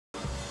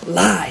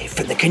Live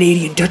from the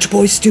Canadian Dutch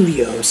Boys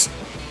Studios,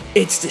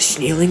 it's the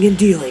Snealin and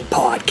Dealin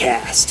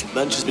podcast.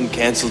 Lunch has been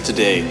cancelled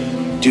today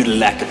due to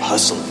lack of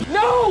hustle.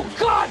 No!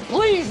 God,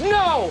 please,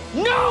 no!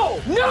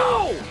 No!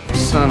 No!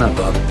 Son of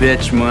a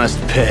bitch must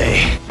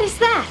pay. What is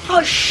that?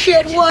 Oh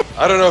shit, what?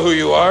 I don't know who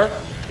you are,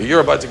 but you're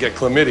about to get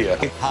chlamydia.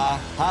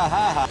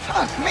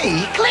 Fuck me,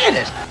 he cleared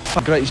it.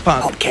 Greatest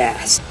part.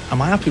 Podcast.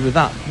 Am I happy with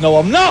that? No,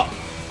 I'm not.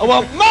 I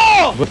want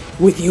more.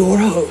 With your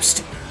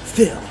host,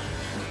 Phil.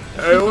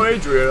 Hey,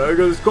 Adrian, I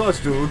got this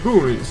costume with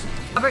Goonies.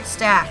 Robert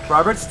Stack.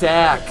 Robert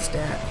Stack.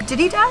 Did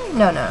he die?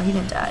 No, he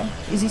didn't die.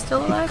 Is he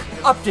still alive?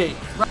 Update.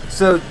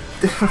 So,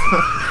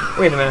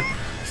 wait a minute.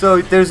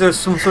 So there's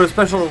some sort of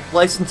special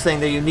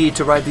licensing that you need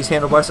to ride these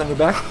handlebars on your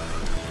back?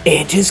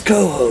 And his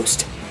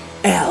co-host,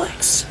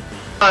 Alex.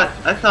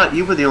 I thought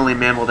you were the only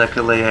mammal that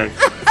could lay eggs.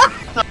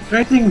 Is there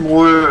anything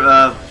more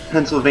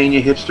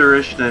Pennsylvania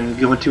hipsterish than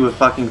going to a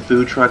fucking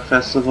food truck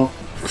festival?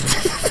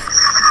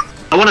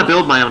 I want to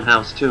build my own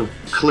house, too.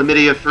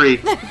 Chlamydia free.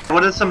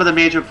 What are some of the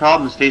major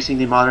problems facing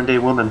the modern day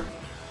woman?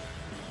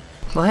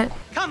 What?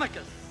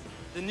 Comicus,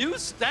 the new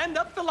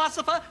stand-up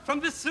philosopher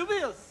from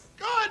Vesuvius.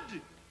 Good!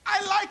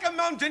 I like a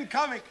mountain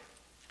comic.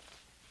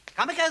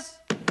 Comicus,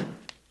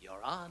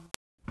 you're on.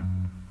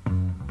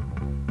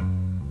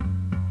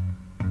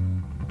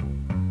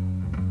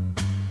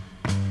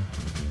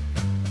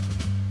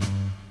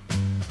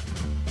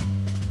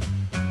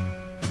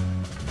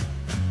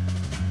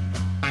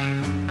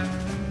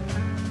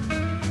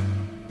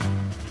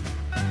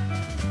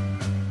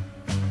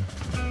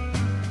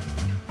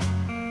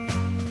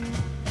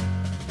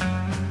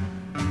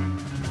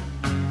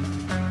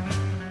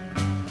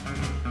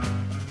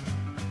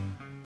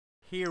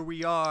 Here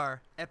we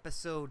are,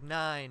 episode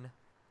 9,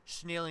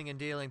 Snealin and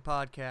Dealing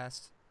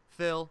podcast.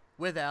 Phil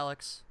with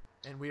Alex,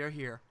 and we are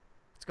here.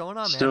 What's going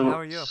on, man? How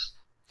are you?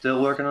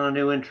 Still working on a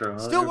new intro.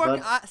 Still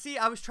working.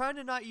 I was trying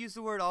to not use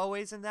the word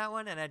always in that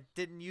one, and I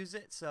didn't use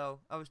it, so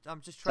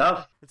I'm just trying.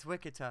 Tough. It's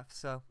wicked tough.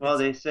 So. Well,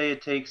 they say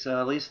it takes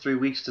at least 3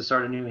 weeks to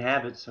start a new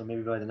habit, so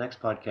maybe by the next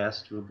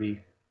podcast we'll be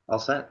all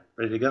set,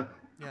 ready to go.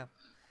 Yeah.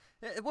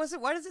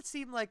 Why does it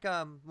seem like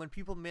when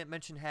people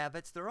mention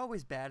habits, they're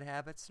always bad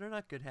habits? They're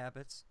not good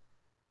habits.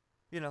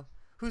 You know,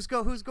 who's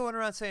going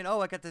around saying,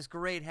 "Oh, I got this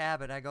great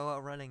habit. I go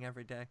out running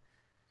every day."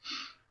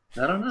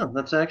 I don't know.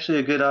 That's actually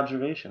a good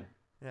observation.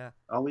 Yeah.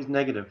 Always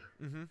negative.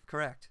 Mm-hmm.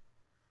 Correct.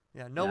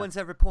 Yeah. No one's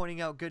ever pointing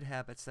out good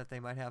habits that they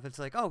might have. It's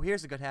like, oh,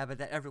 here's a good habit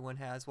that everyone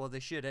has. Well, they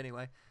should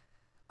anyway.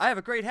 I have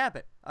a great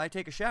habit. I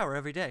take a shower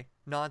every day,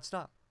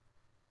 nonstop.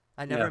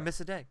 I never miss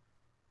a day.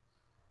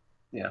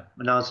 Yeah,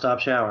 a nonstop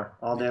shower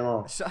all day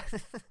long. So,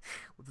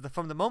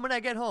 from the moment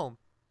I get home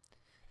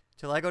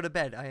till I go to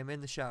bed, I am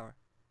in the shower.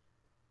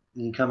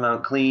 You come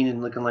out clean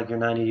and looking like you're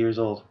 90 years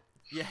old.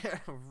 Yeah,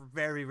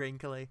 very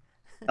wrinkly.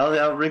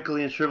 How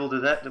wrinkly and shriveled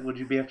would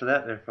you be after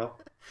that there, Phil?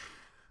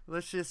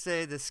 Let's just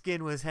say the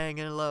skin was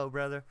hanging low,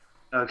 brother.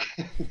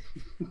 Okay.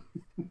 I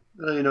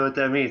don't even know what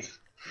that means.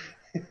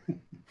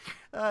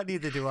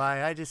 Neither do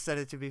I. I just said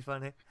it to be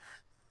funny.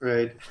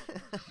 Right.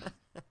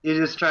 You're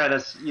just trying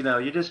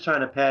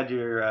to pad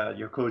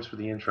your quotes for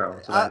the intro.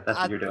 So that's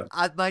what you're doing.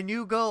 My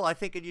new goal, I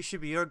think it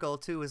should be your goal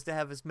too, is to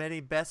have as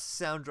many best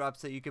sound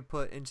drops that you could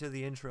put into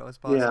the intro as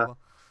possible.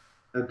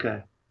 Yeah.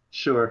 Okay.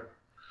 Sure.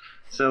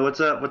 So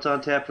what's up? What's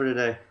on tap for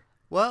today?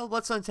 Well,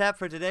 what's on tap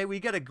for today? We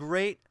got a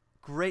great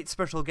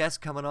special guest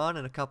coming on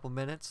in a couple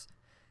minutes.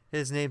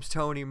 His name's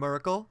Tony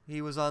Merkel.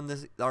 He was on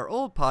our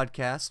old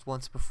podcast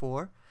once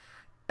before.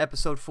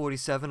 Episode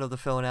 47 of the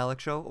Phil and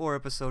Alex Show, or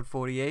episode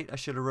 48. I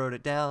should have wrote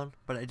it down,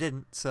 but I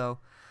didn't. So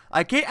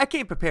I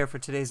can't prepare for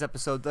today's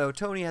episode, though.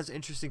 Tony has an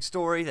interesting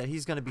story that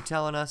he's going to be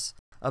telling us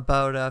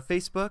about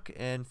Facebook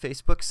and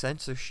Facebook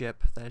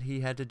censorship that he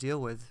had to deal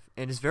with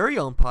in his very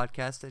own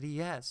podcast that he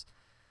has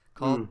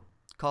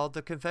called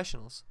The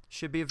Confessionals.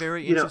 Should be a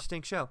very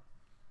interesting show.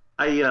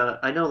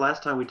 I know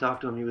last time we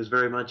talked to him, he was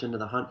very much into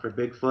the hunt for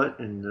Bigfoot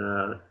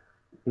and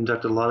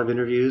conducted a lot of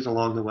interviews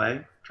along the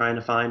way, trying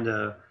to find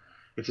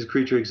if this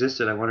creature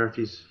existed. I wonder if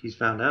he's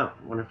found out.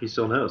 I wonder if he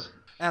still knows.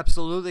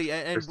 Absolutely.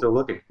 And we're still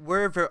looking.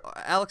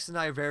 Alex and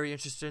I are very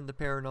interested in the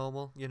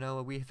paranormal. You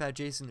know, we've had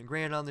Jason and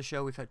Grant on the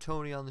show. We've had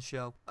Tony on the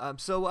show.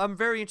 So I'm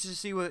very interested to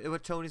see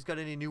what Tony's got,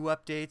 any new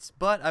updates.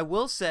 But I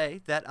will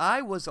say that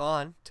I was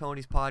on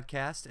Tony's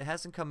podcast. It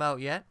hasn't come out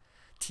yet.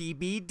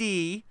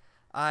 TBD.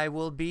 I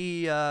will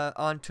be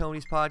on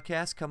Tony's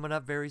podcast coming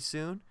up very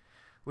soon,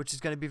 which is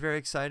going to be very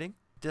exciting.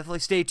 Definitely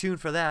stay tuned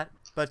for that.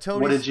 But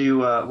Tony, what did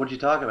you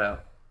talk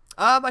about?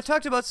 I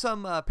talked about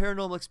some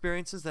paranormal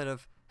experiences that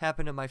have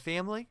happened in my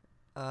family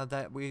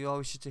that we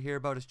always used to hear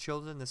about as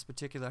children, this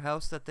particular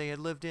house that they had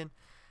lived in.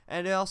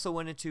 And I also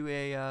went into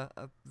a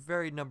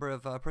very number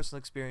of personal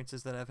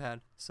experiences that I've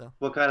had. So.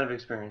 What kind of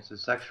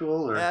experiences?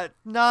 Sexual or?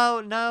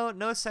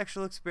 No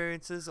sexual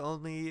experiences,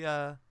 only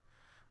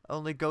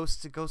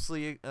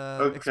ghostly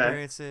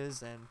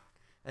experiences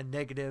and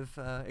negative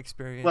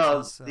experiences.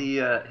 Well, so.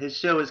 His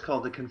show is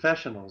called The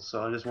Confessionals,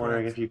 so I'm just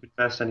wondering if you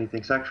confessed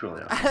anything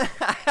sexually.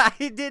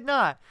 I did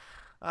not.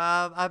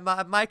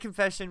 My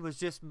confession was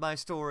just my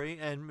story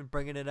and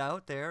bringing it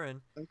out there,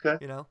 and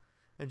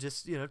and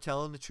just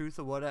telling the truth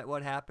of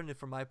what happened and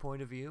from my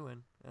point of view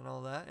and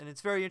all that. And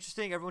it's very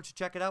interesting. Everyone should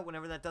check it out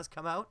whenever that does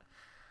come out.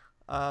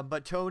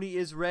 But Tony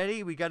is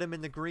ready. We got him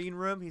in the green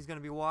room. He's going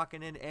to be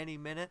walking in any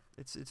minute.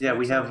 It's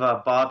we have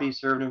Bobby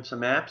serving him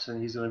some apps,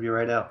 and he's going to be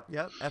right out.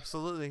 Yep,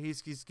 absolutely.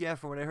 He's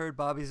from what I heard,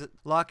 Bobby's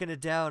locking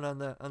it down on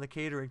the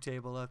catering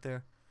table out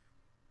there.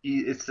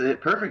 It's a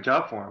perfect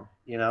job for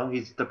him.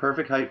 He's the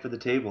perfect height for the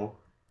table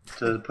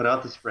to put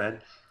out the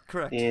spread.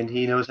 Correct. And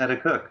he knows how to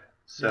cook.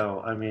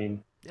 So yeah. I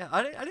mean,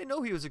 I didn't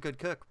know he was a good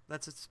cook.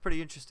 It's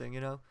pretty interesting.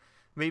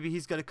 Maybe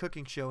he's got a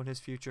cooking show in his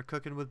future,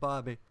 Cooking with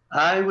Bobby.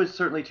 I would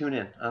certainly tune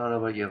in. I don't know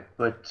about you.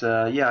 But,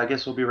 I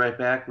guess we'll be right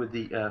back with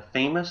the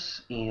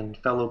famous and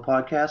fellow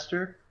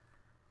podcaster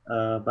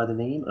by the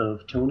name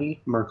of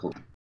Tony Merkel.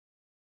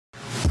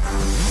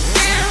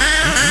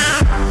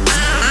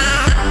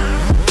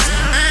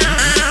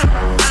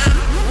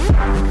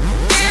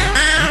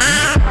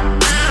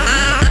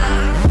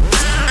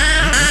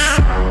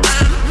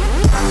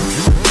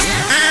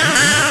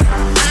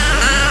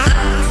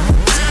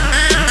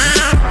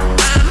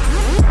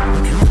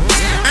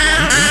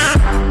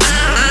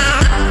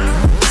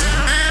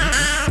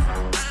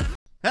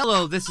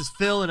 Hello, this is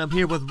Phil, and I'm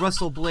here with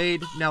Russell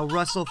Blade. Now,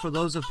 Russell, for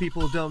those of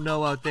people who don't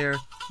know out there,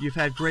 you've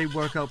had great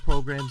workout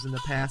programs in the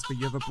past, but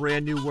you have a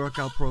brand new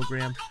workout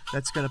program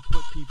that's going to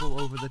put people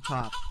over the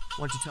top.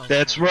 Why don't you tell me?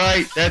 That's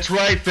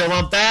right, Phil.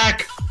 I'm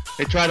back.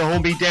 They tried to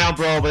hold me down,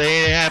 bro, but it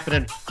ain't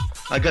happening.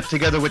 I got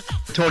together with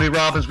Tony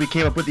Robbins. We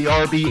came up with the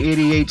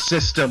RB88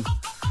 system.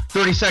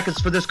 30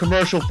 seconds for this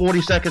commercial,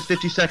 40 seconds,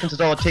 50 seconds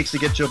is all it takes to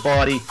get your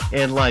body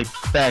and life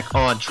back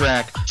on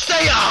track.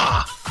 Say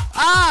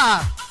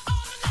ah!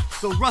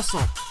 So, Russell,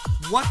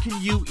 what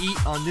can you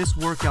eat on this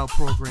workout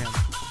program?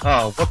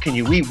 Oh, what can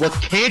you eat? What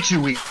can't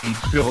you eat,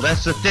 Phil?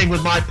 That's the thing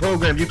with my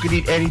program. You can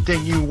eat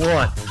anything you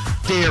want.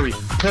 Dairy,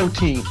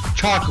 protein,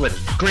 chocolate,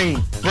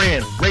 grain,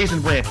 bran, raisin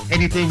bran,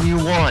 anything you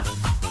want.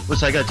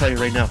 Listen, I gotta tell you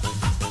right now.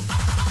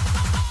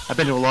 I've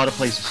been to a lot of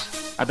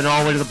places. I've been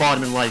all the way to the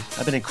bottom in life.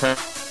 I've been in crack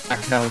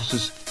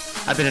houses.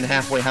 I've been in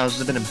halfway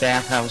houses. I've been in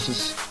bath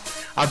houses.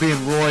 I've been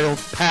in royal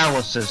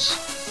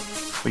palaces.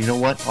 But you know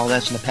what? All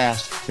that's in the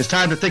past. It's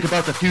time to think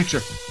about the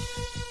future.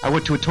 I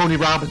went to a Tony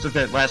Robbins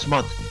event last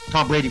month.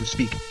 Tom Brady was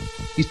speaking.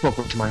 He spoke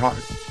right to my heart.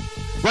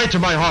 Right to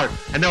my heart.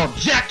 And now I'm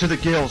jacked to the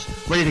gills,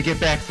 ready to get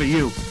back for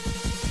you.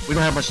 We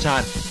don't have much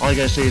time. All you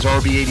gotta say is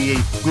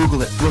RB88.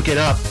 Google it. Look it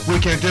up. We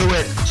can do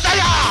it. Say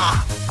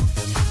ah!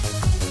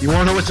 You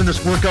wanna know what's in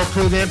this workout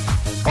program?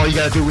 All you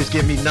gotta do is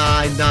give me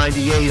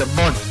 $9.98 a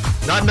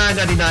month. Not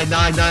 $9.99,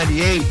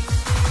 $9.98.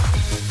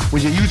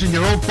 When you're using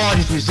your own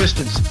body's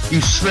resistance, you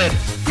shred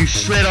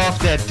off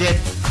that dead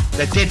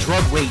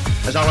drug weight,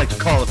 as I like to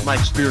call it from my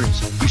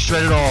experience. You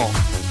shred it all.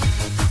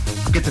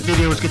 Get the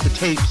videos, get the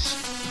tapes,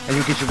 and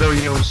you'll get your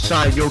very own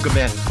side yoga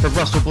mat from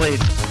Russell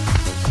Blade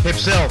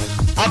himself.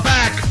 I'm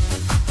back!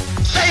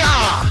 Say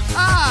ah!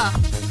 Ah!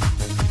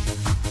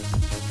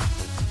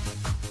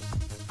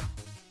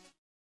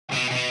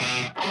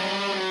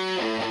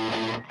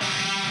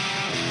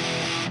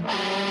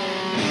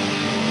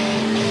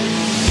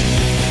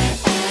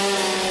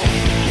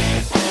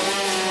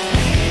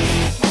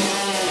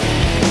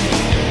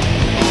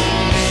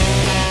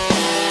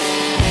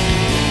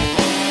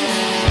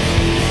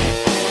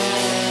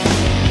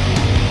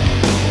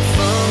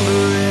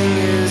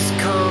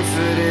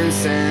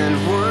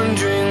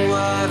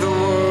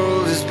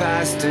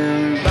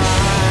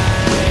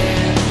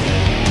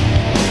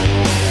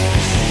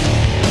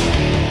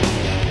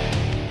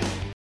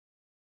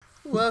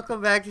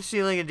 Welcome back to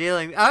Snealin and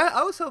Dealing.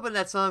 I was hoping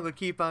that song would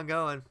keep on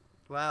going.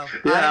 Wow.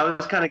 Yeah, I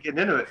was kind of getting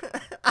into it.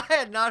 I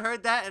had not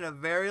heard that in a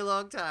very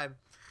long time.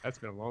 That's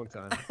been a long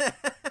time.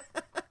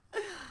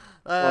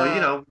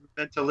 Well,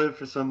 meant to live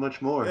for so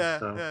much more. Yeah,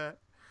 so. yeah.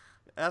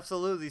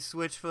 Absolutely,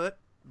 Switchfoot,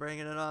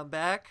 bringing it on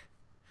back.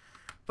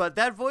 But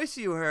that voice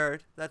you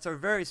heard, that's our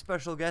very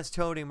special guest,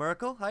 Tony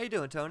Merkel. How you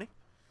doing, Tony?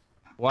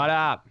 What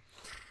up?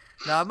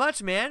 Not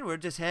much, man. We're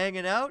just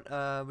hanging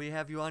out. We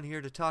have you on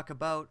here to talk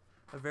about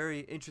a very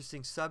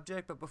interesting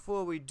subject. But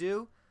before we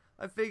do,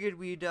 I figured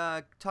we'd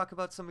talk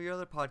about some of your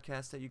other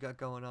podcasts that you got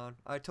going on.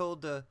 I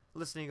told the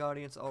listening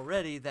audience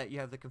already that you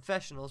have the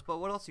confessionals, but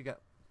what else you got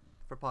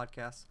for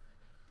podcasts?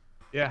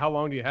 Yeah, how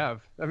long do you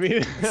have? I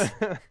mean,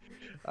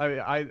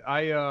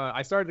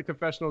 I started the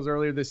confessionals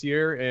earlier this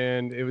year,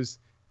 and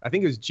I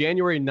think it was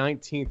January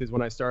 19th is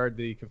when I started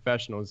the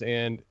confessionals.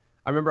 And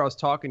I remember I was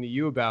talking to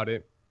you about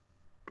it,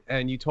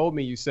 and you told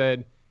me, you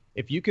said,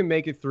 if you can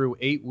make it through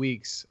 8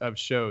 weeks of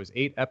shows,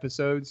 8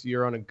 episodes,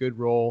 you're on a good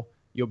roll.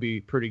 You'll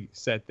be pretty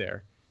set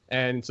there.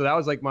 And so that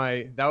was like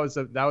that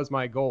was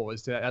my goal,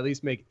 is to at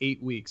least make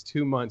 8 weeks,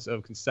 2 months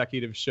of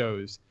consecutive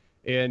shows.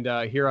 And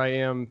here I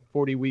am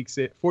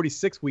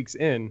 46 weeks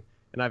in,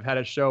 and I've had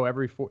a show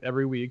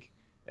every week.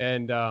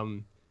 And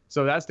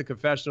so that's the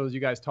confessionals.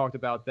 You guys talked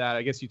about that.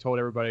 I guess you told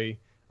everybody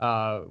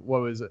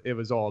what it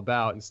was all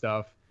about and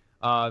stuff.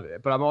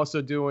 But I'm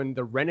also doing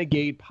the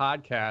Renegade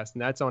podcast,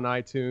 and that's on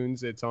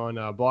iTunes. It's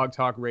on Blog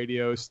Talk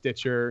Radio,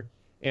 Stitcher,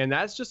 and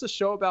that's just a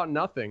show about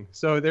nothing.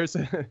 So there's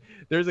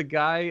a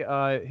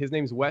guy, his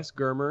name's Wes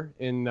Germer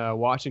in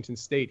Washington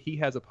State. He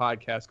has a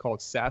podcast called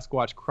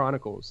Sasquatch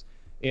Chronicles,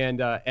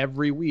 and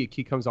every week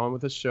he comes on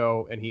with a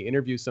show and he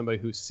interviews somebody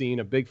who's seen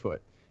a Bigfoot,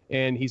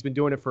 and he's been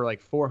doing it for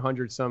like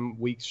 400 some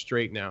weeks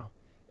straight now.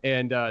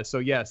 And so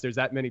yes, there's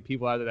that many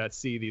people out there that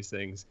see these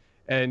things,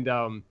 and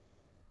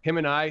him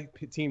and I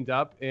teamed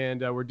up, and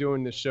we're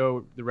doing the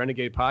show, the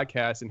Renegade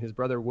podcast, and his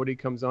brother Woody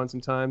comes on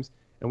sometimes,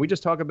 and we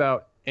just talk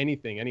about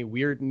anything, any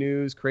weird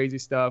news, crazy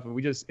stuff, and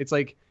it's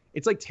like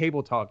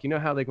table talk. You know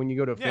how like when you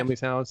go to a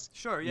family's house,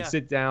 sure, you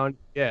sit down,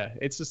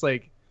 it's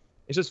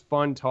just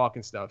fun talk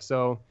and stuff.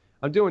 So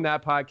I'm doing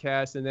that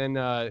podcast, and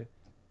then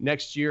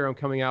next year I'm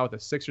coming out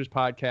with a Sixers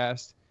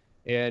podcast,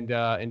 and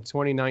in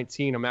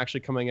 2019 I'm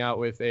actually coming out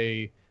with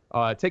a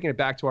taking it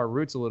back to our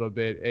roots a little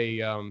bit,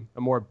 a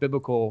more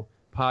biblical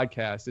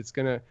podcast.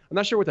 I'm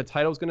not sure what the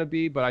title's gonna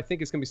be, but I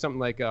think it's gonna be something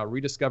like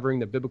rediscovering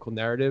the biblical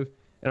narrative,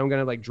 and I'm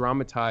gonna like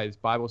dramatize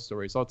Bible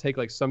stories. So I'll take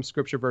like some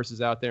scripture verses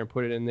out there and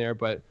put it in there,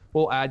 but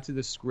we'll add to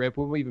the script.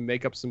 We'll even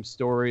make up some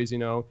stories,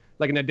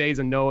 like in the days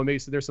of Noah,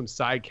 maybe there's some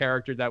side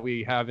character that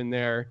we have in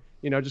there,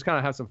 just kind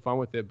of have some fun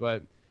with it.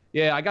 But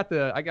yeah, I got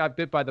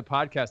bit by the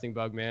podcasting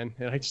bug, man,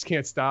 and I just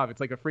can't stop.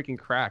 It's like a freaking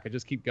crack. I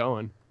just keep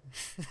going.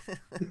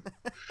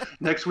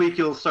 Next week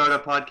you'll start a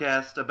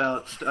podcast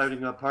about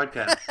starting a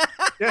podcast.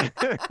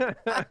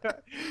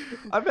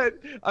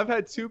 I've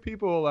had two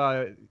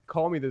people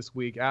call me this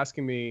week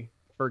asking me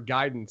for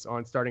guidance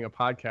on starting a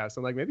podcast.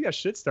 I'm like, maybe I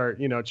should start,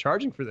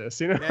 charging for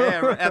this.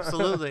 Yeah,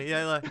 absolutely.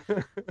 Yeah,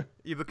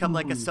 you become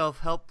like a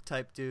self-help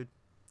type dude.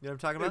 You know what I'm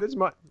talking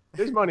about?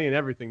 There's money in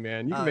everything,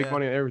 man. You can make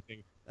money in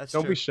everything.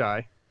 Don't be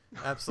shy.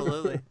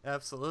 Absolutely,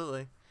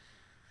 absolutely.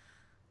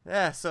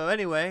 Yeah. So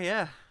anyway,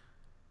 yeah.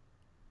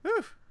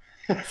 Whew.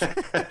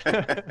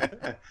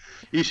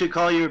 You should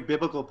call your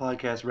biblical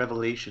podcast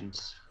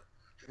Revelations.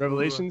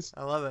 Revelations?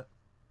 Ooh, I love it.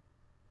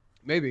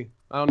 Maybe.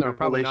 I don't know.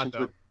 Probably not,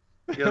 though.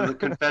 The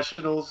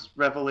confessionals,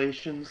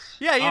 Revelations.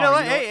 Yeah, you know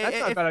what? Hey, that's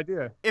not a bad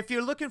idea. If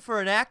you're looking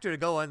for an actor to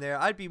go on there,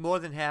 I'd be more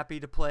than happy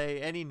to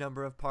play any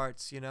number of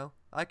parts,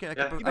 I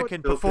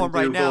can perform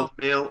right now.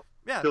 Bill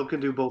can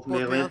do both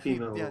male and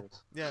female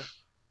roles. Yeah.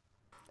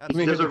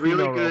 He does a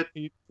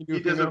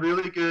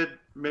really good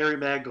Mary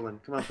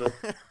Magdalene. Come on, Bill.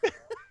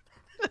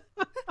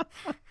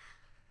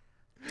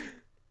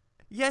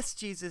 Yes,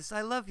 Jesus,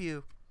 I love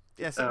you.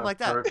 Yeah, something like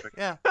that. Perfect.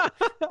 Yeah.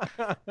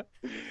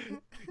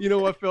 You know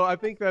what, Phil? I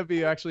think that'd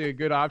be actually a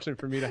good option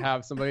for me to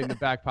have somebody in the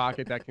back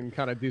pocket that can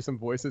kind of do some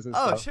voices and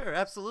stuff. Oh, sure,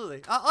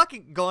 absolutely. I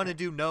can go on and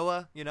do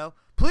Noah,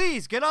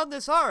 Please get on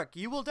this ark.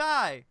 You will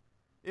die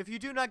if you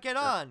do not get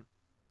on.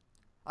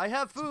 I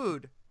have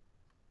food.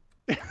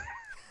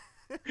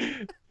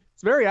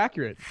 It's very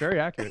accurate. Very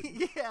accurate.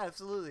 Yeah,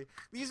 absolutely.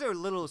 These are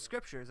little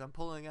scriptures I'm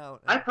pulling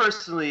out. I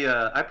personally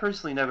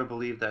never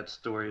believed that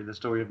story, the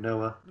story of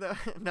Noah.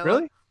 Noah?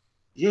 Really?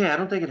 Yeah, I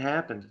don't think it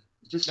happened.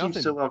 It just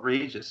seems so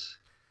outrageous.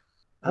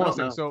 I don't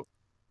know. So,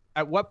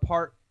 at what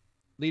part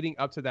leading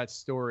up to that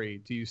story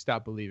do you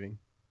stop believing?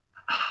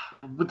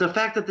 But the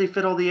fact that they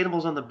fit all the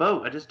animals on the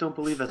boat, I just don't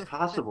believe that's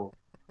possible.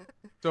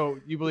 So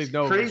you believe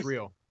Noah was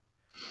real?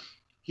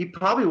 He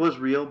probably was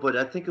real, but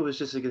I think it was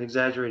just like an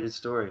exaggerated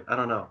story. I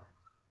don't know.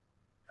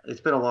 It's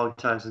been a long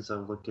time since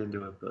I've looked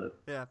into it, but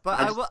yeah. But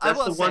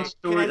that's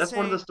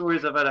one of the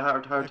stories I've had a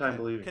hard time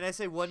believing. Can I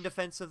say one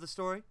defense of the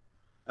story?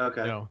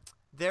 Okay. No.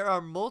 There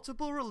are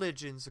multiple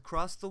religions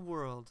across the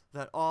world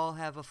that all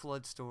have a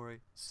flood story.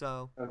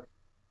 So,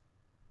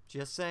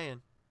 just saying.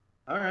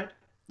 All right.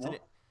 Well.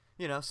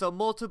 So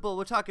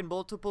we're talking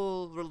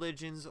multiple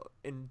religions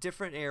in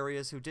different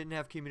areas who didn't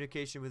have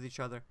communication with each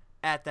other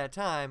at that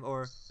time,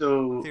 or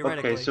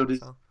theoretically. Okay,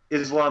 so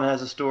Islam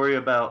has a story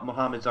about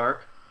Muhammad's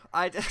Ark?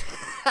 I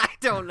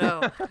don't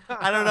know.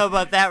 I don't know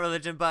about that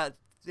religion, but,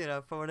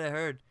 from what I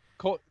heard.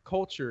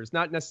 Cultures,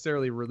 not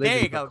necessarily religion.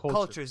 There you go. Cultures.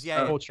 Cultures,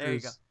 yeah. Cultures there you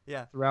go.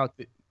 Yeah. Throughout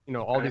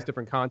all these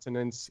different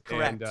continents.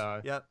 Correct.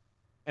 And, yep.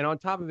 And on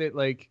top of it,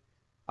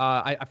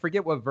 I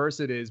forget what verse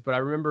it is, but I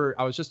remember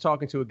I was just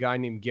talking to a guy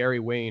named Gary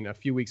Wayne a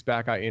few weeks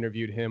back. I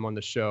interviewed him on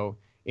the show,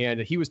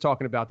 and he was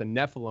talking about the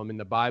Nephilim in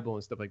the Bible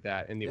and stuff like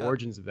that, and the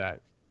origins of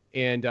that.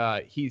 And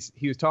he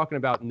was talking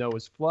about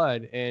Noah's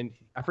flood, and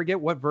I forget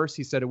what verse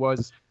he said it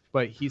was,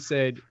 but he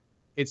said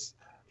it's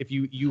if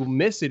you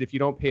miss it if you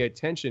don't pay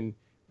attention.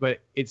 But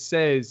it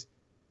says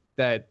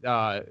that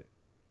how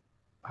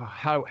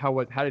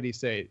did he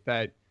say it?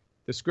 That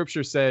the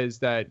scripture says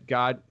that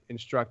God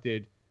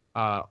instructed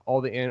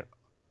all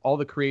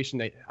the creation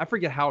that I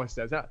forget how it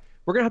says that.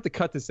 We're gonna have to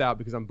cut this out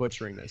because I'm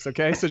butchering this.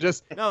 Okay, so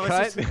just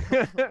cut.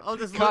 I'll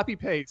just copy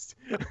paste.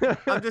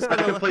 I'm just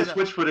gonna play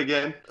Switchfoot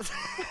again.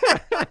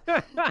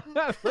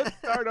 Let's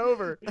start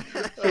over.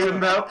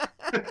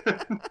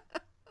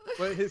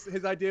 But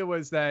his idea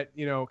was that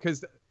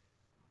because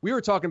we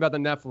were talking about the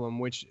Nephilim,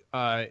 which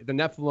the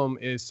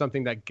Nephilim is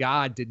something that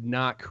God did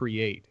not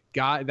create.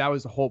 That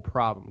was the whole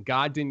problem.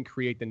 God didn't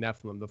create the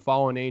Nephilim. The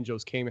fallen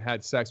angels came and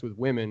had sex with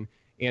women,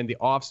 and the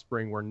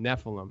offspring were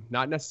Nephilim.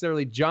 Not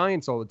necessarily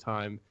giants all the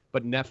time,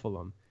 but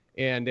Nephilim.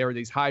 And there were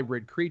these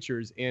hybrid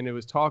creatures, and it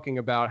was talking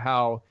about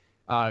how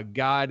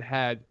God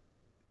had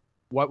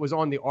what was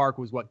on the ark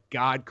was what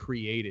God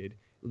created,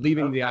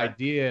 leaving the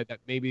idea that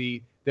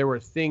maybe there were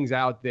things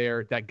out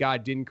there that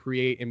God didn't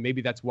create, and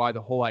maybe that's why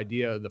the whole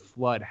idea of the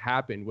flood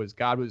happened, was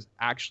God was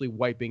actually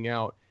wiping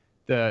out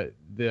the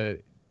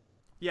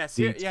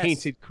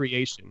tainted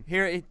creation.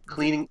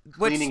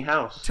 Cleaning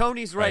house.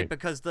 Tony's right,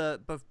 because the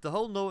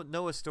whole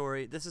Noah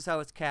story, this is how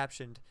it's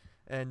captioned,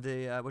 and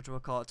the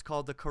whatchamacallit, it's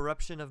called The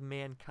Corruption of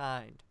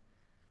Mankind.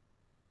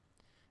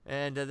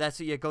 And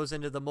it goes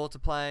into the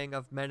multiplying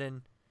of men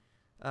and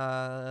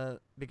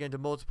began to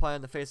multiply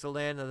on the face of the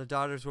land, and the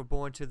daughters were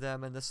born to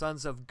them, and the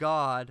sons of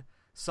God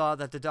saw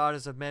that the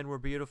daughters of men were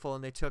beautiful,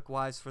 and they took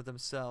wives for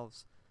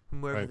themselves,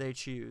 whomever they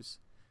choose.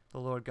 The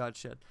Lord God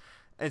shed.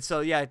 And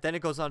so, then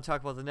it goes on to talk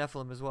about the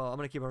Nephilim as well. I'm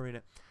going to keep on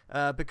reading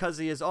it. Because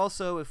he is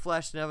also a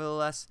flesh,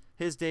 nevertheless,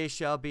 his days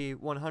shall be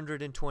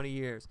 120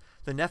 years.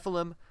 The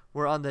Nephilim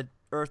were on the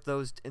earth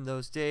in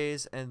those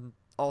days, and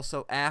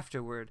also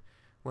afterward,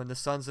 when the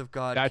sons of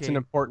God That's came. an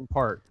important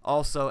part.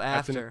 Also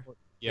after.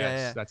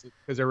 Yes, that's it,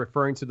 because they're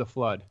referring to the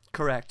flood.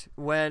 Correct.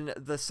 When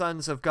the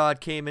sons of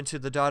God came into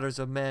the daughters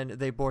of men,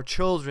 they bore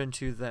children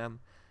to them.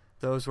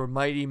 Those were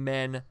mighty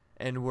men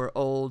and were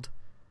old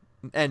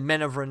and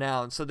men of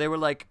renown. So they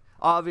were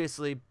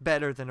obviously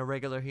better than a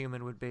regular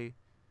human would be.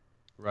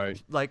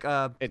 Right.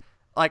 I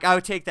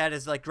would take that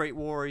as great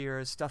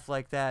warriors, stuff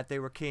like that. They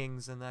were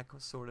kings and that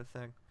sort of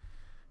thing.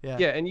 Yeah.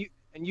 Yeah, and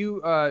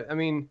you I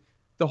mean,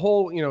 the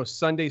whole,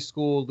 Sunday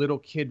school little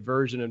kid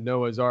version of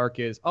Noah's Ark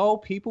is,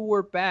 people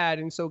were bad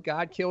and so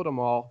God killed them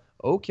all.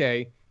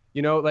 Okay.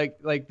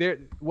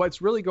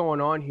 What's really going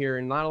on here,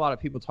 and not a lot of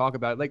people talk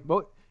about it,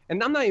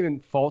 and I'm not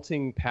even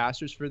faulting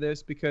pastors for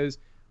this, because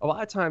a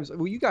lot of times,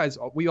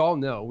 we all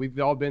know, we've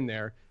all been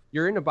there.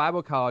 You're in a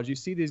Bible college, you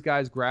see these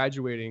guys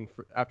graduating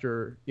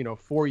after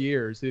 4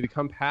 years, they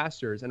become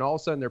pastors, and all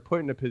of a sudden they're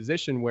put in a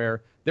position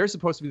where they're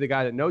supposed to be the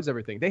guy that knows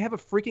everything. They have a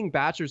freaking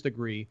bachelor's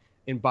degree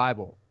in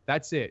Bible.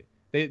 That's it.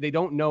 They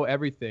don't know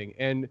everything.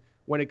 And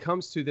when it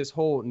comes to this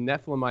whole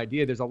Nephilim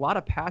idea, there's a lot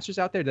of pastors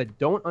out there that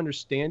don't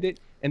understand it,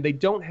 and they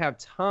don't have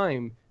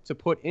time to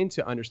put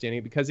into understanding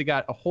it because they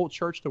got a whole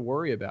church to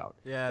worry about.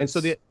 Yeah. And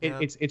so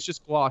it's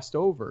just glossed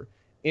over.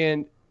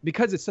 And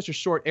because it's such a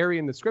short area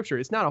in the scripture,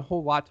 it's not a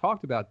whole lot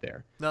talked about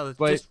there. No,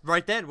 but just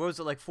right then, what was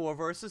it, 4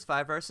 verses,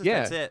 5 verses? Yeah,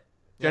 that's it.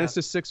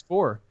 Genesis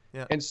 6:4.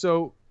 Yeah. And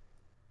so,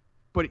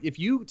 but if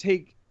you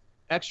take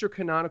extra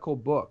canonical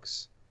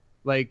books,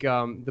 like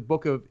the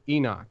book of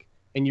Enoch,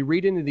 and you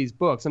read into these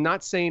books, I'm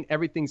not saying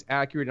everything's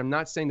accurate. I'm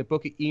not saying the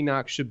book of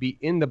Enoch should be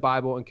in the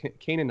Bible and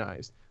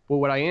canonized. But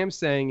what I am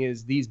saying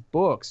is these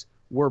books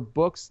were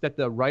books that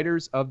the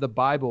writers of the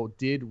Bible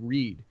did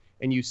read.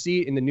 And you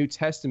see in the New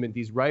Testament,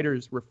 these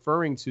writers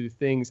referring to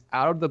things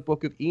out of the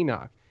book of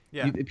Enoch.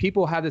 Yeah.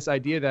 People have this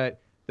idea that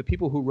the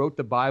people who wrote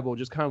the Bible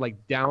just kind of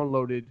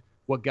downloaded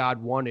what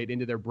God wanted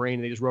into their brain,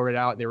 and they just wrote it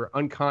out, and they were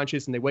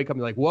unconscious, and they wake up and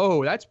they're like,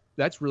 whoa,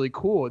 that's really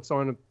cool. It's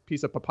on a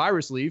piece of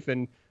papyrus leaf,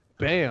 and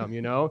bam,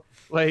 Genesis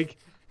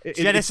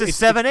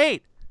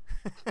 7:8.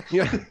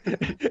 Yeah,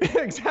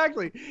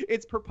 exactly.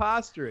 It's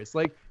preposterous.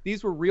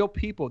 These were real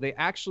people. They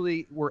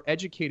actually were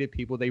educated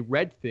people. They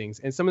read things,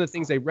 and some of the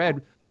things they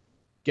read,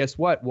 guess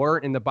what,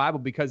 weren't in the Bible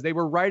because they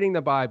were writing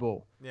the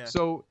Bible. Yeah.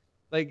 So,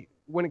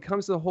 when it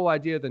comes to the whole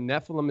idea of the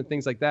Nephilim and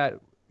things like that,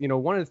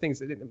 one of the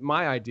things,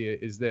 my idea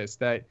is this,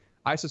 that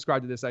I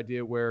subscribe to this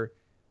idea where,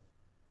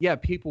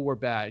 people were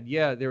bad.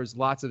 Yeah, there was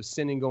lots of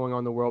sinning going on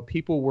in the world.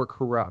 People were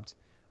corrupt.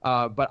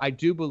 But I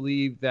do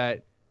believe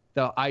that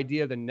the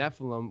idea of the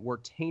Nephilim were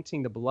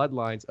tainting the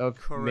bloodlines of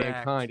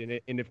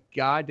mankind. And if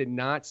God did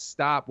not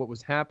stop what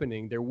was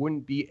happening, there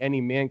wouldn't be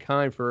any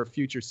mankind for a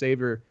future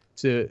savior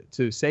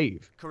to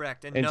save.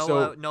 Correct. And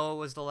Noah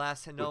was the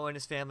last. Noah and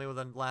his family were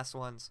the last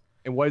ones.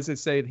 And what does it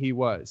say that he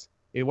was?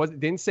 It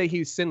didn't say he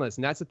was sinless.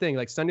 And that's the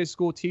thing. Sunday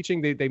school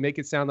teaching, they make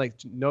it sound like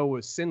Noah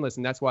was sinless,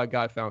 and that's why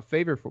God found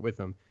favor with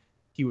him.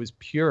 He was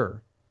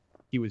pure.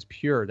 He was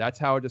pure. That's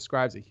how it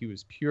describes it. He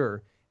was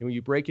pure. And when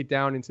you break it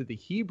down into the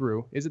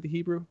Hebrew, is it the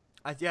Hebrew?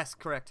 Yes,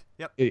 correct.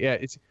 Yep.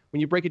 It's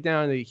when you break it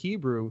down into the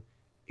Hebrew,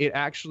 it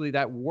actually,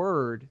 that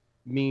word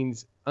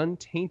means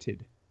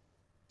untainted.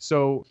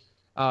 So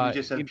you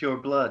just had pure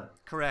blood.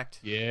 Correct.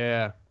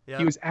 Yeah. Yep.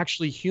 He was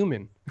actually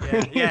human.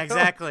 Yeah,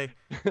 exactly.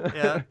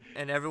 Yeah,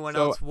 and everyone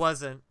else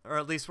wasn't, or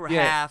at least were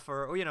half,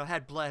 or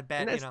had blood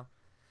bad.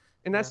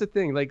 And that's the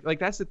thing.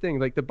 That's the thing.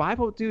 The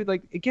Bible, dude.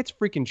 It gets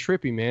freaking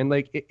trippy, man.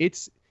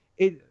 It's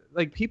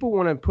people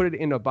want to put it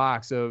in a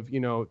box of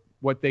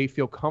what they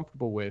feel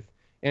comfortable with.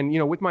 And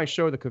with my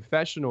show, The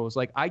Confessionals,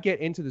 I get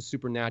into the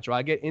supernatural,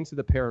 I get into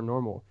the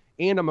paranormal,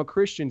 and I'm a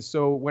Christian.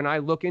 So when I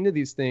look into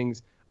these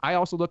things, I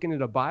also look into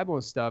the Bible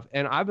and stuff.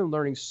 And I've been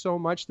learning so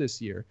much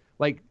this year.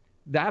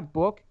 That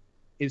book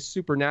is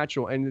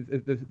supernatural, and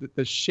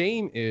the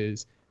shame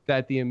is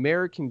that the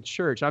American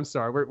church. I'm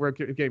sorry, we're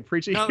getting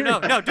preachy. No,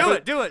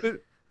 do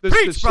it.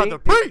 Preach, brother,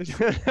 preach!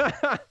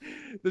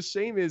 The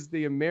shame is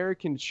the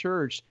American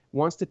church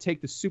wants to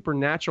take the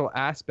supernatural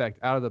aspect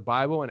out of the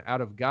Bible and out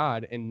of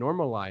God and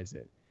normalize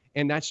it.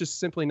 And that's just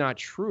simply not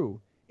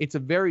true. It's a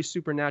very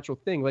supernatural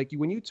thing. Like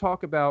when you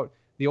talk about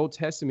the Old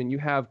Testament, you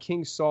have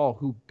King Saul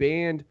who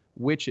banned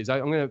witches.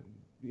 I'm going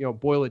to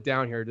boil it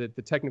down here.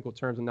 The technical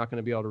terms I'm not going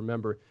to be able to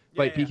remember.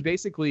 But he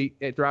basically,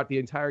 throughout the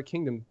entire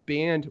kingdom,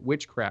 banned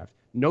witchcraft.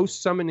 No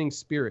summoning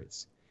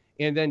spirits.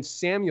 And then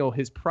Samuel,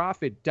 his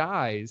prophet,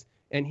 dies.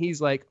 And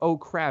he's like, oh,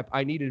 crap,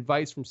 I need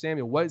advice from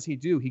Samuel. What does he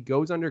do? He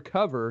goes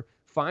undercover,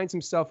 finds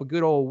himself a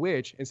good old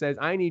witch, and says,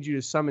 I need you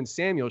to summon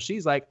Samuel.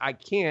 She's like, I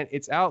can't.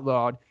 It's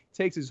outlawed.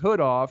 Takes his hood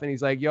off, and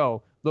he's like,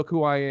 yo, look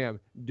who I am.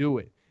 Do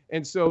it.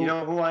 And so... You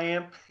know who I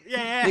am?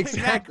 Yeah,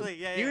 exactly.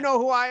 Yeah, You know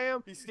who I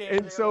am?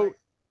 And so...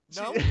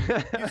 No,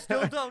 you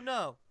still don't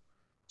know.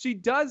 She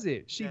does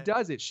it. She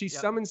does it. She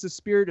summons the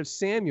spirit of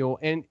Samuel,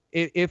 and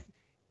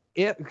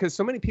because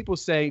so many people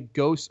say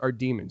ghosts are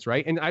demons,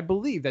 right? And I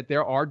believe that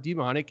there are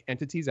demonic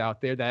entities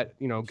out there that,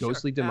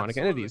 ghostly demonic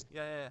entities.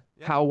 Yeah.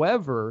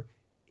 However,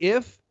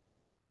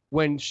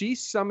 when she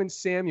summoned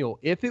Samuel,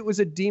 if it was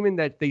a demon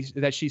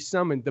that she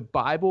summoned,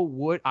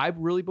 I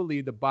really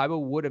believe the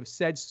Bible would have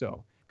said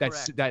so.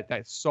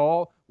 That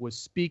Saul was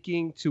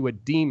speaking to a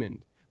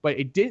demon, but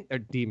it didn't,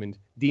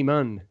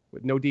 demon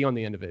with no D on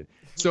the end of it.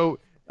 So,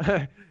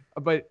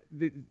 but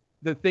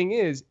the thing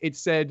is, it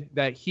said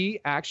that he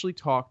actually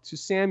talked to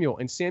Samuel,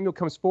 and Samuel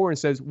comes forward and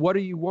says, what do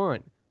you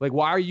want? Like,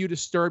 why are you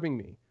disturbing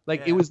me?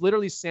 Like, it was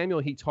literally Samuel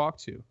he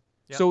talked to.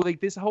 Yep. So,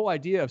 like, this whole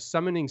idea of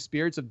summoning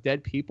spirits of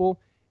dead people,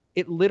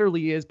 it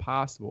literally is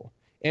possible.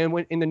 And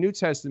when in the New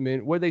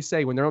Testament, what do they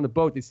say? When they're on the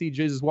boat, they see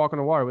Jesus walk on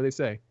the water. What do they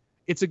say?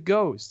 It's a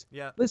ghost.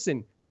 Yeah.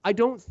 Listen, I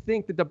don't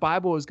think that the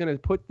Bible is going to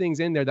put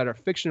things in there that are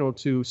fictional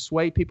to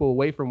sway people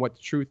away from what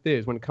the truth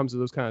is when it comes to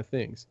those kind of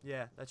things.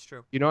 Yeah, that's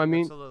true. You know what I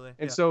mean? Absolutely.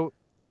 And so...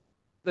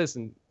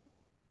 Listen,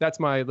 that's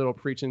my little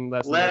preaching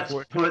lesson. Let's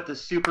put the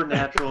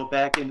supernatural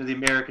back into the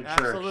American church.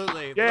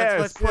 Absolutely.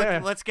 Yes,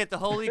 let's get the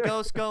Holy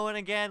Ghost going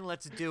again.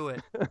 Let's do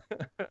it.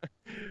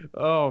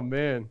 Oh,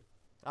 man.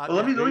 Well,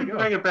 let me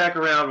bring it back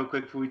around real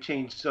quick before we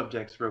change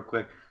subjects real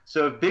quick.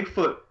 So if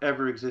Bigfoot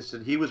ever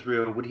existed, he was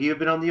real, would he have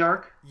been on the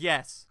ark?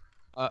 Yes.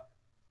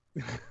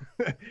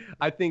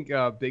 I think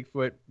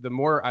Bigfoot, the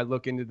more I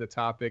look into the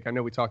topic, I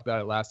know we talked about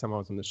it last time I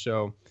was on the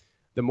show,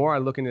 the more I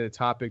look into the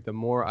topic, the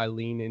more I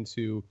lean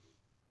into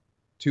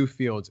two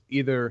fields.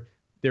 Either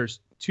there's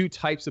two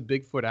types of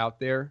Bigfoot out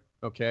there,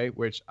 okay,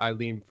 which I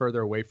lean further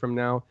away from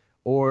now,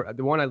 or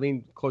the one I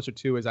lean closer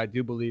to is I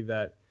do believe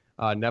that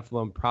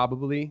Nephilim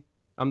probably,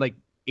 I'm like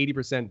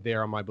 80%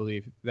 there on my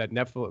belief that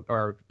Nephilim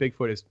or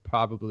Bigfoot is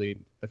probably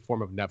a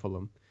form of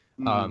Nephilim.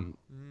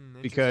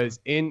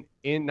 Because in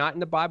not in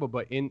the Bible,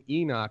 but in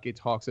Enoch, it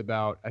talks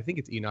about, I think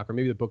it's Enoch or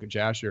maybe the book of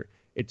Jasher,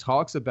 it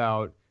talks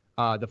about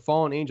the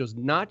fallen angels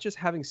not just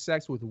having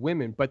sex with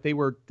women, but they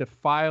were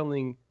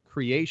defiling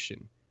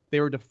creation.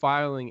 They were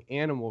defiling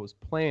animals,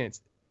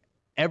 plants,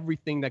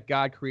 everything that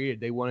God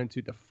created, they wanted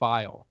to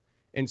defile.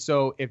 And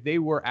so if they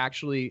were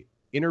actually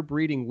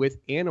interbreeding with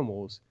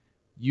animals,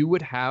 you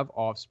would have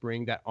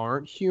offspring that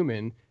aren't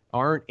human,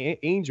 aren't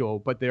angel,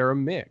 but they're a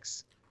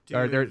mix. Dude,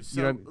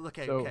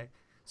 okay.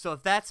 So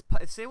if that's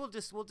we'll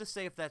just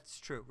say if that's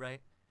true,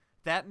 right?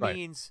 That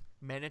means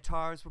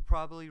minotaurs were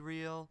probably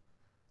real,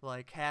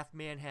 like half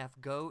man, half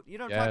goat. You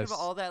know what I'm talking about?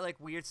 All that like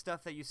weird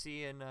stuff that you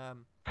see in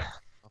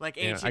like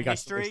ancient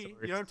history.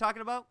 You know what I'm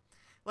talking about?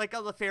 Like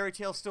all the fairy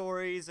tale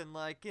stories and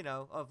like,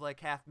 of like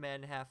half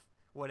men, half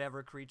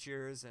whatever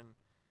creatures and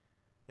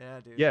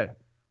yeah, dude. Yeah.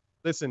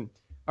 Listen.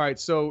 All right,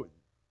 so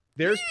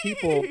there's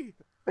people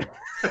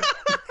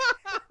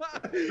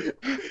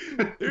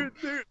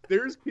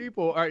there's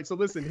people. All right, so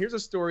listen, here's a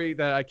story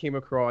that I came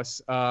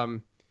across.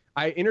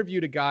 I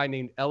interviewed a guy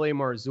named L.A.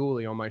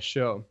 Marzulli on my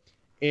show,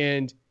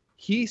 and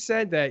he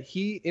said that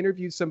he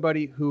interviewed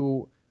somebody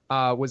who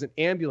was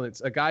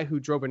a guy who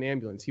drove an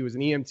ambulance. He was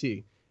an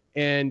EMT,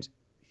 and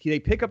they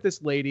pick up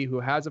this lady who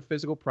has a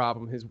physical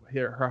problem.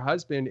 Her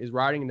husband is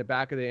riding in the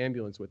back of the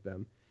ambulance with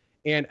them.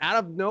 And out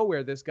of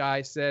nowhere, this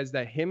guy says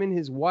that him and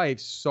his wife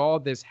saw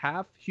this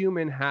half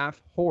human, half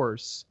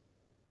horse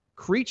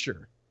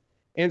creature.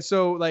 And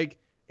so, like,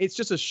 it's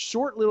just a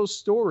short little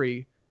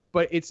story,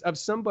 but it's of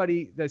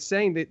somebody that's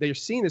saying that they're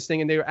seeing this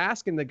thing, and they're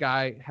asking the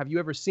guy, have you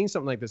ever seen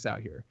something like this out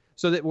here?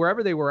 So that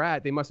wherever they were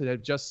at, they must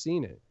have just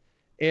seen it.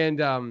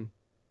 And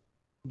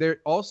they're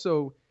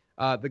also,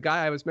 the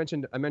guy I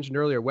mentioned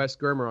earlier, Wes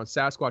Germer on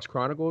Sasquatch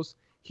Chronicles,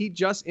 he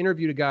just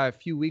interviewed a guy a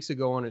few weeks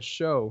ago on his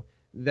show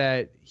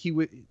that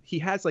he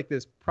has like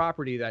this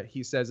property that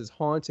he says is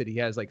haunted. He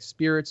has like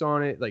spirits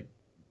on it, like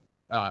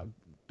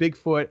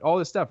Bigfoot, all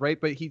this stuff,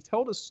 right? But he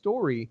told a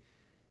story.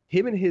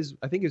 Him and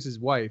I think it was his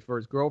wife or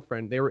his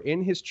girlfriend, they were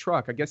in his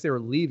truck. I guess they were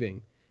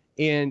leaving.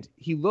 And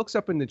he looks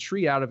up in the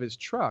tree out of his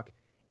truck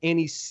and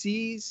he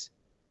sees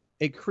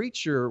a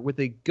creature with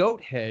a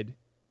goat head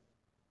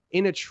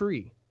in a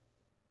tree.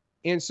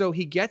 And so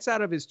he gets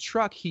out of his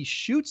truck, he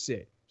shoots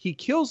it, he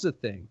kills the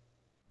thing.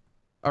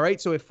 All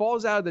right, so it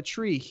falls out of the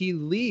tree. He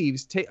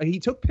leaves. He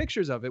took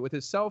pictures of it with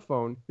his cell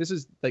phone. This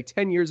is like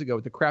 10 years ago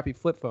with the crappy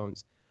flip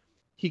phones.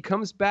 He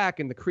comes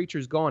back and the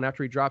creature's gone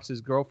after he drops his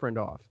girlfriend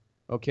off.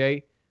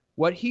 Okay?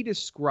 What he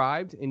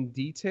described in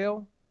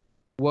detail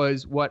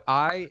was what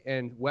I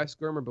and Wes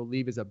Germer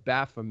believe is a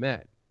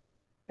Baphomet.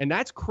 And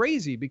that's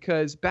crazy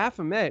because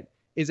Baphomet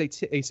is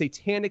a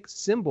satanic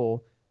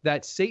symbol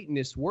that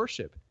Satanists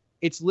worship.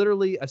 It's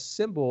literally a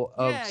symbol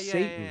of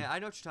Satan. Yeah. I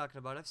know what you're talking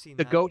about. I've seen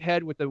the that. goat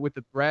head with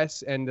the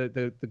breasts and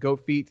the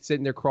goat feet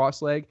sitting there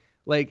cross-legged.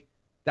 Like,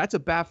 that's a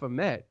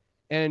Baphomet.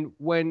 And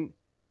when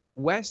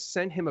Wes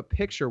sent him a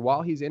picture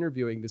while he's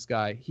interviewing this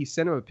guy, he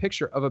sent him a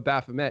picture of a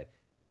Baphomet.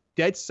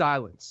 Dead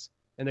silence.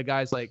 And the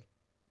guy's like,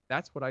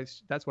 that's what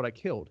I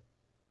killed.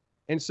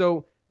 And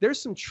so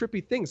there's some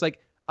trippy things. Like,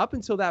 up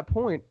until that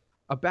point,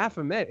 a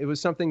Baphomet, it was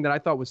something that I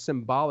thought was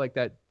symbolic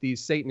that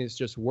these Satanists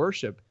just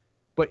worship.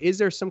 But is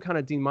there some kind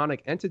of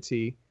demonic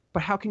entity?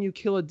 But how can you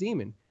kill a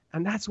demon?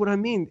 And that's what I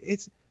mean.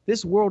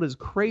 This world is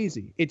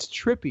crazy. It's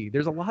trippy.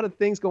 There's a lot of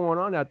things going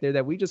on out there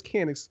that we just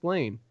can't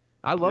explain.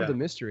 I love the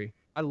mystery.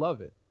 I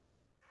love it.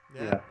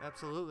 Yeah,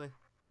 absolutely.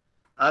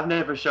 I've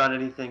never shot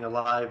anything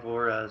alive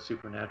or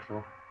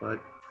supernatural,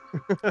 but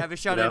have you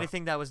shot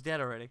anything that was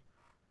dead already?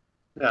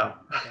 No,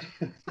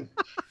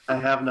 I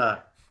have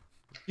not.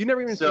 You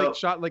never even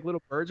shot like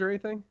little birds or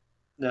anything?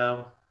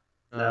 No.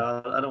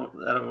 No, I don't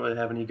really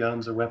have any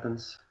guns or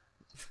weapons.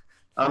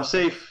 I'm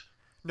safe.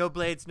 No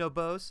blades, no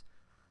bows?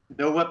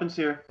 No weapons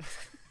here.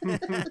 Come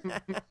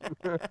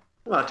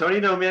on, Tony,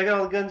 you know me. I got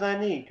all the guns I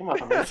need. Come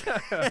on,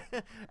 man.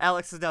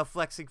 Alex is now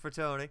flexing for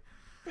Tony.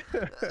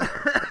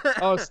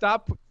 Oh,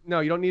 stop. No,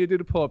 you don't need to do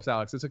the pull-ups,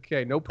 Alex. It's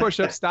okay. No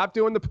push-ups. Stop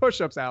doing the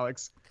push-ups,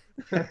 Alex.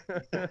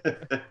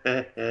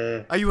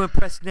 Are you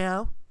impressed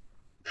now?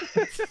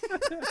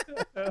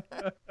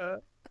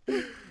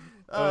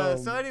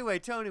 So anyway,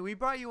 Tony, we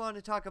brought you on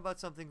to talk about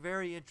something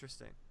very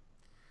interesting.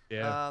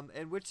 Yeah.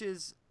 And which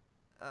is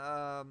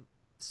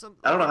some.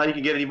 I don't know how you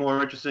can get any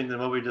more interesting than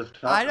what we just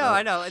talked about.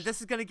 I know.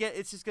 This is gonna get.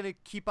 It's just gonna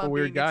keep on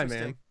being interesting.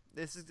 Man.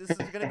 This is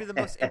gonna be the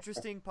most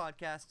interesting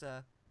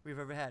podcast we've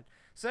ever had.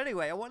 So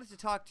anyway, I wanted to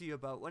talk to you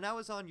about when I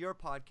was on your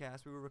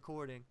podcast. We were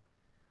recording.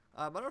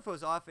 I don't know if it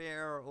was off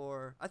air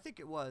or I think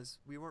it was.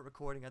 We weren't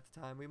recording at the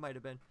time. We might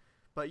have been,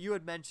 but you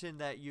had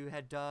mentioned that you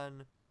had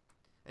done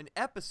an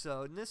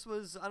episode, and this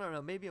was, I don't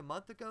know, maybe a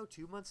month ago,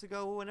 2 months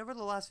ago, whenever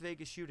the Las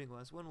Vegas shooting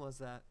was. When was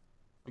that?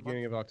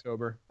 Beginning of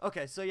October.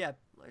 Okay, so yeah,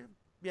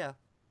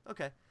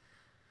 okay.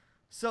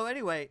 So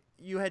anyway,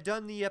 you had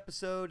done the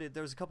episode.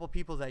 There was a couple of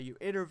people that you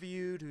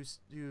interviewed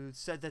who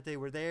said that they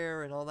were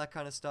there and all that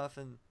kind of stuff,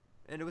 and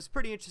it was a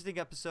pretty interesting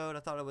episode. I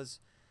thought it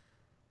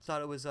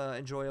was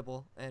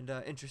enjoyable and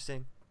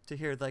interesting to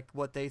hear like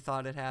what they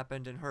thought had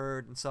happened and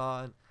heard and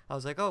saw, and I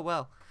was like, oh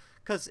well.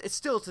 Because it's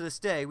still to this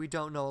day, we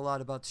don't know a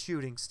lot about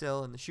shooting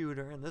still and the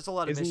shooter, and there's a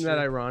lot of mystery. Isn't that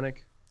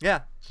ironic?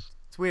 Yeah,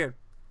 it's weird.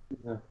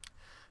 Yeah.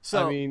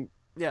 So, I mean...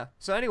 Yeah,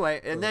 so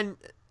anyway, and then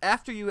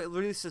after you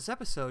released this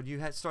episode, you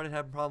had started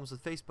having problems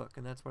with Facebook,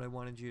 and that's what I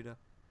wanted you to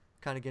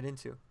kind of get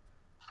into.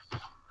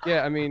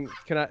 Yeah, I mean,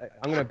 I'm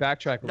going to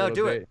backtrack a little bit.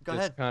 No, do it. Go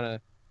ahead. Kind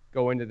of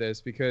go into this,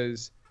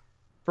 because,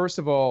 first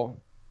of all,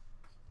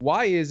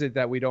 why is it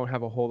that we don't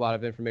have a whole lot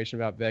of information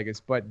about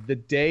Vegas? But the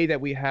day that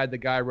we had the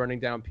guy running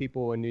down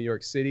people in New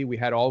York City, we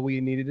had all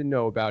we needed to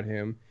know about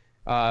him.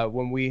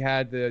 When we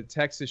had the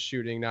Texas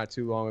shooting not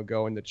too long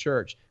ago in the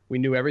church, we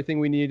knew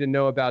everything we needed to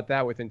know about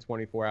that within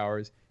 24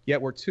 hours.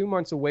 Yet we're 2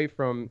 months away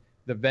from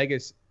the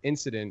Vegas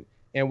incident,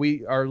 and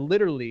we are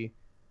literally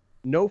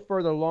no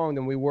further along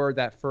than we were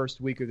that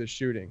first week of the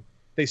shooting.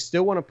 They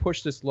still want to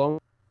push this lone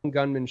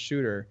gunman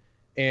shooter,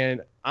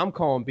 and I'm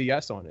calling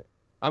BS on it.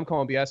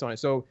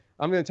 So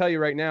I'm going to tell you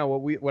right now,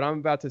 what I'm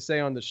about to say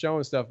on the show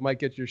and stuff might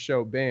get your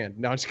show banned.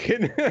 No, I'm just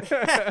kidding.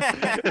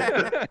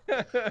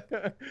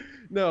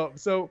 No,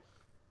 so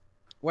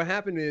what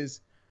happened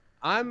is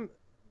I'm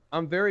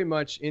very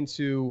much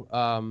into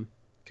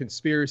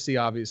conspiracy,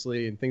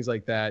 obviously, and things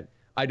like that.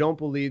 I don't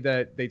believe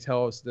that they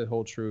tell us the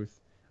whole truth.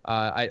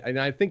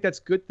 I think that's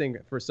a good thing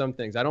for some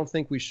things. I don't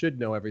think we should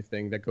know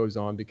everything that goes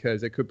on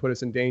because it could put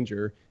us in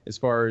danger as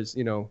far as,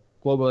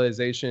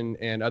 globalization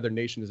and other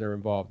nations are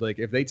involved. Like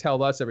if they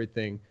tell us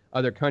everything,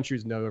 other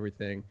countries know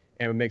everything,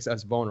 and it makes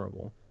us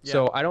vulnerable. Yeah.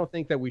 So I don't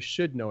think that we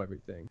should know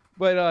everything.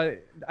 But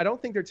I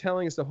don't think they're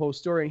telling us the whole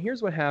story. And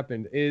here's what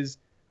happened is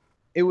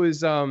it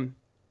was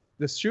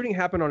the shooting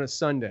happened on a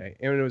Sunday,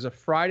 and it was a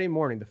Friday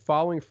morning, the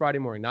following Friday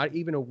morning, not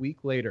even a week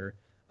later.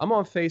 I'm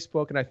on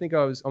Facebook, and I think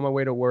I was on my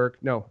way to work.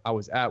 No, I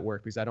was at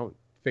work because I don't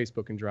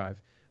Facebook and drive.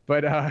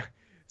 But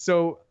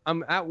so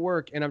I'm at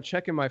work, and I'm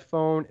checking my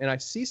phone, and I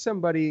see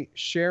somebody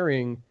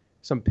sharing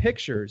some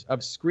pictures of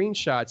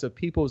screenshots of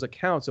people's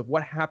accounts of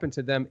what happened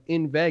to them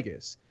in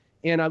Vegas.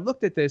 And I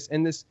looked at this,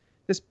 and this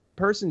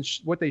person,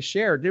 what they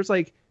shared, there's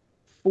like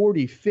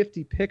 40,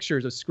 50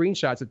 pictures of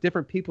screenshots of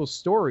different people's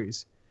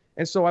stories.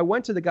 And so I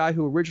went to the guy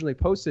who originally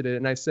posted it,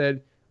 and I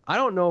said, I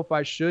don't know if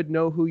I should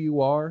know who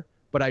you are,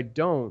 but I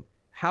don't.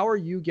 How are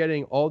you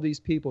getting all these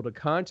people to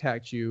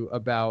contact you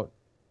about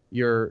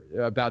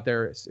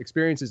their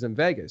experiences in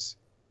Vegas?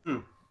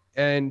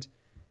 And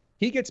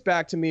he gets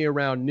back to me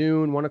around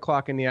noon, 1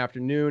 o'clock in the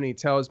afternoon. And he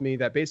tells me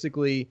that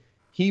basically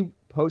he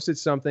posted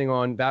something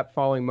on that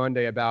following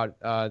Monday about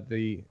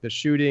the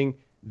shooting.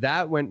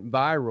 That went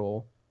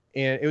viral.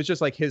 And it was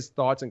just like his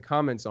thoughts and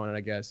comments on it,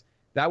 I guess.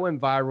 That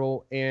went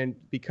viral. And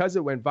because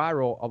it went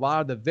viral, a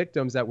lot of the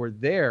victims that were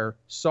there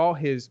saw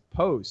his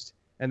post.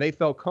 And they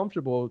felt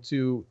comfortable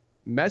to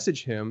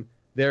message him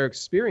their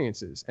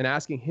experiences and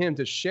asking him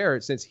to share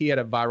it since he had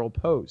a viral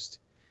post.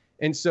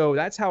 And so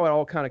that's how it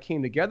all kind of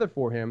came together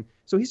for him.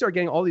 So he started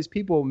getting all these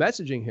people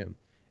messaging him.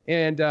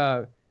 And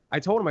I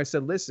told him, I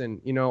said,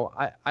 listen, you know,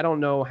 I don't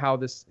know how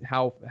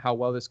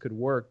well this could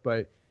work,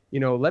 but, you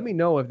know, let me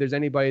know if there's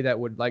anybody that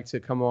would like to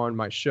come on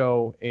my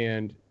show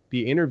and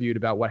be interviewed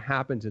about what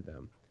happened to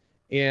them.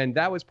 And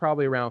that was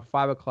probably around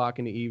 5 o'clock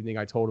in the evening.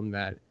 I told him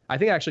that. I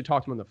think I actually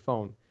talked to him on the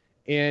phone.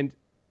 And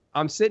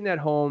I'm sitting at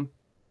home.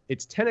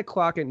 It's 10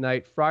 o'clock at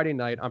night, Friday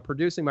night. I'm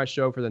producing my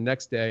show for the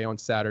next day on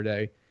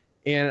Saturday.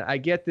 And I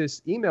get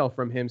this email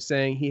from him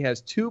saying he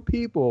has 2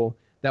 people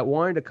that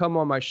wanted to come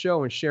on my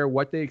show and share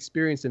what they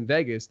experienced in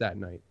Vegas that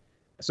night.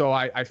 So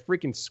I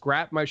freaking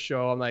scrapped my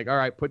show. I'm like, all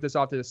right, put this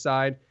off to the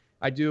side.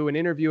 I do an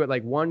interview at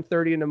like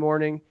 1:30 in the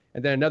morning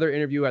and then another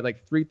interview at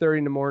like 3:30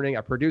 in the morning.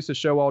 I produce a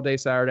show all day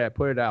Saturday. I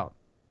put it out.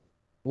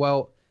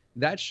 Well,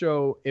 that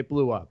show, it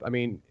blew up. I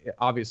mean,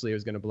 obviously it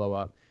was going to blow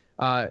up.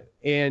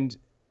 And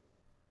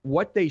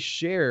what they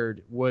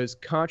shared was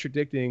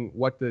contradicting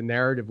what the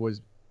narrative was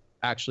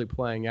actually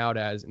playing out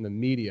as in the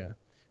media.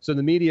 So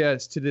the media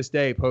to this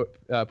day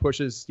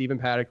pushes Stephen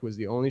Paddock was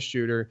the only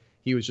shooter.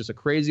 He was just a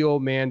crazy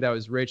old man that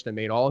was rich that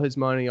made all his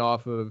money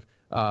off of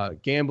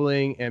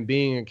gambling and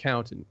being an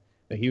accountant.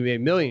 He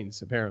made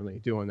millions apparently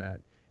doing that.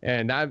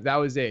 And that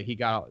was it. He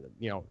got,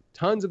 you know,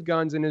 tons of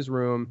guns in his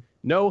room,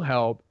 no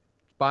help,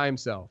 by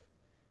himself.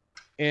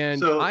 And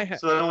so I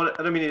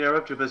don't mean to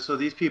interrupt you, but so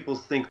these people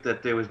think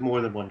that there was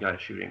more than one guy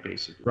shooting,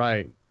 basically.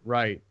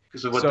 Right.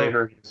 Because of what they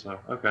heard. So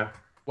okay.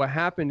 What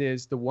happened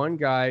is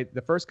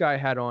the first guy I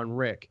had on,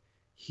 Rick,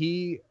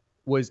 he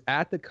was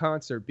at the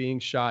concert being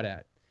shot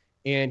at.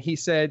 And he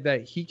said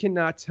that he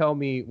cannot tell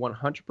me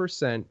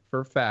 100%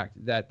 for a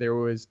fact that there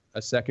was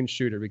a second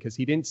shooter because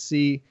he didn't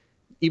see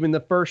even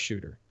the first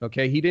shooter.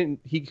 Okay.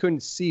 He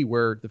couldn't see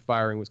where the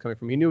firing was coming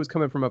from. He knew it was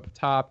coming from up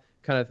top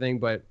kind of thing,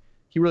 but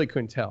he really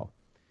couldn't tell.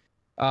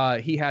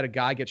 He had a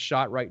guy get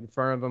shot right in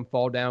front of him,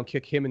 fall down,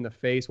 kick him in the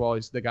face while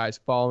the guy's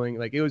falling.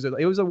 Like it was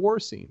a war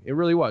scene. It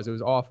really was. It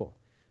was awful.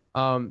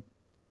 But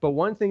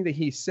one thing that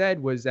he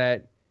said was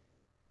that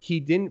he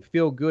didn't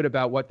feel good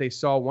about what they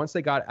saw once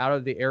they got out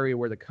of the area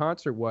where the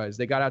concert was.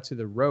 They got out to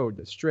the road,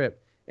 the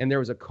strip, and there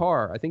was a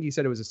car. I think he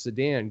said it was a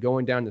sedan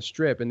going down the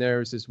strip, and there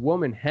was this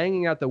woman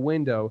hanging out the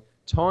window,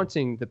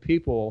 taunting the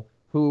people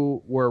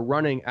who were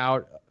running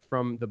out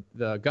from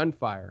the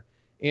gunfire.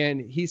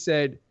 And he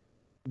said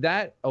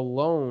that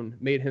alone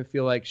made him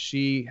feel like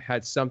she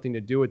had something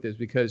to do with this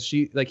because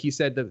she, like he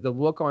said, the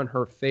look on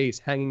her face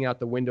hanging out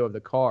the window of the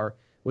car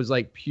was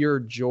like pure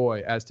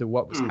joy as to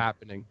what was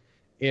happening.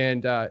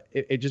 And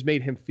it just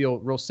made him feel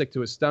real sick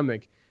to his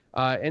stomach.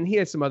 And he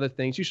had some other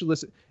things. You should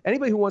listen.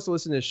 Anybody who wants to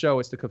listen to the show,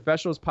 it's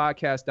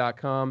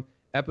theconfessionalspodcast.com,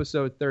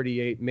 episode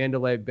 38,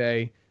 Mandalay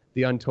Bay,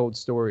 The Untold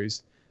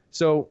Stories.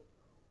 So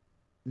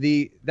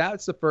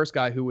that's the first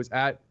guy who was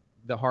at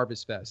the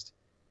Harvest Fest.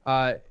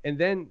 And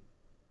then,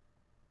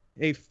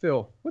 hey,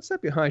 Phil, what's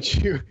that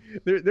behind you?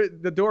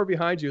 The door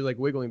behind you like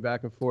wiggling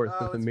back and forth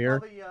with the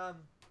mirror.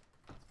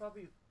 It's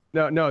probably...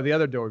 No, the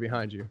other door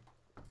behind you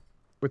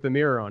with the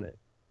mirror on it.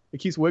 It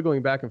keeps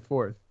wiggling back and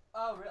forth.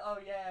 Oh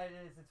yeah, it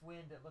is. It's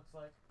wind, it looks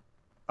like.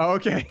 Oh,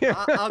 okay.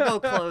 I'll go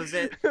close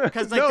it.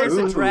 Because, like, there's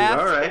a draft.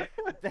 All right.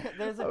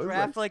 There's a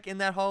draft, like, in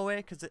that hallway.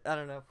 Because, I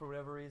don't know, for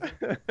whatever reason.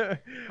 I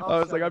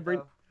was like,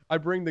 I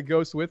bring the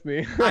ghost with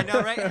me. I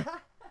know, right?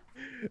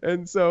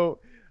 And so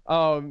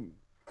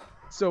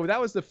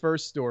that was the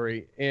first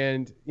story.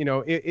 And, you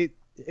know, it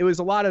was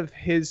a lot of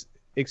his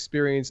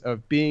experience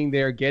of being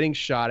there, getting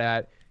shot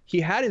at. He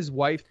had his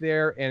wife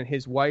there, and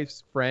his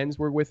wife's friends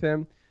were with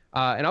him.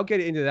 And I'll get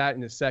into that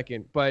in a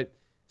second. But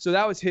so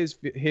that was his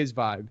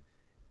vibe.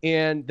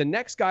 And the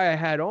next guy I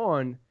had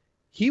on,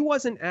 he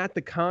wasn't at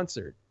the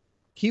concert.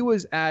 He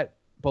was at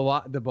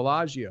the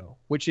Bellagio,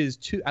 which is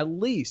at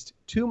least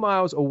 2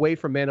 miles away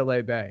from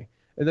Mandalay Bay.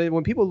 And then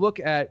when people look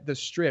at the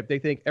strip, they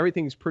think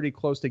everything's pretty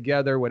close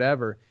together,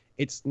 whatever.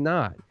 It's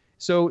not.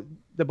 So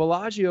the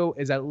Bellagio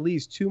is at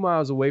least 2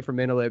 miles away from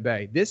Mandalay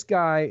Bay. This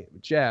guy,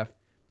 Jeff,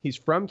 he's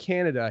from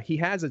Canada. He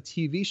has a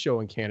TV show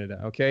in Canada,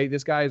 okay?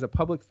 This guy is a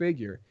public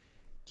figure.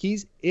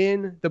 He's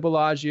in the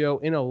Bellagio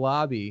in a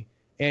lobby,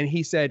 and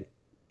he said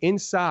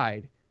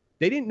inside,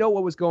 they didn't know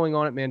what was going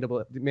on at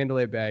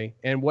Mandalay Bay.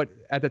 And what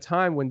at the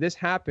time when this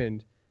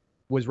happened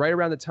was right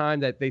around the time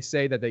that they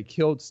say that they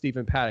killed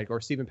Stephen Paddock,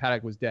 or Stephen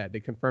Paddock was dead. They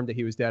confirmed that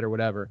he was dead or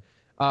whatever.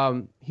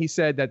 He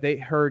said that they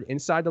heard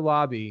inside the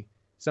lobby,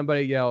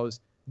 somebody yells,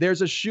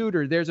 "There's a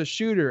shooter, there's a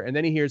shooter." And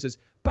then he hears this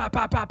pop,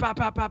 pop, pop, pop,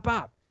 pop, pop,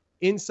 pop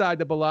inside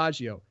the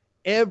Bellagio.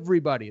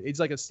 Everybody,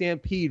 it's like a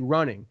stampede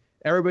running.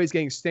 Everybody's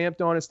getting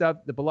stamped on and stuff.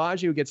 The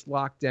Bellagio gets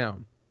locked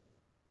down.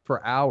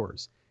 for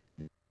hours.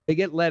 They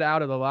get let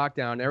out of the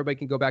lockdown. Everybody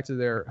can go back to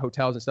their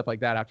hotels and stuff like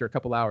that after a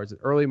couple hours,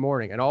 early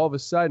morning. And all of a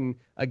sudden,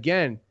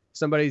 again,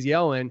 somebody's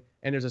yelling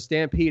and there's a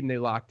stampede and they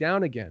lock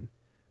down again.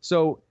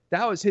 So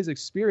that was his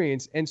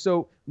experience. And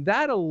so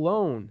that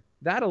alone,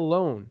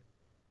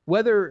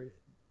 whether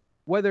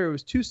it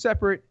was two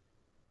separate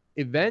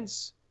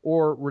events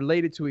or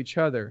related to each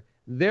other,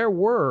 there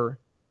were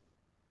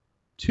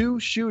 2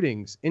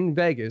 shootings in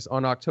Vegas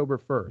on October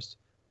 1st.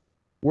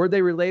 Were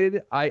they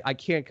related? I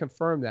can't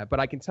confirm that, but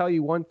I can tell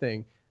you one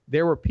thing.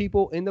 There were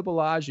people in the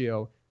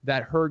Bellagio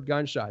that heard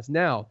gunshots.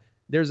 Now,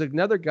 there's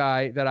another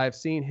guy that I've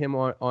seen him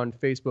on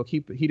Facebook.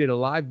 He did a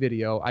live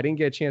video. I didn't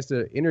get a chance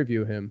to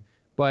interview him,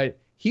 but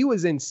he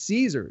was in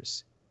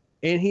Caesars,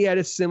 and he had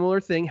a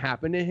similar thing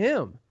happen to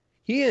him.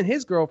 He and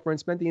his girlfriend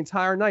spent the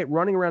entire night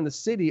running around the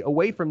city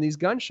away from these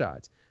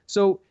gunshots.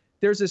 So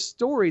there's this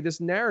story,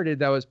 this narrative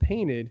that was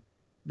painted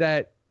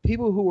that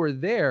people who were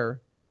there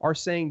are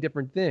saying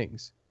different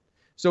things.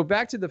 So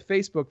back to the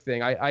Facebook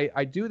thing,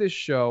 I do this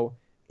show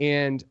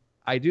and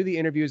I do the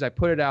interviews. I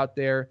put it out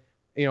there.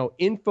 You know,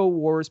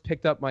 InfoWars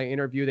picked up my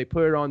interview. They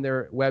put it on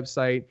their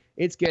website.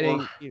 It's getting...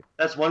 Well,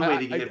 that's one way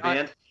to get it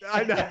banned.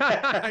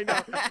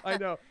 I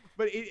know.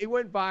 But it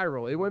went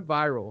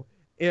viral.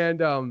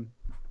 And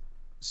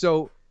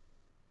so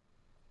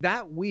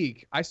that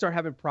week, I start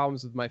having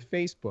problems with my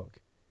Facebook.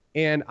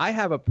 And I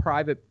have a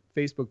private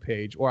Facebook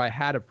page, or I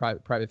had a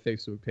private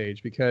Facebook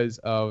page because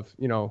of,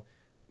 you know,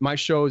 my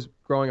show's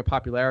growing in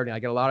popularity. I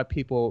get a lot of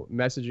people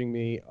messaging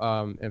me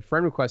and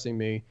friend requesting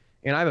me.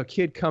 And I have a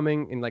kid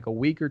coming in like a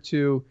week or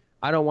 2.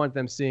 I don't want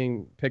them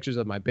seeing pictures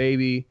of my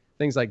baby,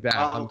 things like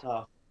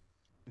that.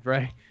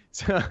 Right.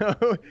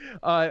 So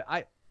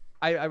I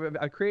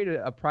created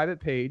a private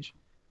page,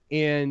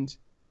 and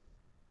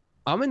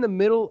I'm in the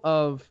middle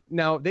of,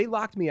 now they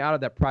locked me out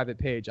of that private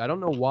page. I don't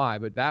know why,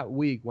 but that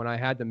week when I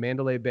had the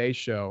Mandalay Bay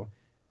show,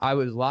 I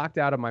was locked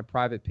out of my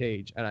private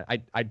page, and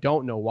I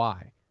don't know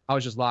why. I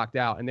was just locked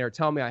out, and they were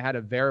telling me I had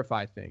to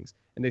verify things,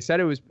 and they said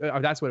it was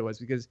that's what it was,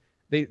 because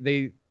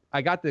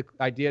I got the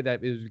idea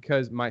that it was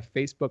because my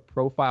Facebook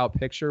profile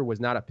picture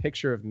was not a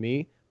picture of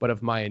me, but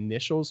of my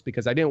initials,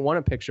 because I didn't want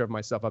a picture of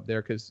myself up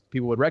there because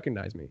people would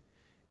recognize me.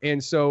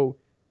 And so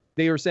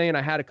they were saying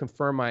I had to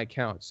confirm my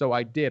account. So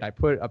I did. I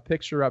put a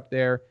picture up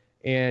there,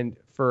 and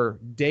for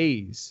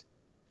days,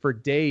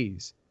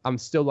 I'm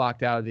still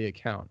locked out of the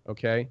account,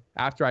 okay?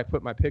 After I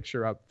put my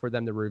picture up for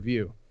them to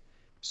review.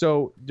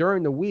 So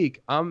during the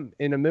week, I'm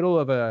in the middle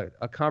of a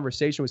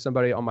conversation with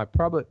somebody on my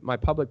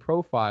public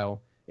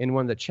profile in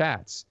one of the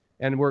chats,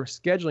 and we're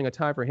scheduling a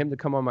time for him to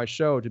come on my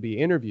show to be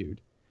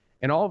interviewed.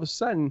 And all of a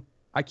sudden,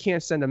 I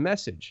can't send a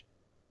message.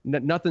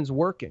 Nothing's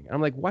working.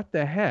 I'm like, what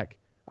the heck?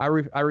 I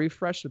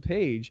refresh the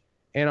page,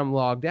 and I'm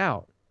logged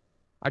out.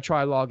 I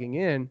try logging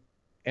in,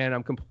 and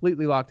I'm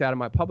completely locked out of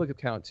my public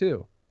account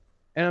too.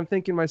 And I'm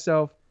thinking to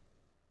myself,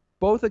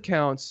 both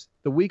accounts,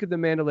 the week of the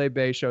Mandalay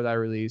Bay show that I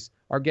released,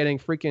 are getting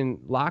freaking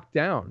locked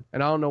down,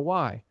 and I don't know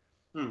why.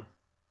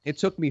 It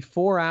took me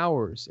 4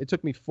 hours. It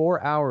took me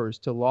 4 hours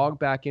to log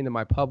back into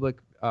my public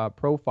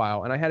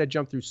profile, and I had to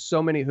jump through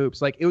so many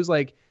hoops. Like, it was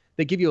like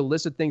they give you a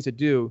list of things to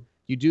do.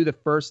 You do the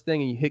first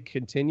thing, and you hit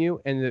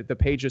continue, and the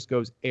page just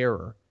goes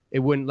error. It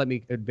wouldn't let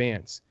me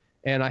advance.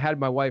 And I had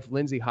my wife,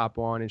 Lindsay, hop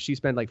on, and she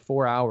spent like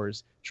 4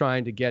 hours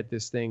trying to get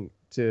this thing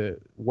to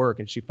work,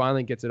 and she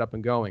finally gets it up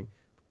and going.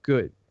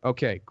 Good.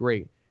 Okay,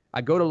 great.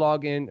 I go to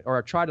log in, or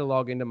I try to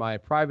log into my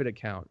private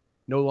account.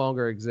 No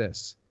longer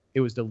exists.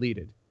 It was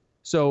deleted.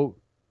 So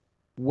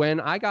when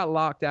I got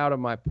locked out of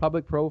my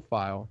public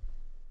profile,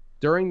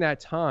 during that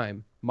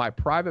time, my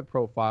private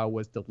profile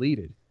was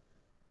deleted.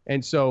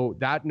 And so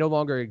that no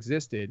longer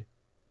existed.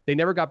 They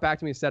never got back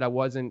to me and said I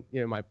wasn't,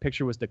 my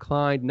picture was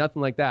declined,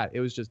 nothing like that. It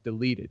was just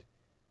deleted.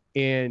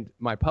 And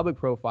my public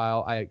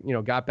profile, I,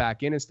 got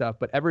back in and stuff.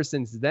 But ever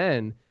since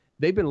then,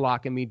 they've been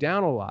locking me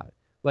down a lot.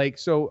 Like,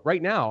 so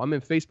right now, I'm in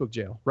Facebook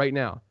jail right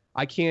now.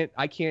 I can't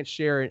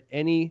share in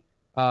any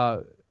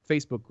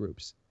Facebook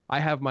groups. I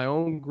have my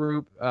own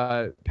group,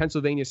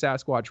 Pennsylvania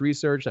Sasquatch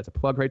Research. That's a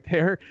plug right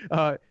there.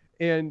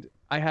 And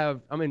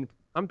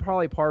I'm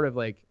probably part of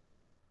like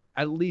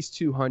at least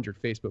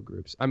 200 Facebook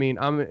groups. I mean,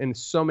 I'm in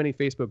so many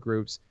Facebook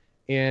groups,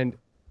 and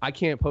I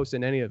can't post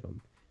in any of them.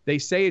 They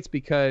say it's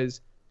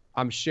because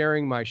I'm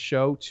sharing my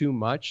show too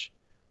much.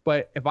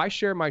 But if I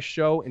share my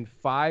show in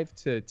 5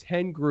 to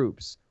 10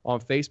 groups on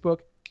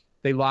Facebook,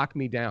 they lock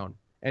me down.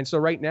 And so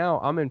right now,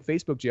 I'm in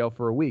Facebook jail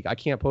for a week. I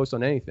can't post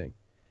on anything.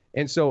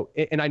 And so,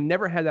 and I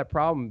never had that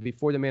problem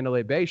before the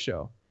Mandalay Bay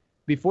show.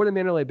 Before the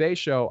Mandalay Bay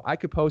show, I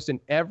could post in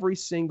every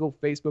single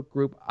Facebook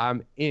group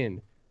I'm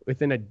in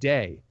within a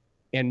day,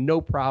 and no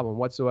problem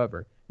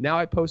whatsoever. Now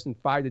I post in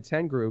 5 to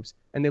 10 groups,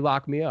 and they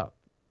lock me up.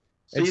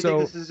 So you think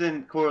this is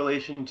in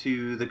correlation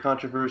to the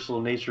controversial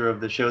nature of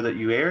the show that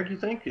you aired, you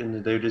think?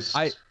 And they're just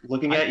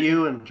looking at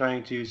you and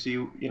trying to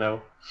see, Yeah,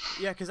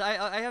 because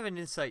I have an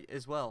insight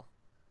as well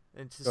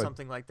into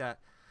something like that.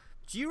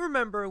 Do you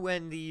remember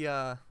when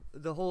the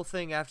whole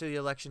thing after the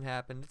election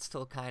happened? It's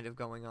still kind of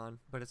going on,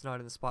 but it's not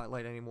in the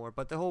spotlight anymore.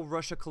 But the whole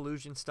Russia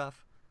collusion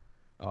stuff.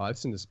 Oh,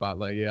 it's in the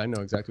spotlight. Yeah, I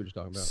know exactly what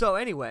you're talking about. So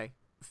anyway,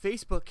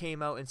 Facebook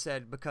came out and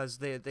said, because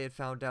they had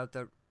found out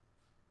that,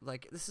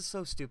 like, this is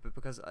so stupid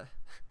because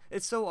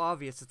it's so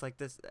obvious. It's like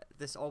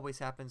this always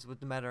happens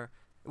with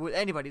with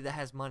anybody that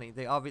has money.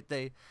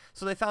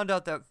 So they found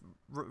out that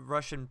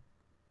Russian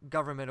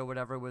government or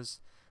whatever was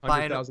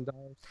buying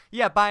 $100,000.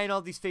 Yeah, buying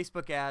all these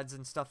Facebook ads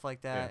and stuff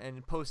like that,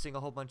 and posting a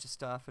whole bunch of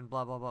stuff and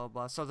blah blah blah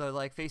blah. So they're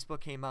like,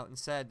 Facebook came out and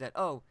said that,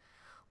 oh,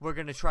 we're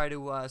gonna try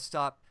to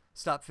stop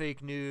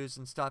fake news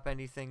and stop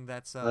anything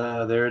that's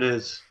there it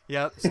is.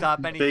 Yep,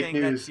 stop anything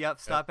news.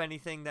 stop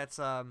anything that's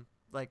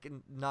like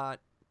not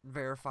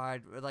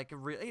verified, like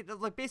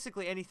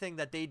basically anything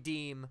that they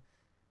deem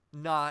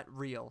not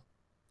real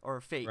or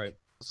fake. Right.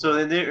 So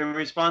then, in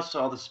response to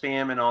all the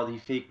spam and all the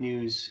fake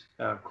news,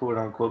 quote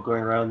unquote,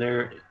 going around,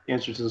 their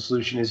answer to the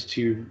solution is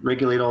to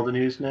regulate all the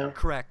news now.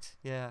 Correct.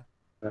 Yeah.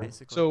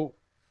 Basically. So,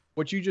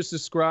 what you just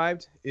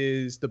described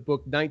is the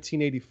book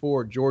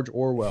 1984, George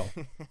Orwell,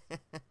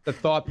 The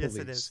Thought Police.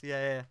 Yes, it is.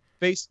 Yeah.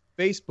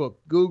 Facebook,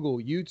 Google,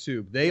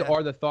 YouTube, they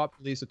are the thought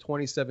police of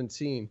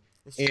 2017.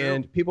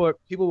 And people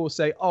will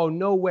say, "Oh,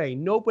 no way,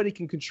 nobody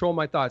can control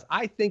my thoughts.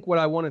 I think what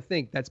I want to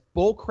think." That's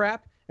bull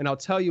crap, and I'll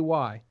tell you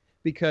why.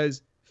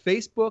 Because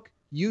Facebook,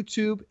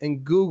 YouTube,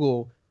 and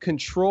Google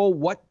control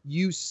what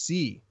you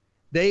see.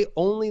 They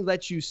only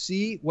let you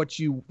see what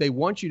they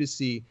want you to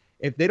see.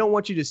 If they don't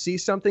want you to see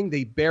something,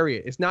 they bury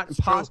it. It's not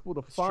impossible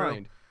to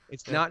find.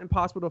 It's not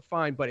impossible to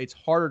find, but it's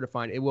harder to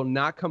find. It will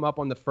not come up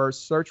on the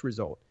first search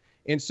result.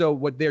 And so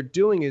what they're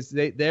doing is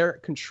they're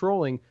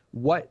controlling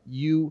what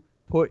you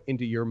put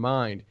into your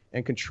mind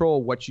and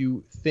control what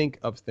you think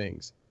of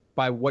things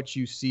by what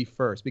you see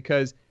first.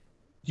 Because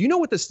do you know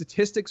what the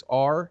statistics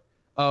are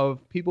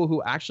of people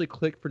who actually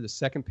click for the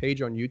second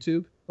page on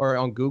YouTube or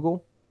on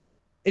Google?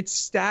 It's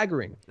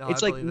staggering.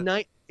 It's like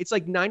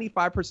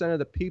 95% of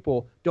the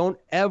people don't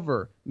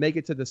ever make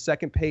it to the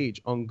second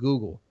page on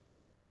Google.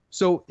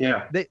 So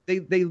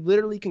they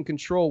literally can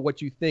control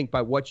what you think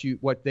by what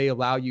they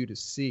allow you to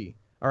see.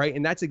 All right,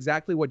 and that's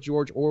exactly what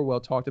George Orwell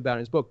talked about in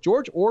his book.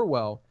 George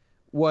Orwell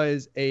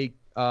was he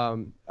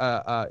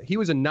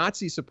was a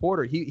Nazi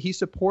supporter. He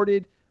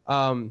supported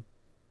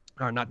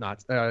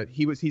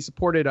he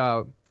supported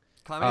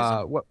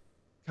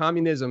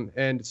communism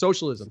and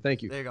socialism.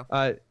 Thank you. There you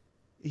go.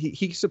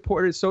 He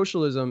supported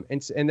socialism,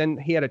 and then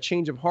he had a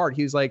change of heart.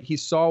 He was like, he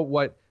saw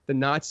what the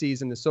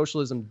Nazis and the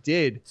socialism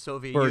did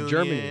Soviet for Union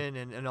Germany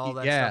and all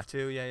that stuff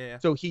too. Yeah.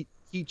 So he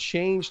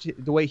changed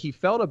the way he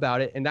felt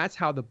about it, and that's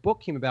how the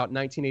book came about in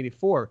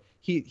 1984.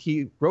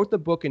 He wrote the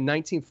book in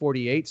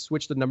 1948,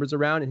 switched the numbers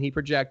around, and he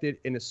projected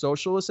in a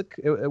socialist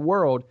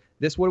world,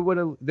 this is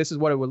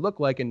what it would look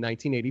like in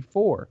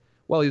 1984.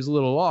 Well, he was a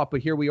little off,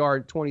 but here we are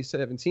in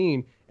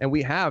 2017, and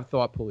we have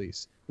thought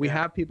police. We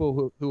have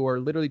people who are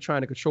literally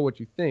trying to control what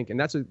you think, and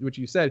that's what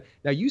you said.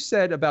 Now, you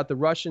said about the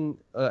Russian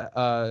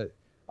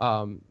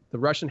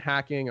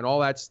hacking and all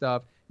that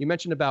stuff. You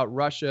mentioned about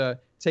Russia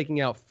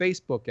taking out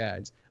Facebook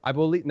ads. I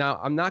believe, now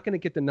I'm not going to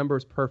get the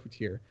numbers perfect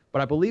here,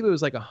 but I believe it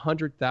was like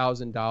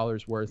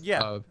 $100,000 worth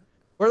of,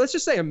 or let's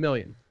just say $1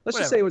 million. Let's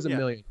just say it was $1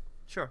 million.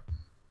 Sure.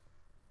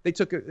 They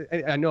took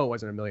it. I know it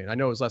wasn't $1 million. I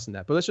know it was less than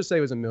that, but let's just say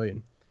it was $1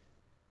 million.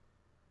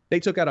 They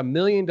took out $1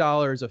 million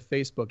of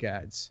Facebook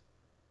ads.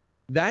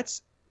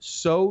 That's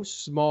so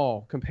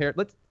small compared.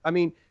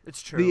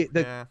 It's true.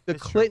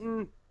 The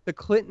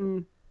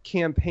Clinton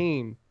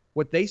campaign,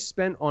 what they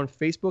spent on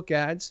Facebook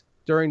ads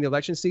during the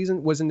election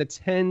season was in the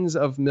tens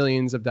of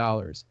millions of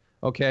dollars.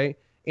 Okay,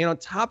 and on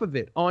top of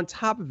it,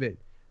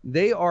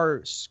 they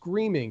are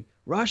screaming,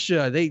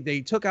 Russia.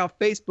 They took out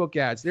Facebook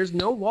ads. There's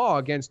no law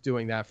against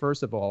doing that.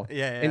 First of all,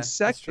 and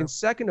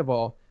second of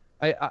all,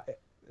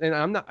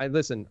 I'm not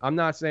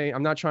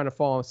trying to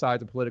fall on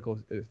sides of political.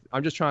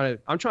 I'm trying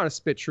to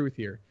spit truth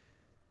here.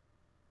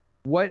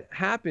 What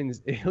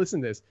happens?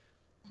 Listen to this.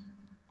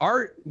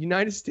 Our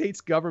United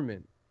States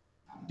government.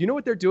 Do you know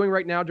what they're doing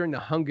right now during the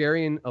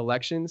Hungarian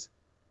elections?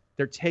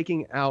 They're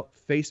taking out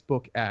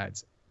Facebook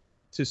ads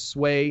to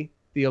sway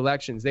the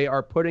elections. They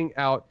are putting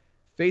out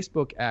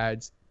Facebook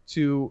ads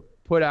to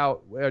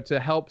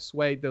help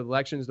sway the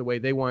elections the way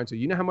they want to.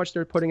 You know how much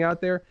they're putting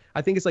out there?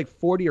 I think it's like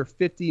 $40 or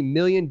 $50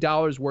 million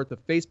worth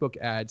of Facebook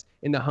ads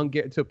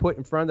to put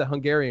in front of the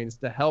Hungarians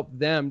to help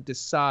them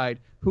decide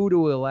who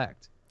to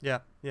elect.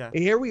 Yeah. And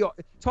here we are.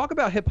 Talk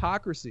about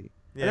hypocrisy.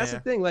 And that's the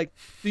thing. Like,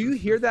 do you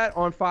hear that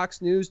on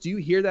Fox News? Do you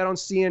hear that on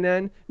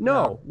CNN?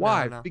 No.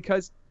 Why? No.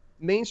 Because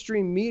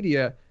mainstream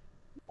media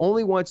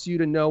only wants you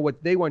to know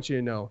what they want you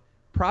to know.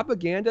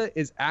 Propaganda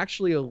is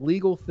actually a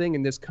legal thing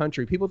in this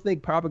country. People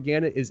think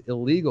propaganda is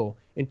illegal.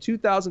 In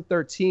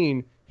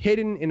 2013,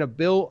 hidden in a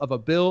bill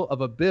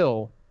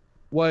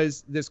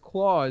was this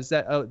clause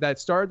that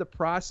started the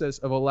process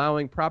of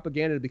allowing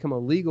propaganda to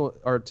become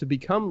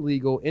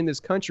legal in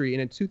this country.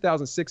 And in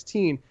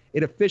 2016,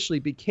 it officially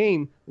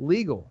became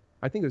legal.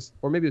 I think it was,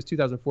 or maybe it was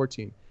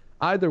 2014.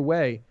 Either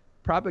way,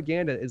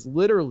 propaganda is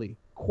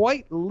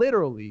quite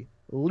literally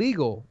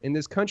legal in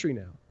this country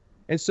now.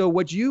 And so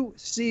what you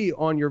see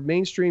on your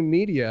mainstream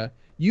media,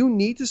 You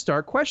need to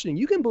start questioning.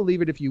 You can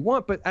believe it if you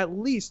want, but at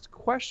least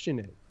question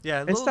it.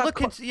 Yeah,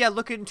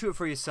 look into it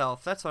for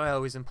yourself. That's what I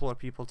always implore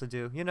people to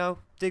do. You know,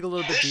 dig a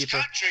little bit deeper.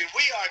 This country,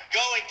 we are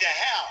going to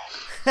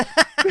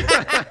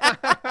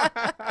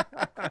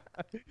hell.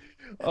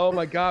 Oh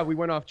my God, we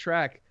went off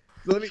track.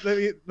 So let me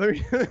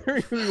rewind.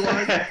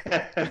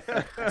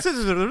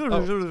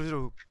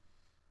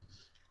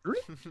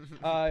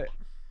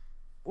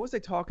 What was I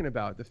talking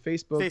about? The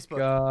Facebook.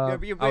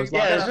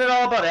 Isn't it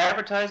all about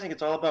advertising?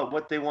 It's all about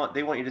what they want.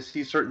 They want you to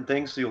see certain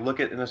things, so you'll look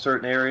at in a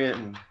certain area.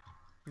 And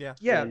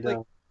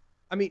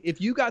I mean,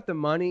 if you got the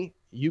money,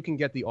 you can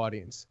get the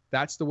audience.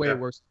 That's the way it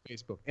works with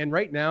Facebook. And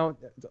right now,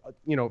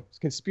 you know,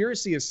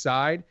 conspiracy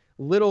aside,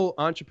 little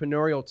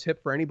entrepreneurial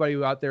tip for anybody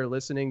who out there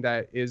listening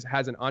that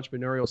has an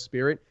entrepreneurial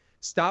spirit: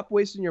 stop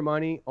wasting your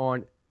money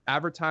on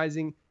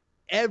advertising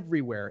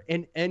everywhere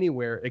and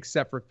anywhere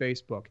except for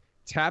Facebook.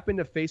 Tap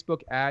into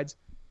Facebook ads.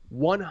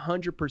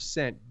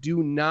 100%.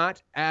 Do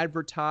not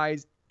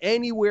advertise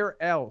anywhere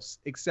else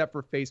except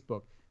for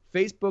Facebook.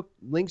 Facebook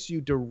links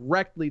you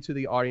directly to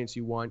the audience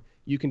you want.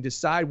 You can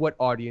decide what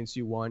audience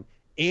you want,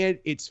 and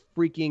it's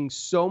freaking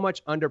so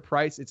much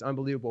underpriced. It's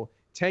unbelievable.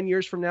 10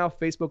 years from now,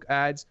 Facebook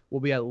ads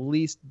will be at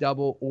least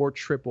double or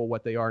triple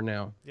what they are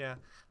now. Yeah.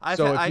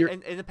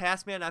 In the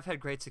past, man, I've had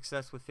great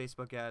success with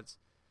Facebook ads.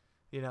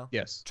 You know,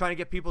 yes, trying to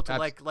get people to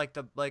like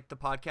the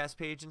podcast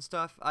page and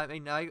stuff. I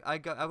mean,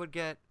 I would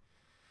get,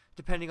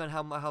 depending on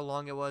how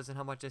long it was and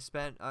how much I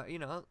spent, you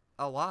know,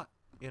 a lot.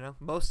 You know,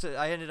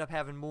 I ended up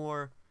having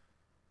more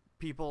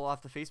people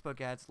off the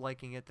Facebook ads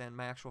liking it than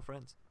my actual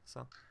friends.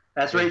 So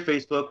that's right,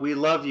 Facebook. We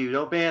love you.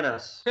 Don't ban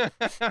us.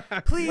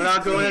 Please, we're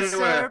not going anywhere.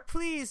 Sir.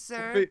 Please,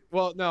 sir.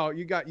 Well, no,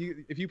 you.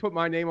 If you put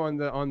my name on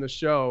the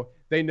show,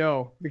 they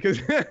know, because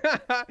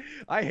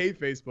I hate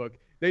Facebook.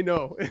 They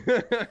know.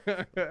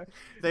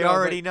 They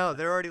already know.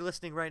 They're already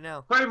listening right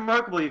now. Quite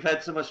remarkable you've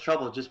had so much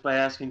trouble just by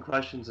asking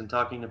questions and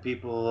talking to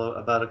people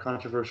about a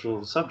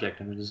controversial subject.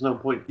 I mean, there's no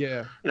point.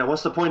 Yeah. You know,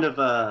 what's the point of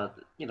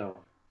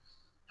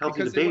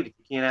healthy debate if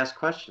you can't ask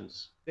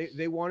questions?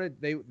 They want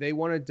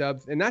to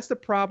dub, and that's the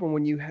problem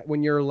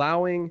when you're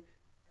allowing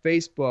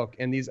Facebook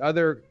and these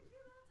other,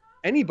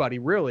 anybody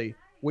really,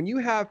 when you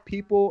have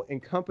people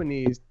and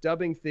companies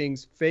dubbing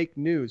things fake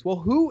news. Well,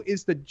 who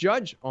is the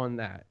judge on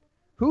that?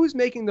 Who's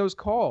making those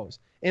calls?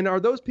 And are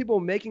those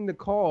people making the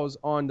calls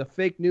on the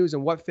fake news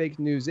and what fake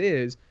news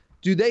is?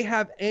 Do they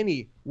have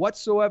any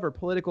whatsoever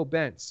political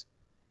bents?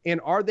 And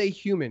are they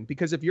human?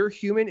 Because if you're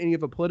human and you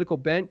have a political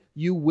bent,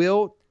 you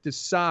will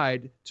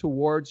decide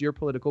towards your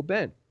political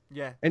bent.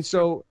 Yeah. And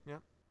so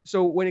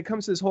when it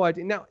comes to this whole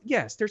idea, now,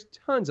 yes, there's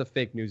tons of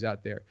fake news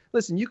out there.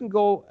 Listen, you can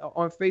go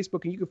on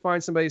Facebook and you can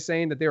find somebody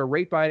saying that they were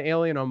raped by an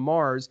alien on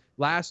Mars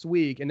last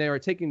week and they were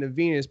taken to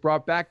Venus,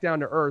 brought back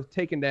down to Earth,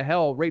 taken to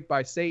hell, raped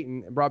by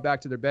Satan, and brought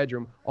back to their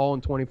bedroom all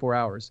in 24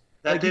 hours.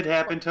 That did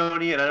happen,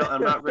 Tony, and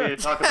I'm not ready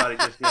to talk about it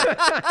just yet.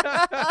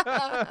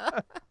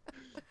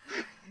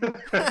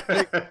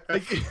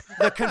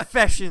 The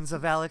Confessions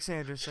of Alex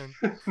Anderson.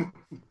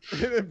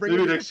 Bring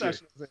the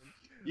confessions in.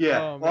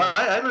 Yeah, well,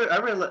 I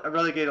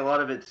relegate a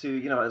lot of it to,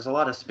 you know, there's a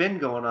lot of spin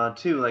going on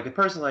too. Like a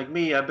person like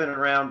me, I've been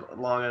around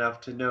long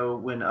enough to know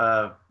when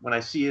I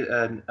see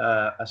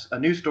a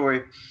news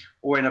story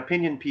or an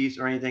opinion piece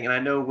or anything, and I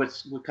know what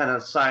kind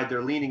of side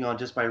they're leaning on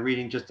just by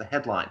reading just the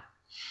headline.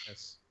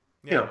 Yes.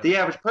 You know, the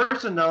average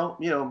person though,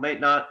 you know,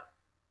 might not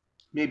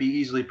maybe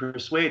easily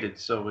persuaded.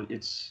 So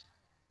it's.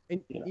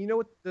 And you know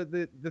what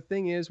the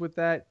thing is with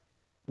that,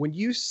 when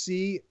you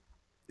see,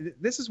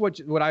 this is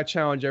what I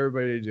challenge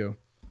everybody to do.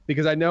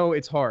 Because I know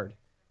it's hard.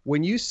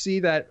 When you see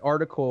that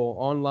article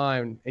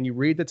online and you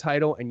read the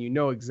title and you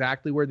know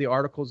exactly where the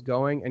article's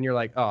going and you're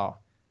like, oh,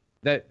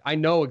 that I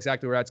know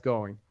exactly where that's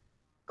going.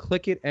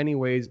 Click it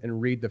anyways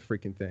and read the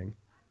freaking thing.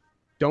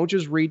 Don't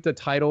just read the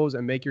titles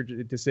and make your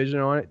decision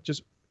on it.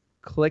 Just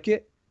click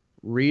it,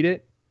 read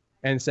it,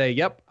 and say,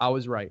 yep, I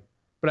was right.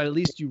 But at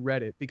least you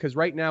read it. Because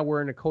right now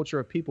we're in a culture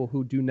of people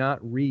who do not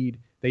read.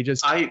 They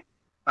just... I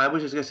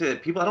was just going to say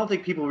that I don't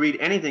think people read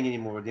anything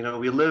anymore. You know,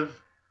 we live...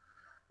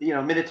 You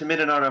know, minute to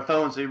minute on our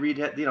phones, they read,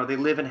 you know, they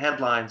live in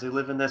headlines. They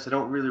live in this. They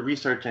don't really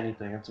research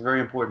anything. It's a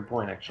very important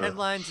point, actually.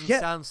 Headlines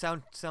and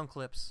sound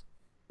clips.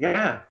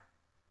 Yeah.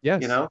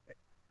 Yes. You know?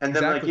 And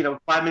then, like, you know,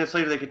 5 minutes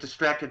later, they get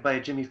distracted by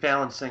a Jimmy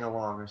Fallon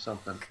sing-along or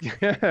something.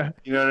 Yeah.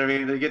 You know what I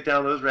mean? They get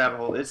down those rabbit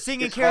holes.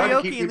 Singing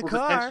karaoke in the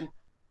car. Attention.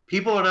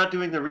 People are not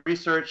doing the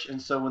research,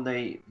 and so when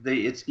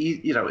it's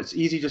easy, you know, it's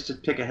easy just to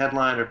pick a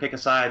headline or pick a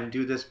side and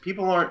do this.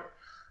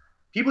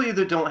 People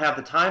either don't have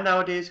the time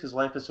nowadays because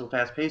life is so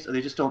fast-paced, or they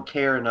just don't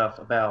care enough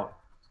about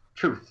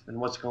truth and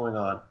what's going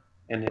on.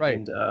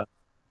 And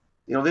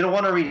you know, they don't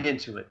want to read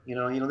into it. You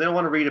know, they don't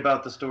want to read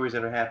about the stories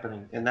that are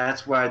happening, and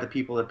that's why the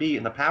people that be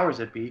and the powers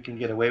that be can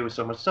get away with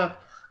so much stuff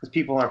because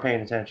people aren't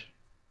paying attention.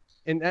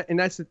 And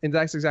that's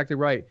exactly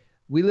right.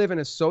 We live in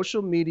a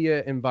social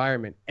media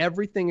environment.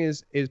 Everything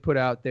is put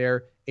out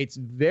there. It's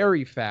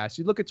very fast.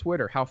 You look at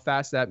Twitter, how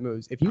fast that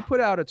moves. If you put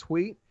out a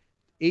tweet,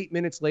 8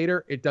 minutes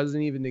later, it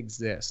doesn't even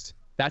exist.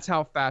 That's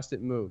how fast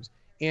it moves.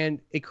 And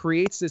it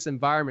creates this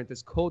environment,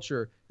 this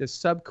culture, this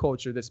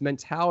subculture, this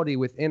mentality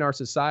within our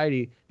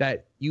society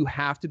that you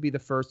have to be the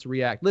first to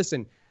react.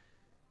 Listen,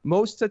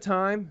 most of the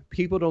time,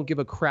 people don't give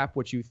a crap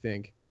what you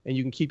think, and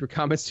you can keep your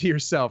comments to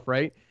yourself,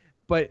 right?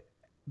 But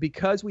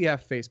because we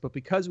have Facebook,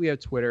 because we have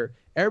Twitter,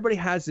 everybody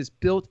has this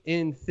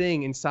built-in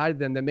thing inside of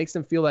them that makes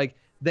them feel like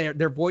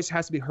their voice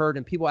has to be heard,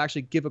 and people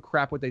actually give a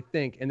crap what they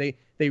think. And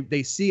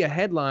they see a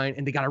headline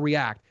and they got to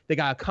react. They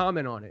got to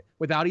comment on it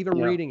without even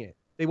reading it.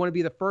 They want to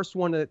be the first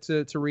one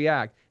to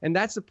react. And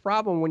that's the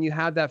problem when you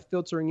have that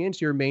filtering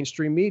into your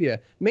mainstream media.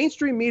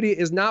 Mainstream media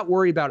is not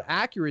worried about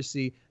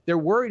accuracy. They're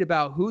worried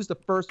about who's the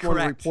first one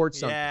to report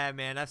something. Yeah,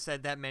 man. I've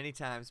said that many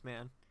times,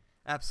 man.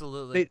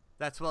 Absolutely.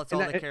 That's all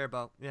they care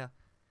about. Yeah.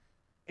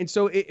 And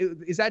so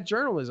is that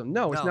journalism?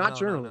 No, it's not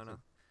journalism. No.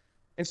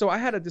 And so I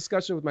had a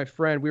discussion with my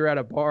friend. We were at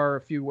a bar I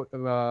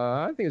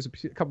think it was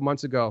a couple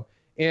months ago,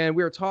 and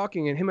we were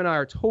talking, and him and I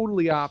are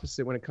totally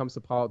opposite when it comes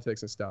to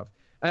politics and stuff.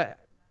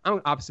 I'm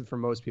opposite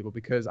from most people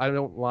because I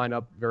don't line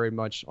up very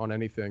much on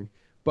anything.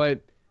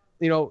 But,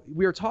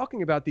 we were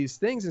talking about these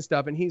things and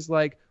stuff, and he's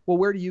like, well,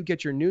 where do you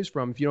get your news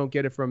from if you don't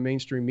get it from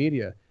mainstream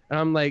media? And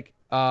I'm like,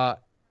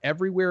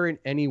 everywhere and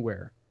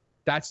anywhere.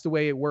 That's the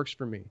way it works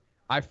for me.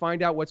 I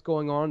find out what's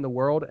going on in the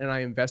world, and I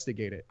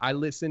investigate it. I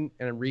listen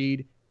and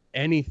read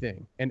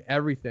anything and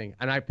everything,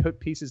 and I put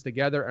pieces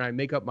together, and I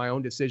make up my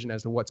own decision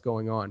as to what's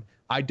going on.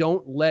 I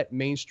don't let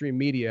mainstream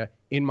media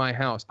in my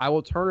house. I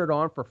will turn it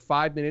on for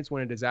 5 minutes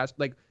when a disaster,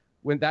 like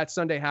when that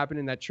Sunday happened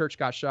and that church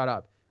got shot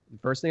up. The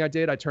first thing I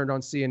did, I turned on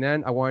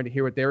CNN. I wanted to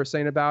hear what they were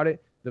saying about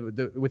it.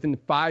 Within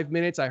 5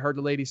 minutes, I heard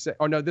the lady say,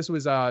 "Oh no, this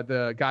was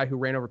the guy who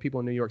ran over people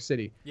in New York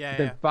City."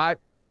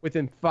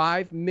 Within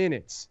 5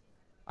 minutes,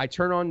 I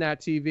turn on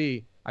that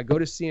TV. I go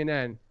to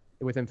CNN.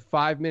 And within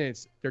 5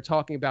 minutes, they're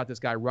talking about this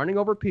guy running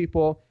over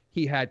people.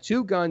 He had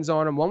 2 guns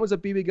on him. One was a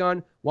BB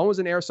gun. One was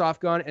an airsoft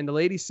gun. And the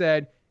lady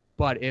said,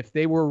 but if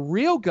they were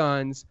real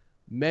guns,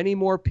 many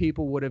more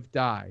people would have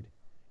died.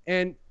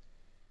 And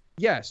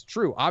yes,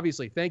 true.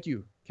 Obviously. Thank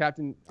you,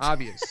 Captain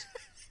Obvious.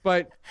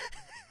 But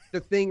the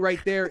thing right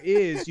there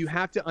is you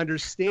have to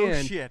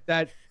understand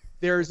that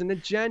there's an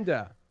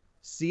agenda.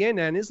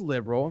 CNN is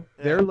liberal.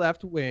 They're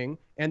left wing.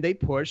 And they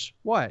push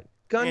what?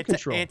 Gun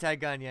control.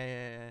 Anti-gun,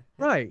 yeah.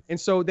 Right.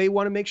 And so they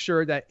want to make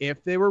sure that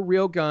if they were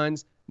real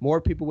guns, more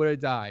people would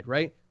have died,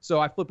 right? So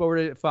I flip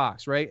over to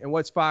Fox, right? And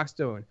what's Fox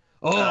doing?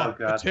 Oh,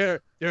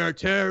 there are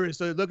terrorists.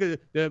 Look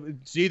at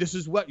see, this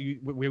is what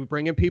we're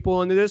bringing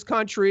people into this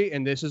country,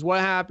 and this is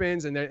what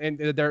happens. And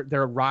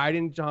they're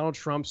riding Donald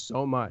Trump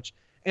so much.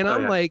 And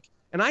I'm like,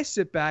 and I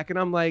sit back and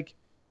I'm like,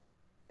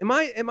 am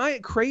I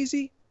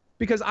crazy?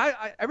 Because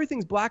I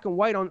everything's black and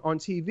white on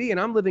TV, and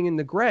I'm living in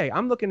the gray.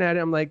 I'm looking at it.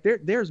 I'm like,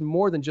 there's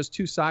more than just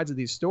 2 sides of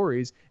these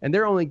stories, and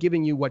they're only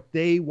giving you what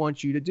they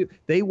want you to do.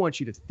 They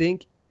want you to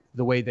think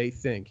the way they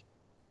think.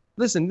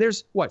 Listen,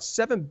 there's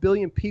 7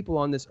 billion people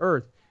on this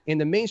earth, and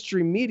the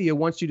mainstream media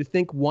wants you to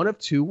think one of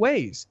 2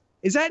 ways.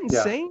 Is that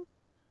insane?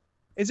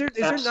 Is there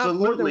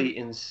absolutely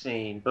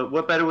insane? But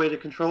what better way to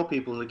control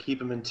people to keep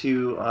them in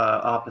 2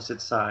 opposite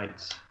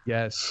sides?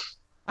 Yes.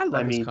 I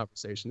love this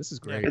conversation. This is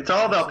great. It's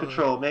all about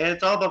control, man.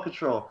 It's all about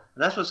control.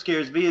 And that's what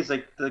scares me is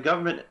like the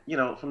government,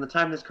 from the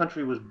time this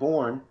country was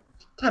born,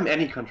 time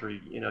any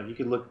country, you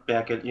can look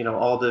back at,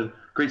 all the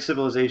great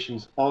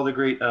civilizations, all the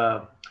great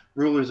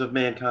rulers of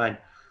mankind.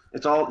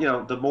 It's all,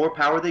 the more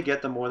power they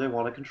get, the more they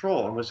want to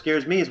control. And what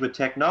scares me is with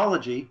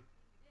technology,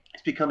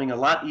 it's becoming a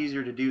lot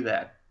easier to do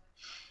that.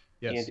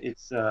 Yes. And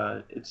it's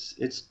a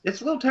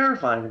little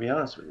terrifying, to be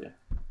honest with you.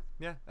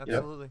 Yeah,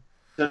 absolutely.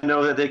 To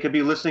know that they could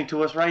be listening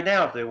to us right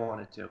now if they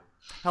wanted to.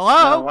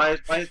 Hello. Why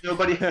is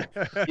nobody?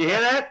 You hear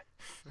that?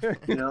 There's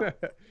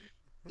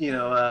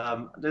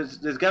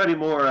got to be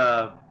more.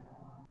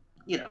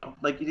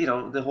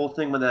 The whole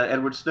thing with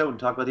Edward Snowden,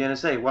 talk about the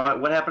NSA.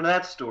 What happened to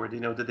that story?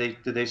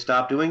 Did they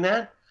stop doing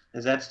that?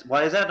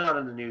 Why is that not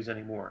in the news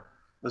anymore?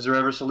 Was there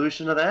ever a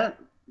solution to that?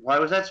 Why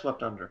was that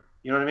swept under?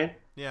 You know what I mean?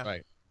 Yeah.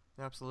 Right.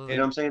 Absolutely. You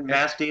know what I'm saying?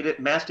 Mass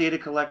data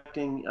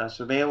collecting,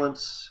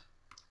 surveillance.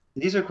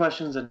 These are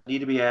questions that need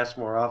to be asked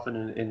more often,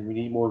 and we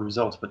need more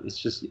results. But it's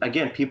just,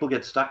 again, people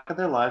get stuck in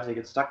their lives. They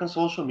get stuck on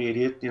social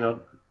media,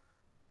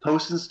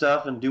 posting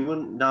stuff and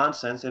doing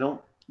nonsense. They don't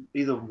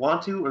either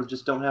want to or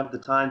just don't have the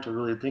time to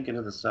really think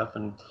into the stuff.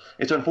 And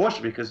it's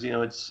unfortunate because,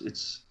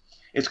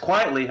 it's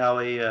quietly how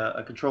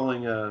a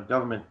controlling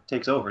government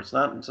takes over. It's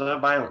not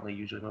violently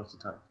usually most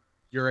of the time.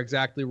 You're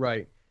exactly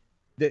right.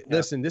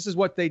 Listen, this is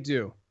what they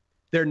do.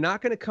 They're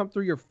not going to come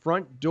through your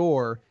front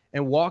door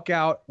and walk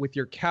out with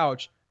your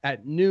couch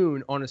at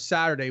noon on a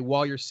Saturday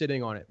while you're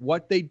sitting on it.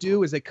 What they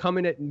do is they come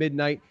in at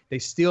midnight, they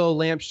steal a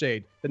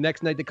lampshade. The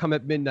next night they come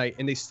at midnight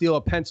and they steal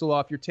a pencil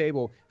off your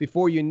table.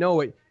 Before you know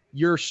it,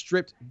 you're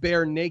stripped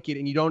bare naked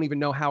and you don't even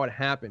know how it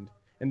happened.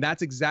 And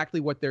that's exactly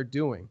what they're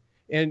doing.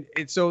 And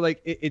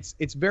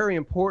it's very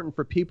important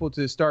for people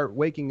to start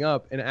waking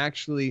up and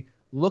actually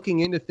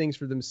looking into things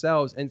for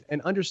themselves and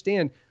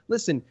understand,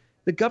 listen,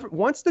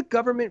 once the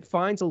government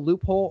finds a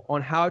loophole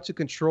on how to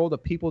control the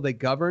people they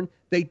govern,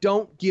 they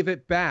don't give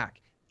it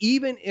back,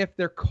 even if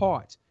they're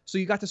caught. So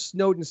you got the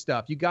Snowden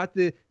stuff. You got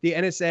the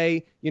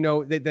NSA. You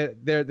know,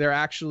 they're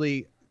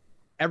actually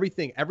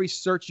everything. Every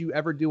search you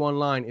ever do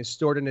online is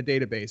stored in a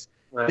database.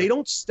 Right. They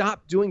don't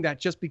stop doing that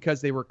just because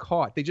they were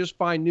caught. They just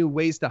find new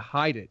ways to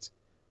hide it.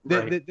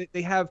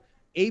 They have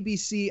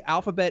ABC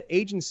alphabet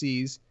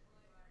agencies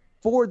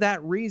for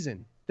that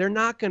reason. They're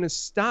not going to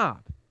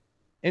stop.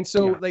 And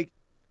so, like,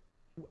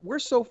 we're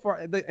so far,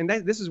 and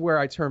this is where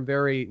I turn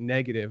very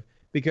negative,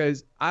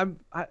 because I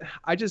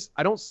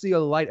don't see a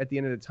light at the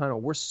end of the tunnel.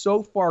 We're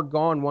so far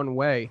gone one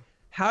way.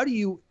 How do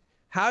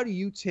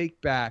you take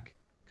back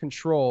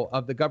control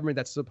of the government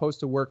that's supposed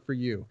to work for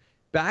you?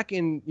 Back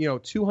in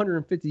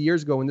 250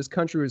 years ago, when this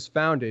country was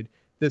founded,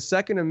 the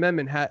Second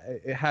Amendment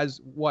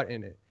has what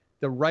in it?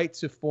 The right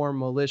to form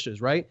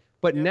militias, right?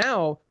 But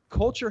now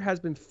culture has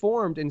been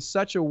formed in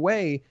such a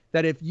way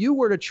that if you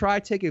were to try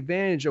to take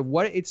advantage of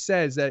what it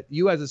says that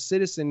you as a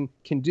citizen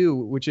can do,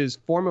 which is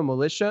form a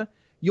militia,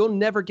 you'll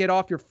never get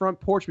off your front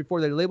porch before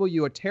they label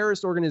you a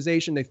terrorist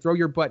organization. They throw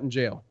your butt in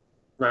jail.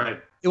 Right.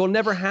 It will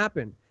never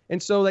happen.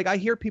 And so, like, I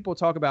hear people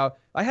talk about,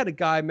 I had a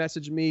guy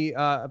message me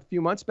a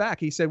few months back.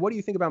 He said, what do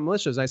you think about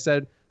militias? I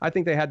said, I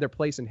think they had their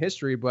place in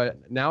history,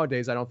 but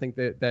nowadays I don't think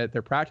that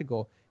they're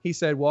practical. He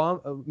said,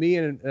 well, me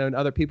and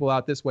other people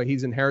out this way,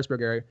 he's in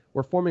Harrisburg area,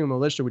 we're forming a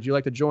militia. Would you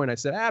like to join? I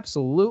said,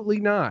 absolutely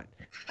not.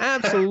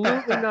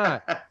 Absolutely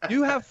not.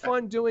 You have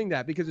fun doing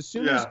that, because as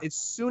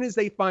soon as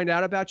they find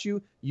out about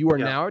you, you are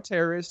now a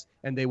terrorist,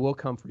 and they will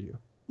come for you.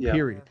 Yeah.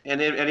 Period.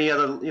 And any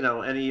other,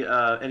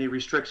 any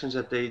restrictions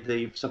that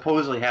they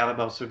supposedly have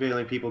about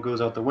surveilling people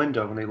goes out the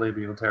window when they label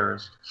you a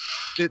terrorist.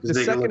 They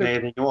can look at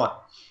anything you want.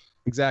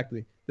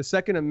 Exactly. The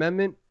Second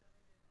Amendment,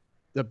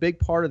 the big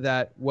part of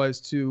that was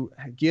to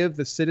give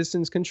the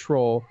citizens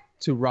control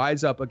to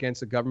rise up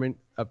against a government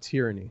of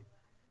tyranny.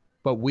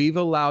 But we've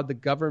allowed the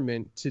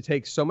government to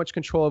take so much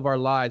control of our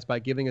lives by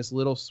giving us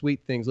little sweet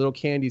things, little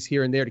candies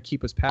here and there to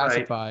keep us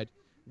pacified,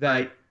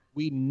 that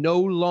we no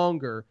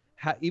longer,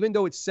 even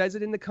though it says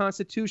it in the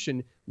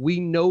Constitution, we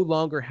no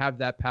longer have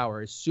that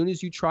power. As soon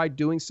as you try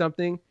doing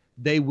something,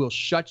 they will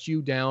shut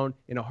you down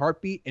in a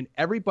heartbeat. And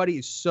everybody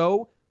is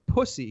so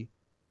pussy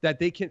that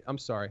they can. I'm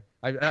sorry.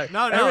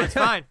 No, it's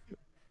fine.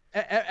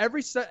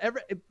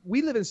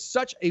 We live in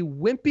such a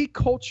wimpy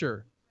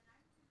culture.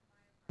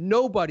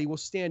 Nobody will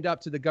stand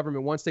up to the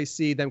government once they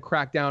see them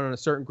crack down on a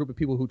certain group of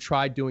people who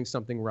tried doing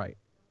something right,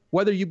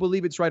 whether you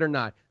believe it's right or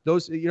not.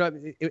 Those,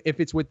 if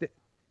it's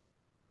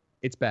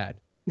it's bad.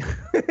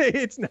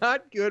 It's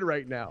not good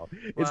right now.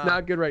 It's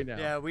not good right now.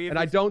 Yeah, and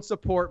I don't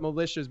support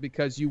militias,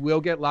 because you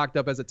will get locked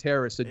up as a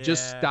terrorist. So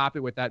just stop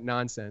it with that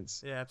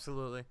nonsense. Yeah,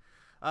 absolutely.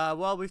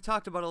 Well, we've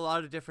talked about a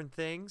lot of different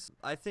things.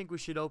 I think we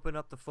should open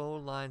up the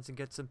phone lines and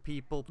get some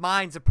people.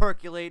 Minds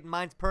percolating,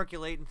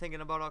 thinking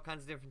about all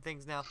kinds of different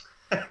things now.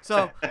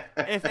 So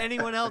if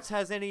anyone else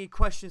has any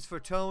questions for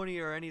Tony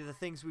or any of the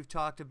things we've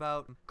talked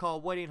about,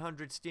 call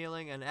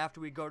 1-800-STEALING, and after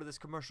we go to this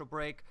commercial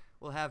break,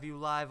 we'll have you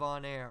live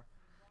on air.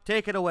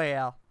 Take it away,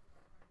 Al.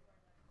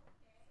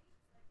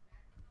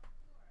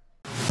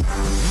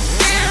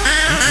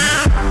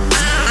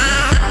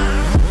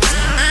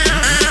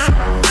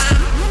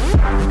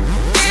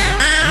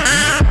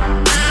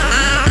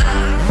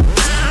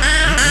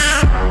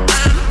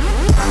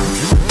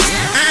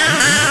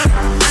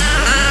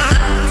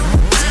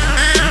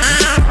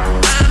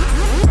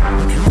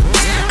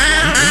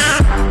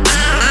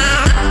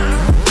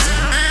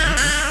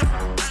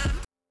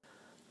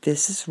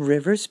 This is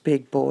Rivers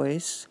Big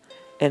Boys,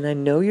 and I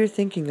know you're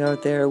thinking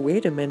out there,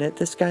 wait a minute,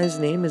 this guy's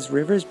name is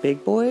Rivers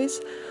Big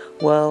Boys?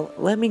 Well,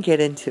 let me get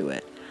into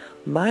it.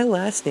 My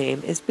last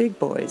name is Big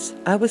Boys.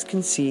 I was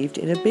conceived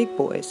in a Big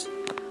Boys.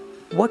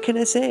 What can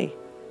I say?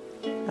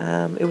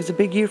 It was a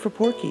big year for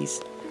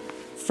Porkies.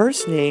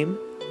 First name,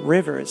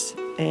 Rivers,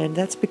 and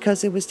that's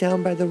because it was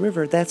down by the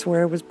river. That's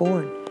where I was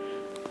born.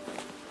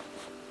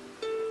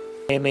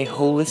 I am a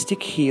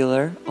holistic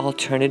healer,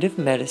 alternative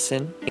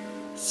medicine.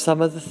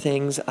 Some of the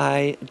things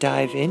I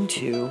dive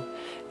into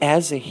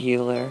as a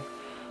healer,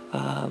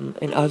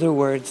 in other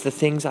words, the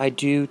things I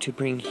do to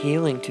bring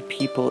healing to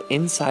people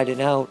inside and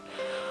out,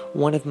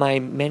 one of my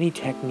many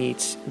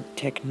techniques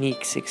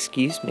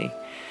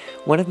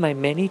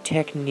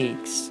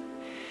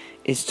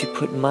is to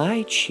put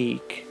my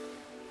cheek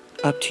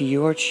up to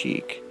your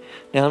cheek.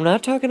 Now, I'm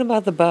not talking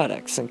about the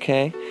buttocks,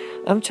 okay?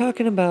 I'm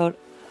talking about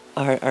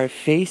our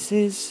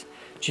faces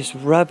just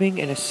rubbing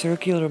in a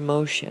circular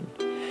motion.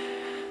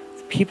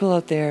 People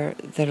out there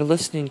that are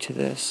listening to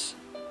this,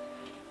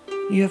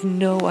 you have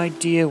no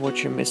idea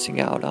what you're missing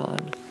out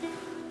on.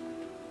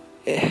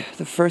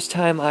 The first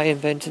time I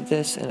invented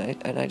this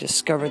and I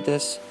discovered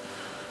this,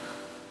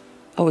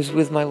 I was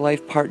with my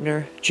life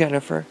partner,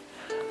 Jennifer,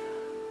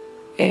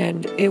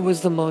 and it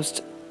was the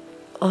most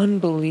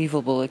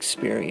unbelievable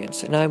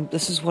experience. And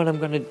this is what I'm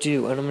going to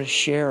do, and I'm going to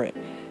share it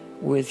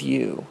with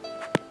you.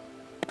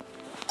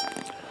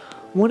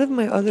 One of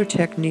my other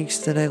techniques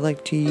that I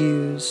like to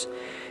use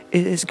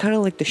is kind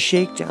of like the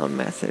shakedown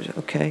method,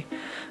 okay?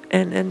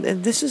 And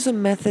this is a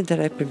method that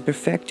I've been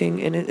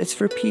perfecting, and it's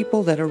for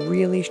people that are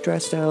really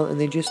stressed out and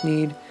they just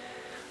need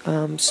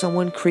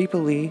someone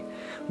creepily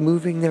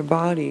moving their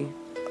body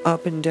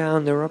up and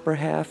down their upper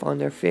half on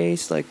their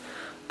face. Like,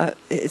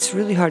 it's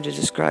really hard to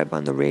describe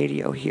on the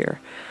radio here,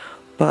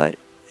 but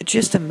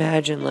just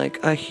imagine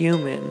like a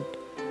human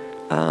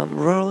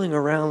rolling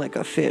around like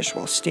a fish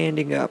while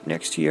standing up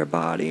next to your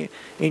body.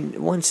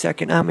 In 1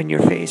 second, I'm in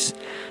your face.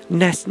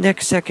 Next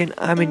second,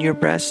 I'm in your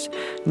breast.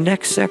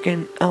 Next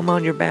second, I'm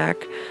on your back.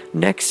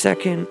 Next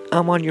second,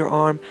 I'm on your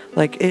arm.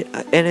 Like it,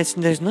 and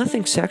there's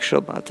nothing sexual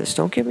about this.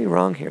 Don't get me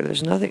wrong here.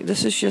 There's nothing.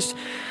 This is just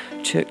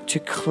to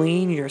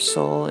clean your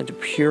soul and to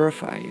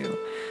purify you.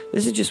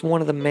 This is just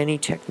one of the many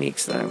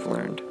techniques that I've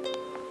learned.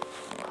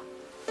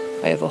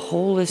 I have a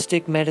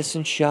holistic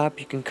medicine shop.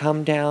 You can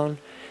come down.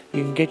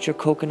 You can get your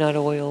coconut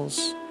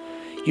oils,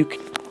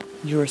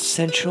 your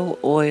essential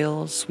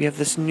oils. We have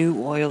this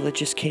new oil that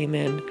just came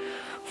in.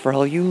 For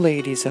all you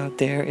ladies out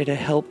there, it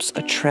helps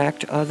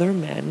attract other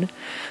men.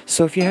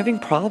 So if you're having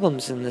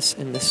problems in this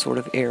sort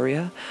of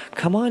area,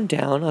 come on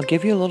down. I'll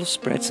give you a little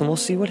spritz and we'll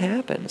see what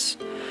happens.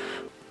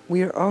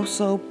 We are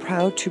also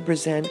proud to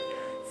present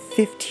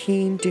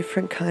 15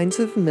 different kinds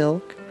of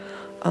milk.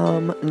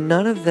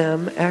 None of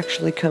them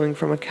actually coming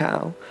from a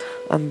cow.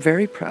 I'm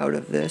very proud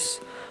of this.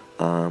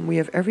 We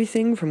have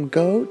everything from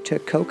goat to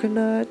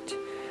coconut,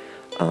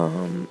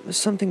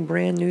 something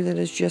brand new that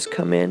has just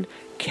come in,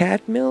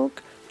 cat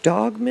milk,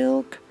 dog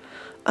milk.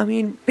 I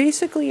mean,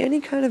 basically any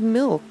kind of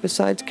milk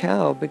besides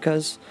cow,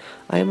 because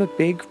I am a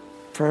big,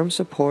 firm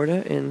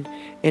supporter in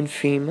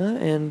FEMA,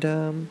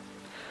 and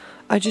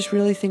I just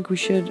really think we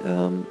should,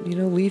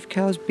 leave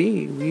cows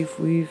be.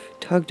 We've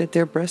tugged at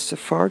their breasts for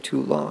far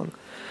too long.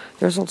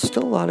 There's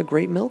still a lot of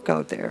great milk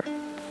out there.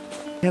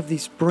 We have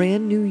these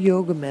brand new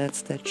yoga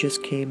mats that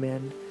just came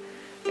in,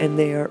 and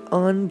they are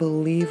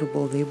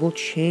unbelievable. They will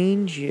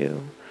change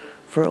you.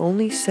 For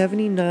only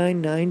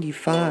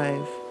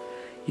 $79.95,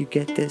 you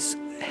get this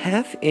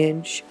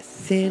half-inch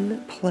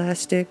thin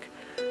plastic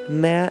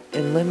mat,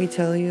 and let me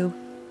tell you,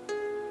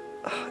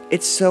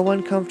 it's so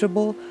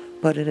uncomfortable,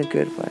 but in a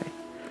good way.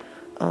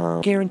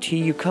 Guarantee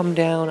you come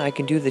down, I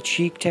can do the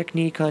cheek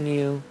technique on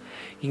you.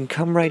 You can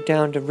come right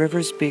down to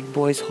Rivers Big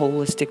Boys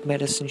Holistic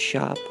Medicine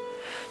Shop,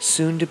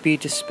 soon to be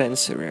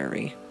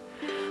dispensary.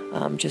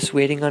 Just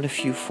waiting on a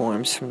few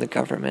forms from the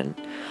government.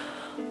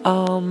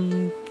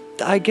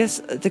 I guess,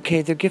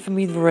 okay, they're giving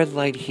me the red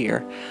light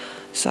here.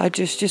 So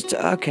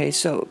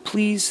so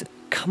please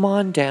come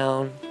on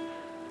down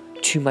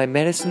to my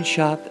medicine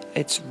shop.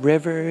 It's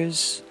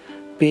Rivers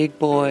Big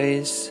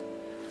Boys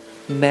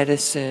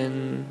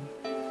Medicine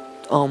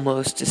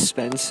Almost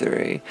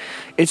Dispensary.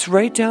 It's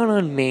right down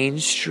on Main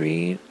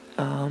Street.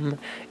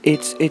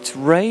 It's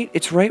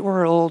right where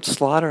our old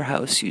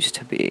slaughterhouse used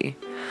to be,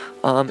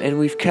 and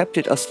we've kept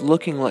it us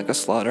looking like a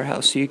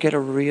slaughterhouse, so you get a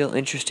real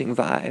interesting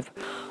vibe.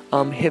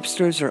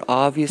 Hipsters are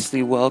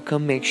obviously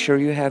welcome. Make sure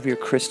you have your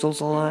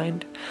crystals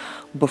aligned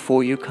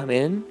before you come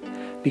in,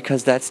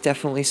 because that's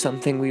definitely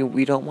something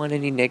we don't want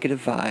any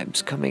negative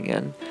vibes coming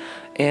in.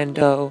 And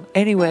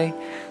anyway,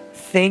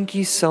 thank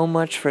you so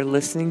much for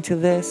listening to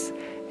this,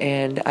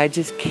 and I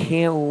just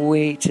can't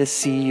wait to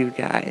see you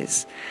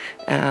guys.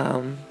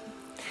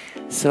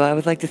 So I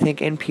would like to thank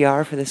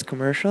NPR for this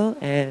commercial,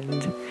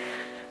 and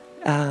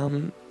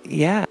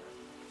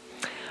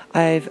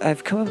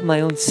I've come up with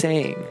my own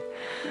saying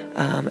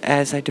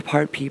as I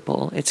depart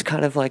people. It's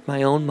kind of like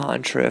my own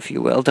mantra, if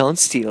you will. Don't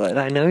steal it.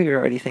 I know you're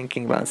already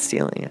thinking about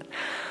stealing it.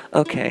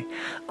 Okay,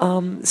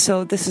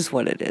 so this is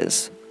what it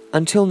is.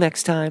 Until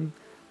next time,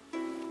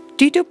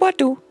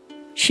 Didu-badu,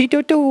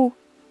 shi-du-du,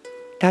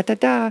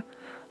 da-da-da.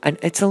 And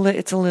it's a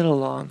little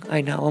long.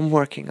 I know, I'm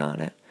working on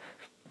it.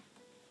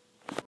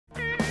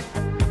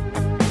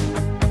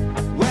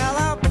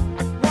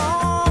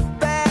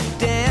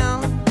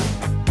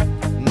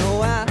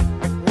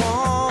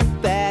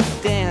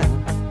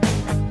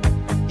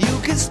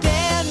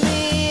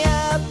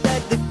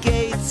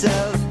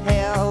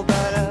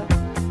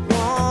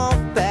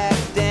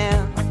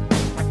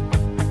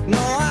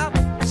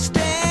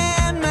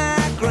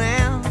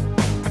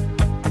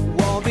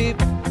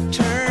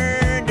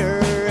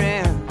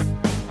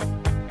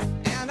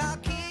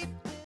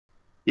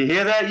 You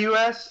hear that,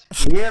 U.S.?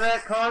 You hear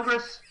that,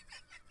 Congress?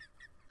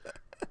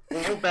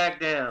 Won't back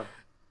down.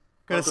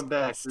 Welcome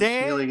back.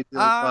 Stand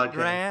our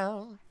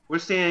ground. We're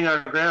standing our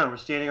ground. We're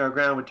standing our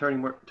ground with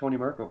Tony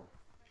Merkel.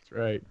 That's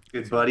right.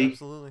 Good buddy.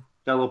 Absolutely.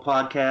 Fellow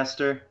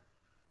podcaster.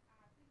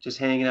 Just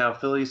hanging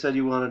out. Phil, you said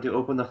you wanted to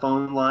open the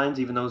phone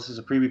lines, even though this is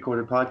a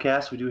pre-recorded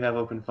podcast. We do have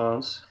open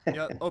phones.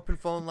 Yeah, open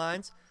phone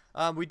lines.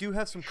 We do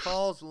have some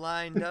calls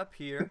lined up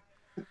here.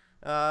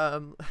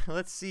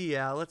 Let's see.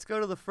 Let's go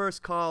to the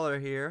first caller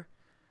here.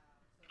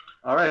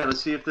 All right, let's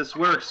see if this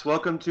works.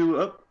 Welcome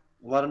to a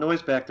lot of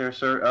noise back there,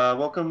 sir.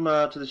 Welcome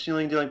to the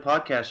Snealin Dealin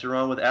podcast. You're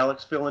on with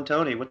Alex, Phil, and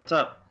Tony. What's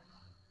up?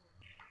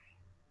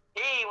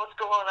 Hey, what's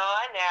going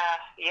on?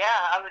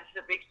 I was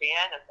a big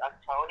fan of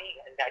Tony,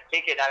 and I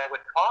figured I would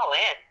call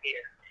in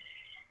here.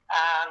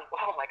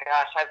 Oh my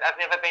gosh, I've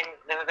never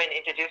been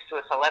introduced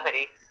to a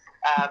celebrity.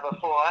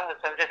 before,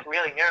 so I'm just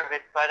really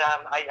nervous. But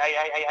oh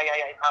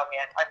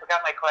man, I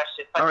forgot my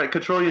question. But All right,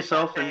 control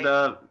yourself. And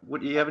do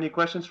you have any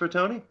questions for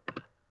Tony?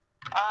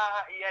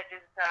 Yeah,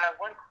 just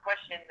one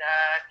question,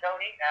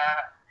 Tony.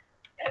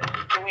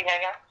 Can we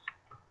hang out?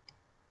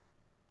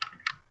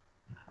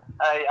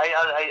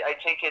 I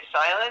take his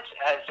silence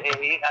as a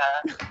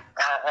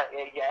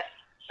yes.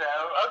 So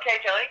okay,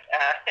 Tony.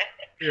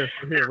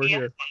 We're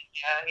here.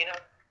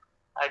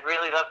 I'd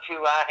really love to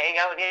hang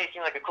out with you. You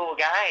seem like a cool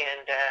guy,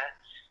 and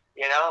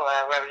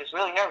I was just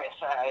really nervous.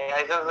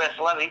 I know you're a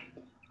celebrity,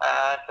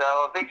 so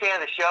a big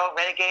fan of the show,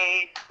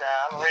 Renegades.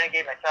 I'm a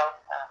renegade myself.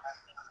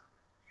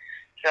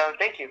 So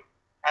thank you.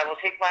 I will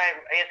take my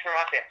answer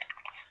off there.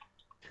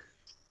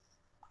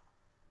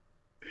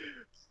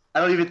 I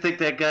don't even think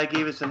that guy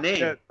gave us a name.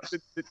 Yeah,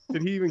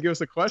 did he even give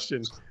us a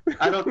question?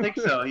 I don't think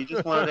so. He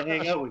just wanted to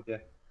hang out with you.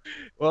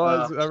 Well,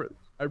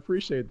 I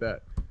appreciate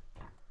that.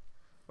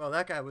 Well,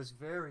 that guy was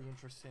very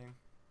interesting.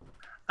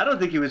 I don't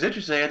think he was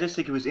interesting. I just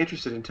think he was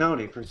interested in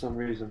Tony for some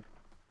reason.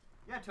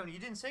 Yeah, Tony, you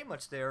didn't say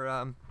much there.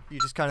 You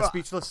just kind of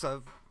speechless. I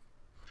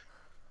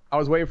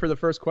was waiting for the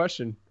first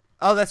question.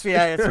 Oh, that's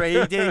right.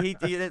 He did. He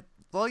did.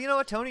 Well, you know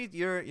what, Tony?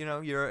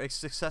 You're a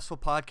successful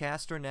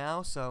podcaster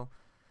now, so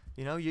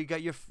you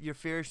got your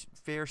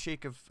fair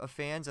shake of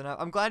fans, and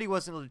I'm glad he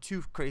wasn't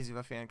too crazy of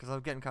a fan because I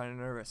was getting kind of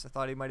nervous. I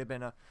thought he might have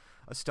been a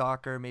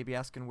stalker, maybe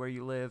asking where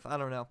you live. I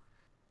don't know.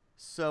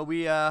 So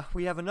we have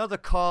another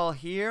call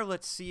here.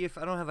 Let's see if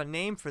I don't have a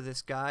name for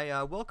this guy.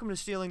 Welcome to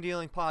Stealing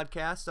Dealing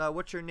Podcast.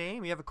 What's your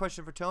name? You have a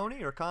question for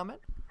Tony or a comment?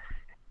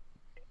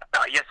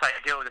 Yes, I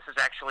do. This is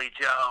actually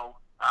Joe.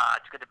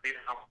 It's good to be.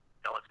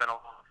 It's been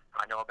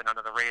I know I've been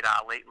under the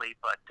radar lately,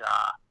 but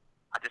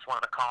I just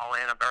wanted to call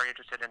in. I'm very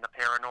interested in the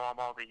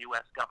paranormal, the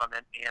U.S.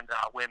 government, and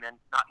women,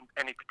 not in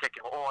any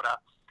particular order.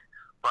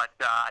 But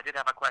I did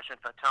have a question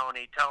for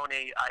Tony.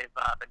 Tony, I've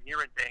been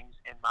hearing things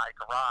in my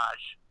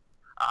garage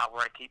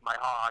where I keep my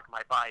hog,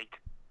 my bike,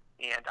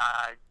 and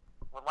I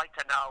would like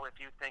to know if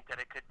you think that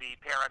it could be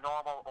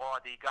paranormal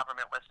or the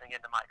government listening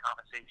into my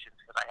conversations,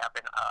 because I have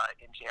been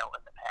in jail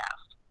in the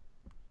past.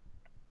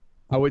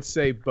 I would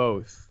say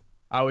both.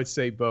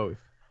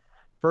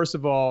 First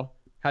of all,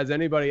 has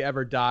anybody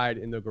ever died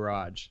in the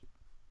garage?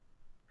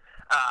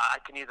 I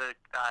can either,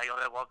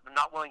 well, I'm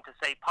not willing to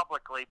say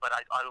publicly, but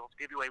I will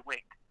give you a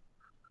wink.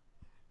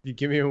 You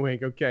give me a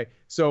wink, okay.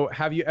 So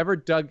have you ever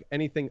dug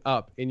anything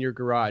up in your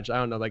garage? I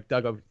don't know, like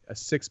dug a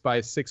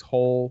 6x6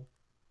 hole?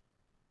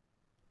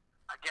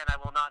 Again, I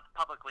will not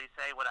publicly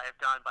say what I have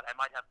done, but I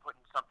might have put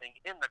something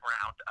in the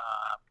ground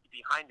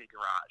behind the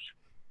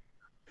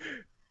garage.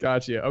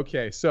 Gotcha.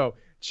 Okay, so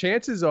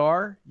chances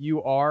are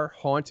you are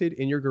haunted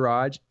in your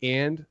garage,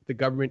 and the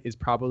government is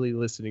probably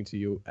listening to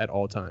you at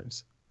all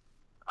times.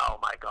 Oh,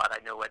 my God,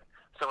 I knew it.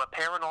 So a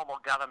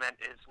paranormal government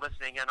is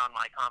listening in on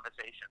my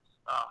conversations.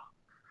 Oh.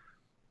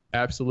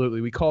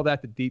 Absolutely. We call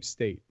that the deep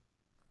state.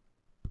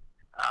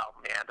 Oh,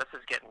 man, this is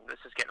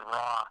getting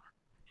raw.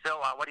 So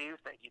what do you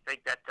think? You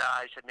think that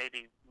I should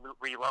maybe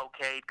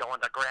relocate, go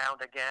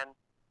underground again?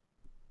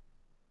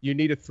 You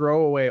need to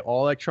throw away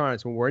all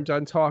electronics. When we're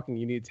done talking,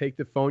 you need to take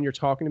the phone you're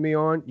talking to me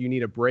on, you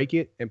need to break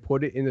it and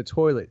put it in the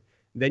toilet.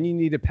 Then you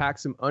need to pack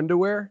some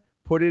underwear,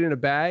 put it in a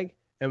bag,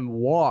 and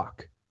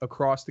walk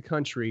across the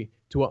country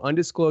to an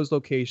undisclosed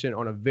location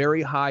on a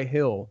very high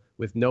hill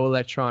with no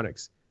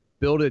electronics.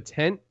 Build a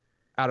tent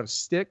out of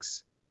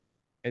sticks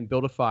and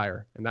build a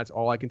fire. And that's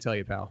all I can tell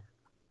you, pal.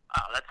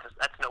 Oh, that's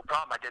no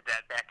problem. I did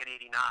that back in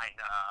 '89.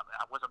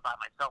 I wasn't by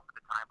myself at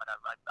the time, but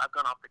I've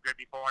gone off the grid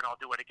before, and I'll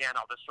do it again.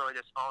 I'll destroy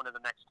this phone in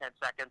the next 10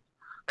 seconds.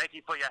 Thank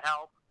you for your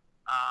help.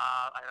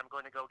 I'm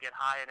going to go get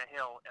high in a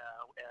hill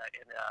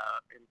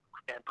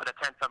and put a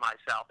tent for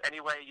myself.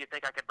 Anyway, you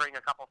think I could bring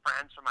a couple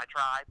friends from my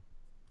tribe?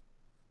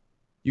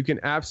 You can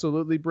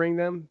absolutely bring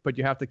them, but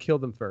you have to kill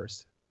them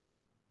first.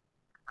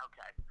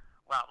 Okay.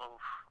 Well,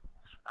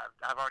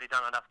 I've already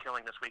done enough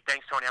killing this week.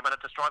 Thanks, Tony. I'm going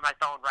to destroy my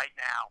phone right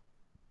now.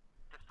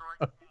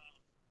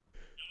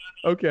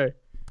 Okay.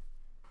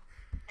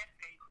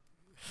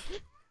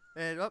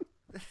 And sons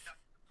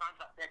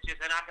of bitches,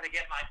 they're not going to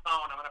get my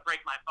phone. I'm going to break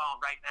my phone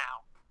right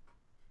now.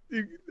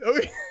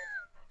 Okay.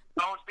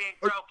 Phone's being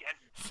broken.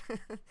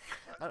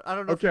 I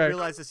don't know if you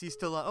realize this. He's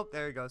still on. Oh,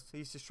 there he goes.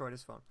 He's destroyed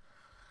his phone.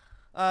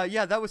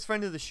 Yeah, that was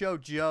friend of the show,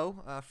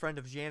 Joe, friend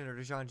of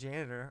Janitor, John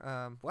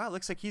Janitor. Wow,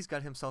 looks like he's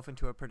got himself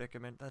into a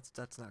predicament.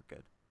 That's not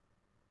good.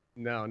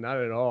 No, not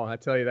at all. I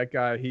tell you, that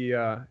guy,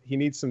 he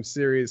needs some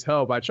serious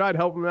help. I tried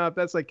helping him out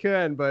best I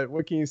could, but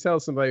what can you tell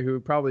somebody who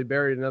probably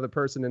buried another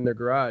person in their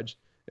garage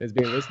and is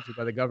being listened to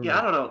by the government? Yeah,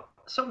 I don't know.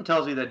 Something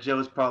tells me that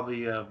Joe's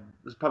probably not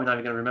even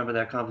going to remember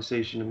that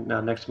conversation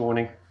next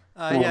morning.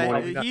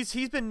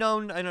 He's been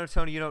known. I know,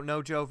 Tony, you don't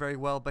know Joe very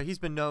well, but he's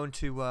been known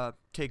to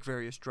take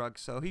various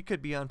drugs, so he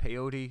could be on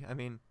peyote. I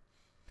mean,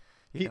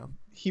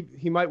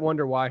 he might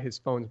wonder why his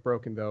phone's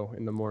broken though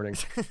in the morning.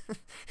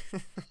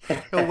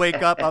 He'll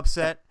wake up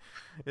upset,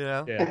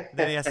 Yeah.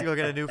 Then he has to go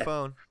get a new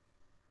phone.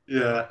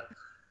 Yeah.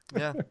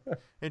 Yeah.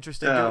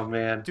 Interesting.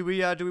 Man. Do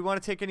we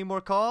want to take any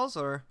more calls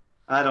or?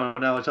 I don't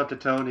know. It's up to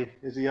Tony.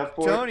 Is he up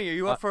for it? Tony, are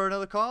you up for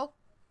another call?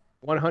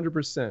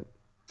 100%.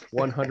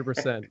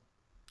 100%.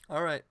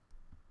 All right.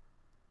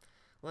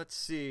 Let's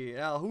see.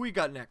 Al, who we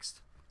got next?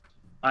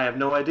 I have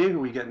no idea who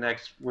we get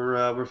next.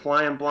 We're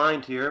flying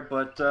blind here,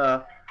 but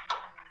a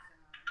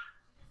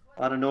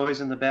lot of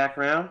noise in the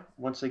background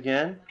once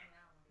again.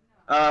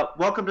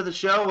 Welcome to the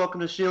show.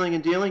 Welcome to Snealin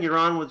and Dealin. You're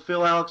on with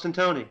Phil, Alex, and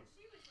Tony.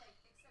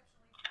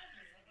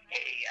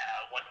 Hey,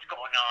 what's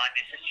going on?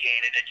 This is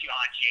Janitor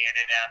John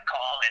Janitor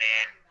calling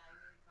in.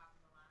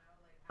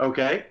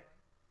 Okay.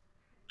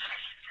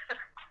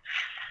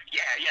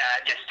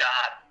 Yeah, just,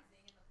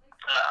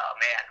 oh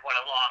man, what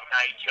a long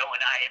night. Joe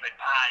and I have been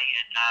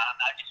partying.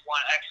 I just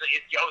want, actually,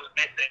 Joe's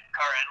missing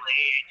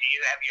currently.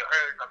 Have you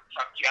heard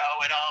from Joe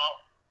at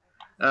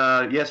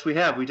all? Yes, we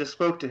have. We just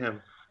spoke to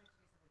him.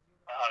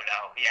 Oh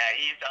no, yeah,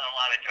 he's done a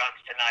lot of drugs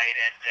tonight,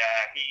 and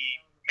he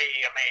may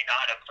or may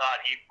not have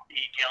thought he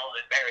killed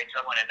and buried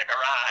someone in the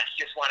garage.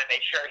 Just want to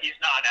make sure he's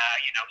not,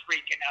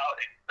 freaking out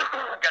and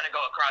gonna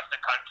go across the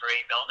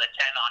country, build a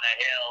tent on a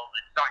hill,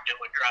 and start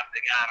doing drugs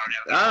again. I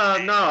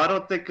don't know. No, I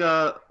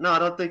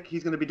don't think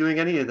he's going to be doing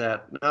any of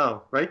that.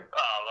 No, right?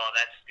 Oh well,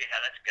 that's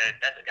good.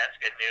 That's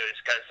good news,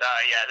 because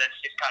that's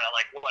just kind of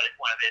like one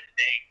of his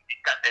things.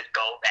 He's got this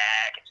go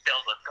bag. It's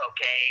filled with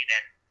cocaine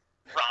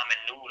and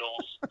ramen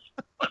noodles.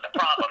 But the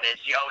problem is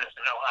Joe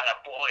doesn't know how to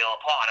boil a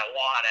pot of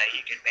water.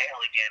 He can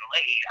barely get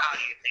laid. How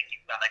do you think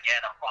he's going to get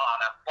a pot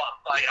of water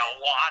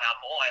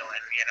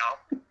boiling, you know?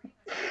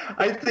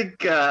 I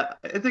think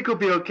he'll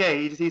be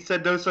okay. He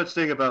said no such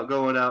thing about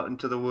going out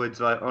into the woods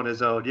on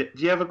his own. Do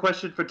you have a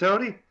question for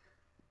Tony?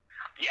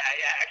 Yeah,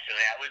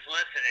 actually, I was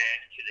listening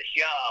to the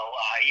show.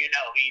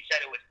 He said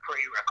it was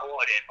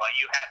pre-recorded, but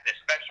you have this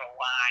special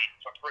line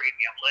for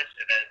premium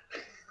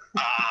listeners.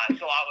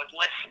 So I was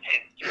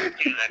listening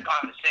to the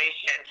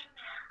conversations,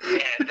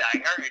 and I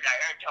heard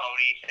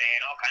Tony saying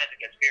all kinds of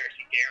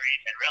conspiracy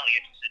theories and really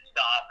interesting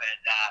stuff,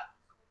 and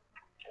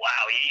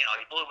wow, he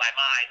blew my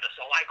mind.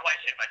 So my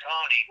question for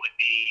Tony would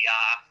be,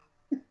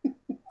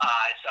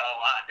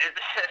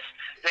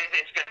 there's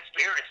this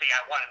conspiracy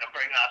I wanted to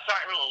bring up.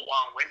 Sorry, I'm a little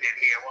long-winded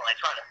here while I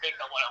try to think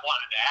of what I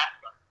wanted to ask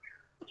him.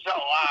 So,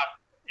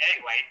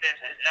 anyway,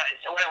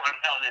 so what I want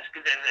to know is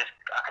there's this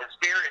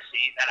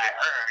conspiracy that I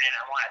heard, and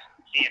I want to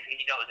see if he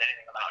knows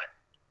anything about it.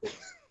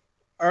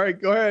 All right,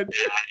 go ahead.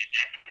 The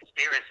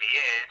conspiracy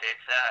is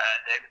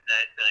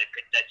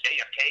the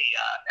JFK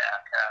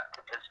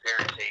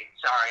conspiracy.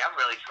 Sorry, I'm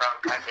really drunk.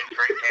 I've been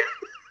drinking.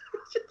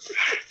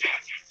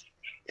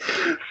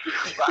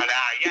 But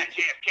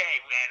JFK,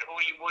 man.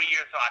 What are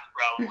your thoughts,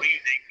 bro? What do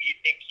you think? You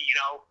think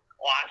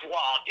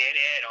Oswald did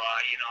it, or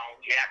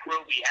Jack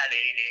Ruby had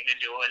anything to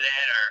do with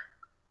it, or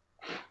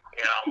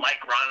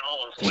Mike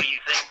Reynolds? What do you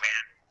think,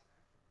 man?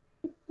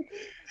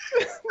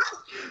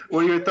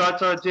 What are your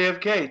thoughts on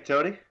JFK,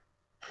 Tony?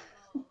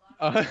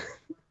 I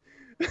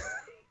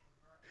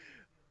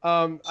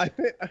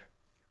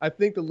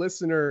think the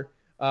listener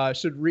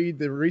should read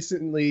the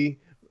recently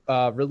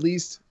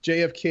released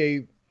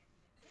JFK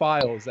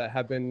files that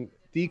have been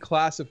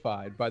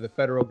declassified by the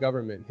federal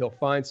government. He'll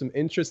find some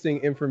interesting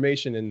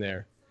information in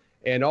there.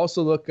 And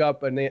also look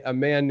up a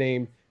man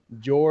named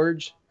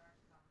George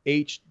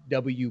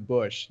H.W.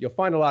 Bush. You'll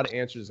find a lot of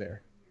answers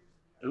there.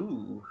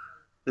 Ooh.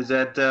 Is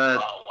that... Oh,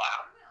 wow.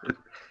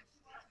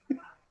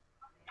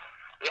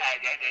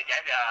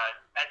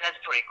 That's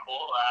pretty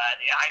cool.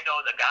 I know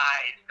the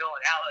guys, Phil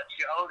and Alex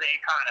show, they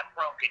kind of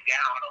broke it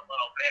down a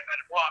little bit. But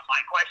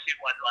my question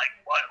was,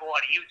 what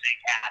do you think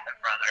happened,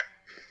 brother?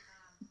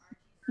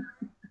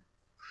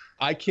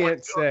 I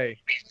can't say.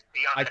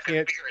 I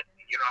can't.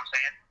 You know what I'm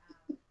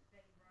saying?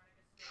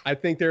 I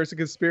think there's a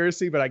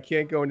conspiracy, but I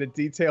can't go into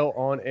detail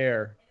on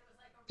air.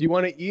 If you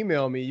want to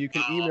email me, you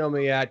can email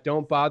me at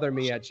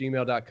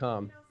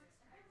don'tbotherme@gmail.com.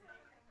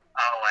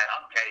 Oh,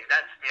 okay.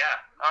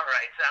 All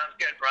right. Sounds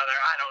good, brother.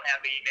 I don't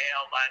have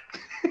email, but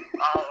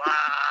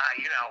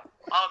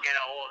I'll get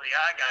a hold of you.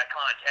 I got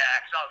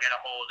contacts. I'll get a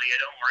hold of you.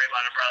 Don't worry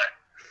about it, brother.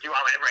 Do you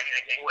want me to bring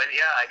anything with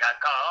you? I got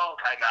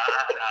coke. I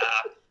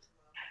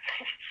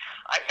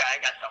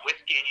got some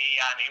whiskey.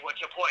 I mean,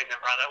 what's your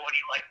poison, brother? What do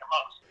you like the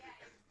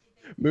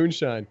most?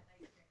 Moonshine.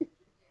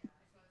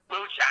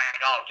 Moonshine.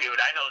 Oh, dude,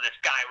 I know this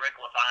guy, Rick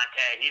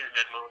LaFonte. He's a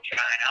good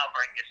moonshine. I'll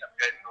bring you some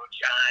good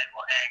moonshine.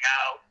 We'll hang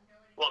out.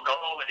 We'll go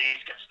over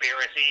these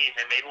conspiracies,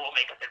 and maybe we'll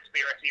make a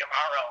conspiracy of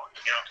our own.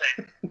 You know what I'm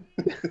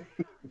saying?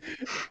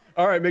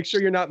 All right, make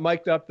sure you're not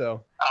mic'd up,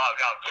 though. Oh,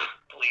 no,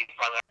 please,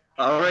 brother.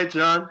 All right,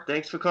 John.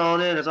 Thanks for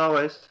calling in, as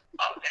always.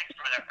 Oh, thanks,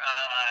 brother.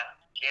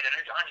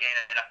 Janitor John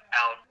Janitor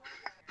out.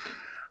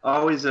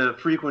 Always a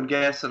frequent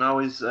guest and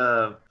always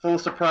full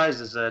of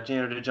surprises,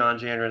 Janitor John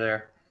Janitor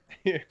there.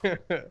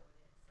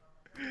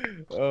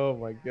 Oh,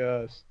 my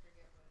gosh.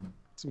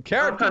 Some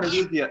characters.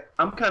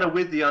 I'm kind of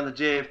with you on the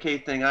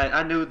JFK thing.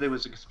 I knew there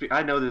was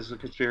I know there's a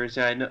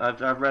conspiracy.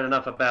 I've read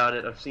enough about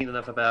it. I've seen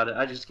enough about it.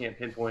 I just can't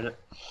pinpoint it.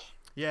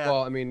 Yeah.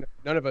 Well, I mean,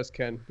 none of us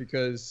can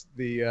because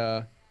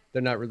they're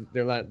not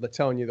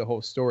telling you the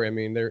whole story. I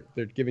mean, they're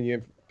giving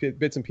you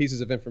bits and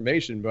pieces of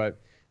information, but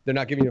they're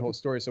not giving you the whole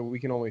story. So we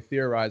can only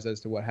theorize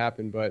as to what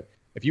happened. But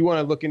if you want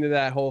to look into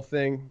that whole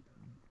thing,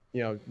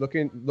 look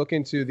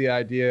into the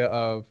idea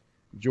of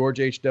George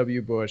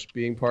H.W. Bush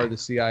being part of the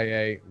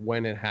CIA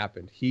when it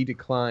happened. He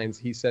declines.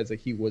 He says that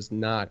he was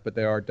not, but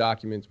there are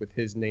documents with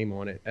his name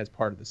on it as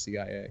part of the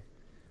CIA.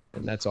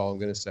 And that's all I'm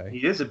going to say.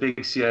 He is a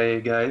big CIA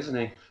guy, isn't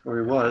he?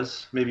 Or he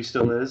was. Maybe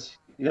still is.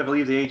 You never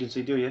leave the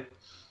agency, do you?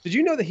 Did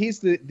you know that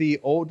he's the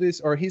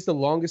oldest, or he's the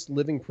longest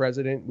living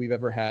president we've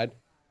ever had?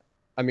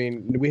 I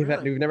mean, we've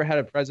never had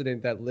a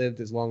president that lived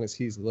as long as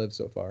he's lived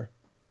so far.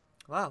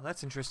 Wow,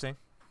 that's interesting.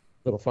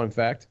 Little fun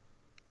fact.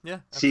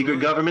 Yeah.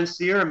 Secret government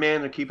steer, man.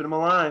 They're keeping him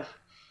alive.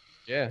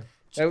 Yeah.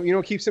 You know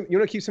what keeps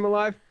him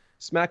alive?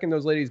 Smacking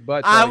those ladies'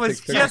 butts. I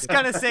was just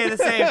gonna say the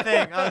same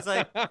thing. I was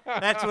like,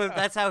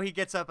 that's how he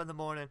gets up in the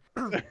morning.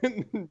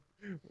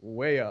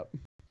 Way up.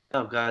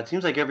 Oh God! It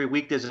seems like every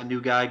week there's a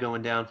new guy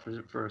going down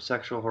for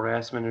sexual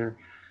harassment or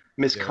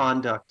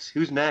misconduct. Yeah.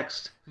 Who's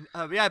next?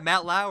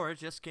 Matt Lauer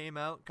just came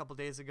out a couple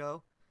days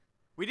ago.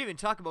 We didn't even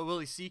talk about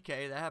Willie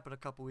C.K. That happened a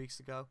couple weeks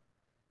ago.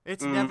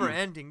 It's never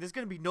ending. There's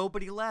gonna be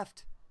nobody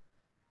left.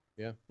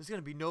 Yeah. There's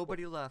gonna be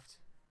nobody left.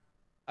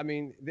 I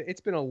mean,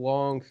 it's been a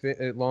long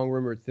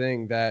rumored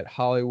thing that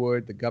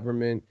Hollywood, the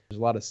government, there's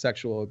a lot of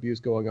sexual abuse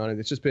going on, and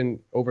it's just been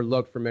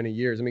overlooked for many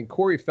years. I mean,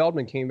 Corey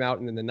Feldman came out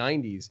in the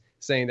 90s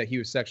saying that he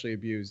was sexually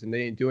abused, and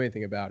they didn't do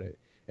anything about it.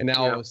 And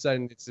now all of a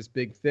sudden, it's this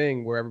big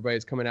thing where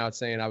everybody's coming out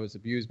saying I was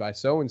abused by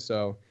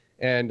so-and-so.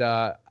 And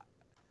I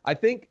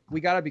think we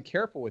got to be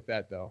careful with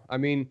that, though. I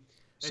mean,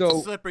 it's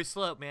a slippery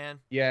slope, man.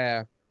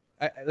 Yeah.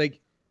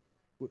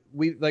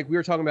 We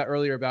were talking about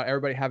earlier about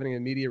everybody having an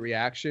immediate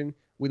reaction.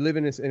 We live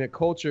in a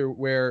culture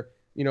where,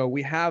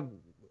 we have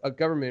a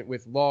government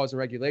with laws and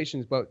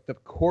regulations, but the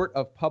court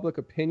of public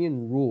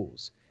opinion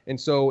rules. And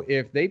so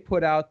if they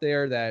put out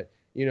there that,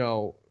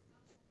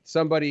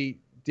 somebody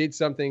did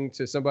something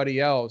to somebody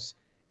else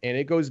and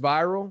it goes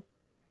viral,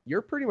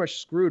 you're pretty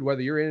much screwed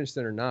whether you're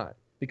innocent or not,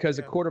 because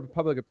the court of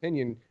public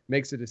opinion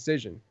makes a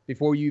decision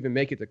before you even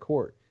make it to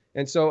court.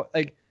 And so,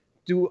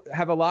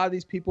 have a lot of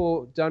these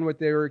people done what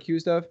they were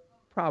accused of?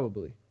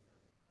 Probably.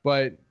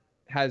 But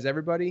has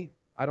everybody?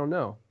 I don't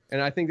know.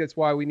 And I think that's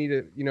why we need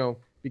to,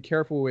 be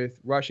careful with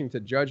rushing to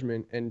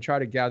judgment and try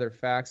to gather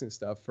facts and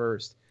stuff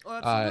first. Oh,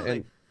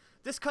 absolutely.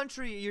 This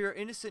country, you're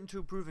innocent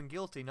until proven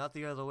guilty, not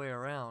the other way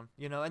around.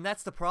 And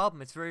that's the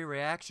problem. It's very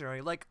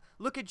reactionary.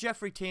 Look at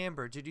Jeffrey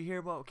Tambor. Did you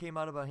hear what came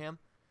out about him?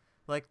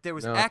 There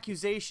was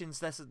accusations.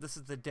 This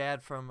is the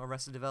dad from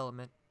Arrested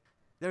Development.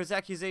 There was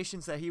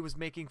accusations that he was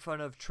making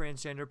fun of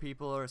transgender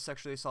people or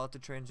sexually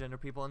assaulted transgender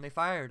people, and they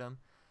fired him.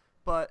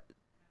 But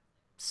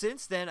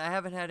since then, I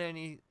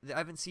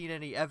haven't seen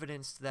any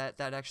evidence that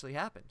actually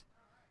happened.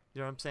 You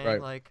know what I'm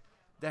saying? Right.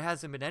 There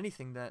hasn't been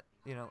anything that,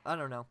 I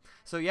don't know.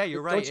 So yeah,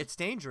 you're right. It's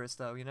dangerous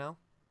though,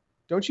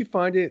 Don't you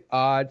find it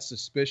odd,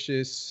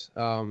 suspicious,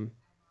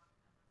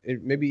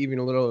 maybe even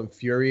a little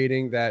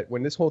infuriating that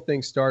when this whole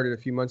thing started a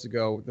few months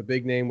ago, the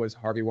big name was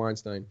Harvey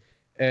Weinstein.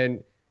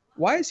 And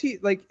why is he,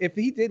 if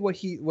he did what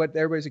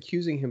everybody's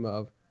accusing him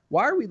of,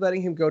 why are we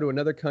letting him go to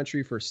another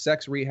country for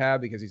sex rehab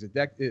because he's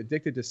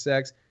addicted to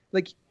sex?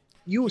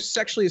 You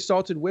sexually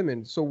assaulted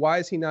women, so why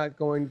is he not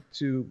going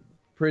to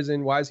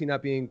prison? Why is he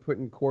not being put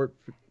in court?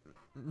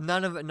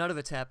 None of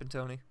it's happened,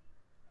 Tony.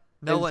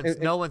 No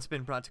one's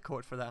been brought to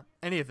court for that.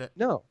 Any of it.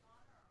 No.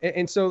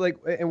 And so,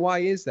 and why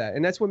is that?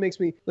 And that's what makes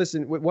me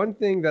listen. One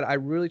thing that I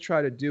really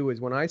try to do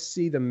is when I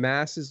see the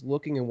masses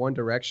looking in one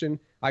direction,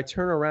 I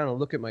turn around and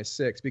look at my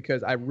six,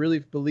 because I really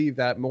believe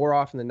that more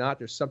often than not,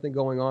 there's something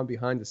going on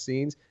behind the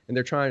scenes and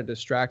they're trying to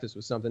distract us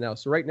with something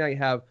else. So right now you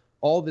have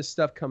all this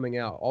stuff coming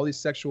out, all these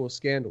sexual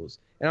scandals.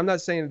 And I'm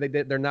not saying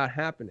that they're not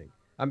happening.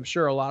 I'm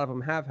sure a lot of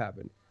them have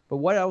happened. But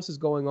what else is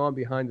going on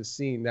behind the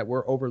scene that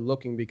we're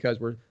overlooking because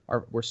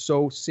we're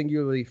so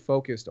singularly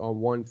focused on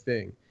one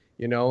thing?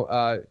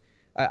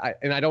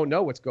 I don't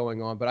know what's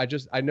going on, but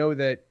I know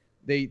that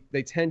they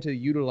tend to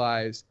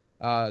utilize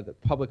the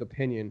public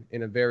opinion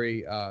in a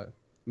very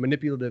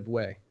manipulative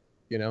way.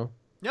 Yeah,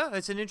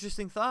 it's an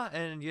interesting thought,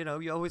 and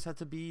you always have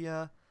to be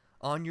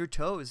on your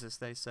toes, as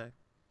they say.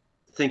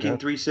 Thinking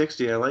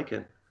 360, I like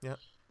it. Yeah.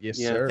 Yes,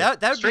 sir. That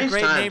would be a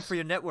great name for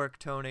your network,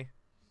 Tony.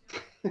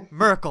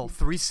 Miracle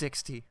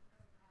 360.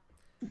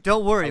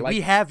 Don't worry,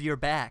 we have your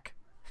back.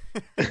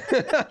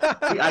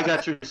 I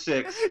got your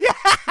six.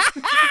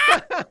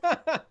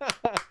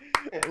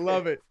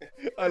 Love it.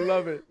 I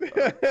love it.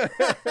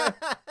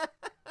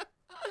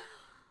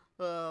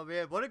 Oh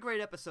man, what a great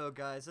episode,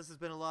 guys! This has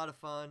been a lot of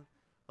fun,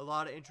 a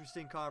lot of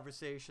interesting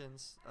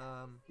conversations.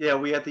 Yeah,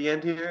 we at the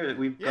end here.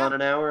 We've gone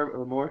an hour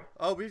or more.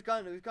 Oh, we've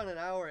gone an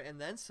hour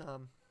and then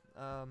some.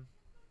 I'm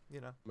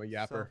a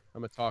yapper.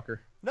 I'm a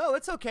talker. No,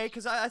 it's okay,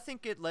 because I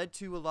think it led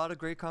to a lot of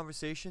great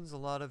conversations, a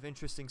lot of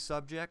interesting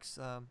subjects.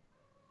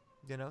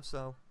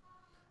 So,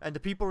 and the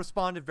people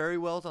responded very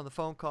well on the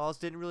phone calls.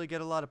 Didn't really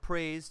get a lot of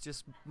praise,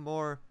 just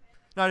more,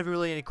 not even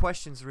really any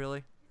questions,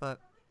 really. But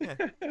yeah.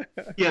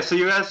 Yeah. So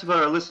you asked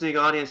about our listening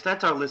audience.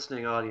 That's our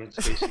listening audience,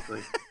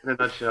 basically, in a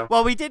nutshell.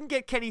 Well, we didn't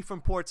get Kenny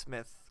from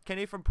Portsmouth.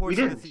 Kenny from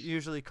Portsmouth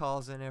usually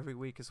calls in every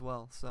week as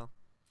well. So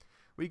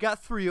we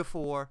got 3 or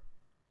 4.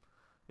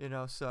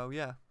 So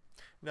yeah.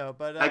 No,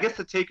 but I guess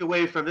the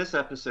takeaway from this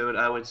episode,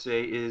 I would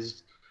say,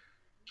 is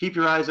keep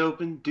your eyes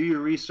open, do your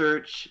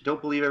research,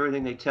 don't believe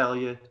everything they tell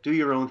you, do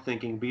your own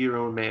thinking, be your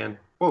own man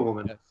or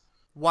woman. Yes.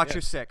 Watch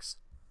your six.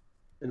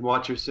 And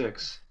watch your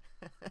six.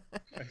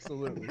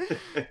 Absolutely.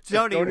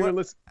 Jody, don't even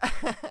listen.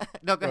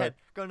 No, go ahead.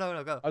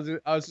 Go. I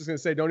was just gonna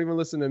say, don't even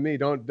listen to me.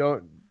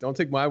 Don't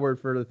take my word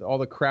for all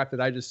the crap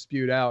that I just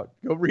spewed out.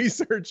 Go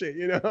research it.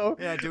 Yeah,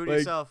 do it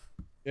yourself.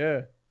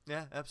 Yeah.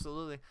 Yeah,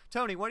 absolutely.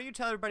 Tony, why don't you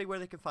tell everybody where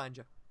they can find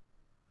you?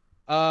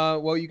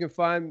 Well, you can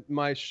find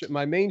my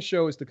main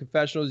show is The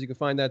Confessionals. You can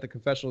find that at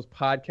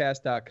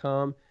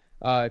theconfessionalspodcast.com.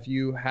 If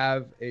you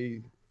have a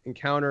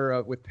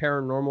encounter with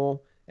paranormal,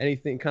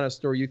 anything kind of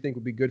story you think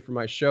would be good for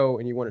my show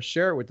and you want to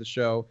share it with the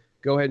show,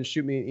 go ahead and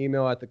shoot me an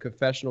email at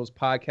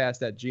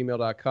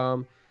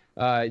theconfessionalspodcast@gmail.com.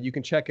 You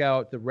can check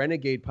out the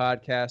Renegade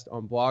Podcast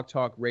on Blog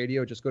Talk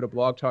Radio. Just go to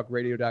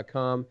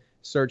blogtalkradio.com,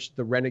 search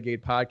the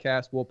Renegade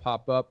Podcast. We'll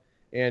pop up,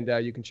 and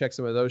you can check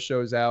some of those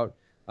shows out.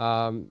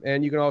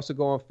 And you can also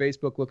go on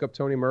Facebook, look up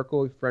Tony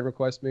Merkel, friend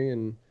request me,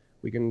 and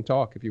we can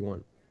talk if you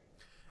want.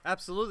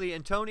 Absolutely.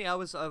 And Tony, I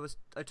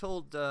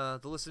told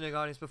the listening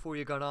audience before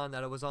you got on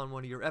that I was on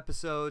one of your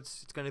episodes.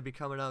 It's going to be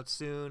coming out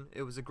soon.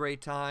 It was a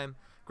great time,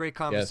 great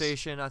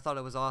conversation. Yes. I thought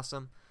it was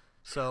awesome.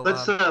 So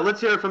let's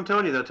hear it from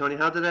Tony though. Tony,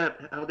 how did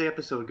the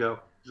episode go?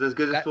 Is it as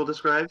good as Phil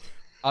described?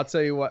 I'll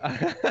tell you what.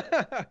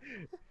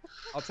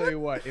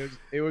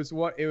 It was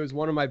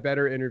one of my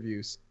better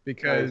interviews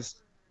because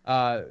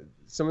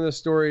some of the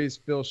stories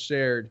Phil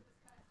shared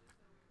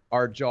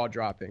are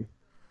jaw-dropping.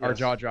 Let's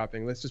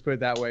just put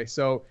it that way.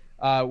 So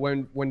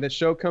when the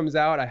show comes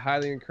out, I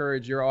highly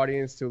encourage your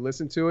audience to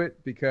listen to it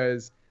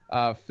because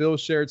Phil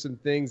shared some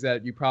things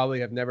that you probably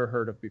have never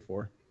heard of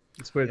before.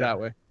 Let's put it that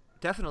way.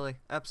 Definitely,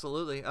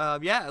 absolutely.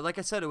 Yeah, like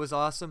I said, it was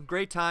awesome,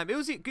 great time. It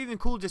was even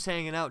cool just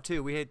hanging out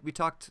too. We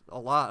talked a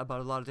lot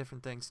about a lot of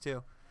different things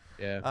too.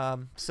 Yeah.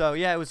 So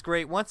yeah, it was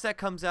great. Once that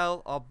comes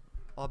out, I'll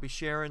be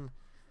sharing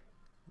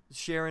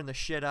the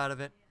shit out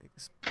of it.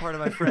 It's part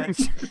of my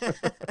friends.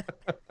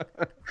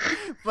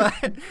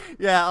 But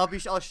yeah,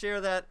 I'll share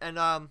that, and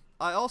I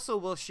also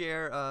will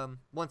share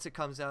once it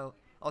comes out.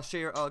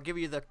 I'll give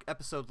you the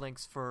episode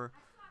links for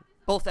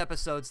both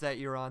episodes that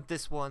you're on.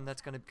 This one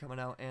that's going to be coming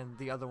out, and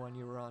the other one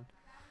you were on.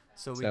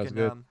 So we Sounds can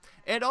good.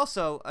 And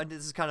also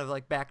this is kind of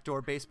like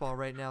backdoor baseball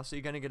right now, so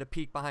you're going to get a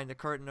peek behind the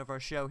curtain of our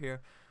show here.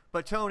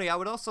 But Tony, I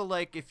would also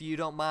like, if you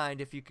don't mind,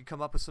 if you could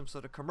come up with some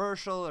sort of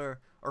commercial or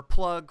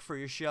plug for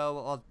your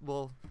show.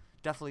 We'll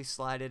definitely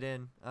slide it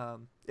in.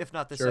 If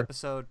not this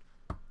episode,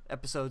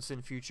 episodes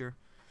in future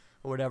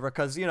or whatever,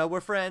 because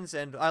we're friends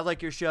and I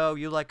like your show,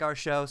 you like our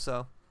show,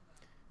 so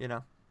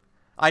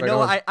I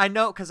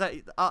know because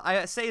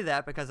I say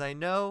that because I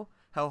know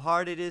how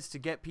hard it is to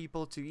get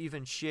people to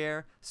even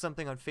share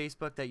something on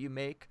Facebook that you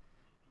make,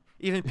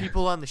 even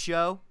people on the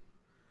show.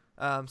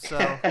 So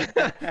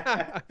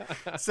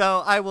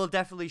I will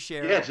definitely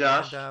share it.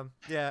 Josh. And,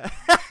 yeah.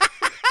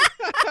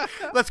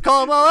 Let's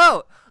call them all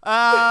out.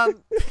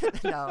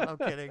 No, I'm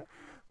kidding.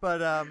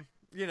 But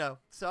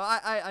so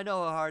I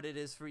know how hard it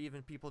is for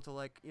even people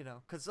to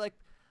because I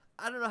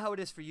don't know how it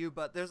is for you,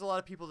 but there's a lot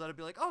of people that'll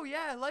be like, oh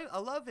yeah, I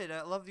love it.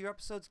 I love your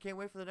episodes. Can't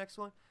wait for the next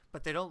one.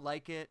 But they don't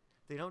like it.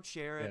 They don't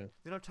share it. Yeah.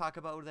 They don't talk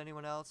about it with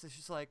anyone else. It's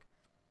just like,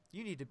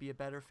 you need to be a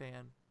better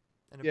fan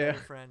and a better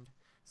friend.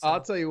 So.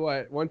 I'll tell you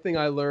what, one thing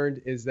I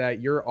learned is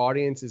that your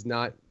audience is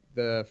not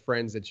the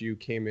friends that you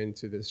came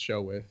into this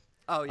show with.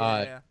 Oh,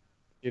 yeah,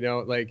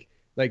 yeah.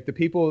 Like the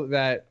people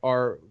that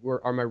are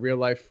my real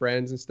life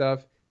friends and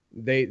stuff,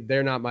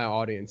 they're not my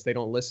audience. They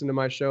don't listen to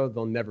my show.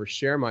 They'll never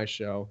share my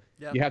show.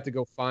 Yep. You have to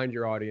go find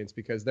your audience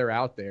because they're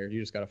out there. You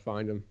just got to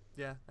find them.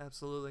 Yeah,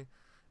 absolutely.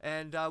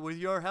 And with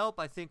your help,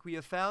 I think we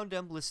have found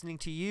them listening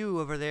to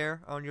you over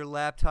there on your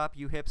laptop,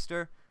 you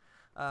hipster.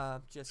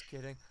 Just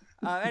kidding.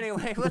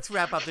 Anyway, let's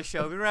wrap up the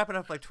show. We've been wrapping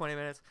up like 20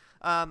 minutes.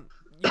 I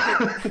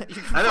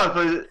know,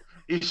 but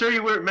you sure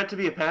you weren't meant to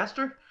be a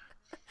pastor?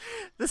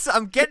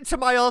 I'm getting to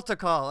my altar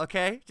call,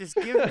 okay? Just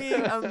give me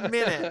a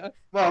minute.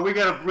 Well, we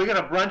got a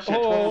brunch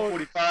at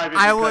 12:45.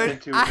 I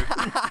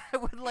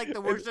would like the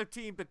worship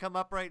team to come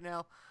up right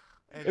now.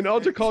 And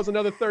altar call's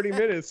another 30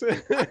 minutes.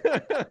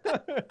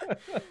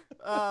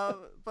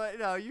 But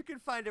no, you can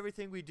find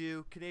everything we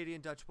do,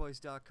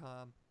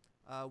 CanadianDutchBoys.com.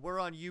 We're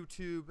on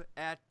YouTube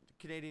at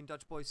Canadian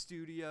Dutch Boys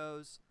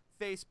Studios,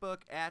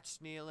 Facebook at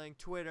Snealin,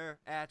 Twitter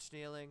at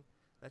Snealin.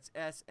 That's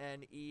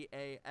Snealing,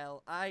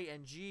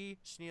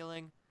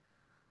 Snealin.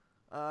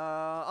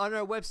 On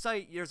our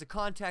website, there's a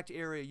contact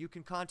area. You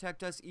can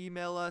contact us,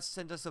 email us,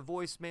 send us a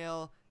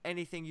voicemail,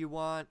 anything you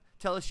want.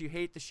 Tell us you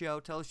hate the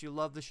show. Tell us you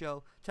love the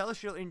show. Tell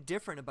us you're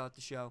indifferent about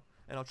the show,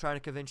 and I'll try to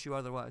convince you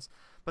otherwise.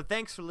 But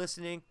thanks for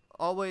listening.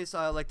 Always,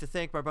 I like to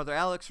thank my brother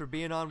Alex for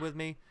being on with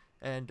me,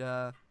 and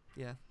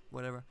yeah,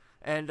 whatever.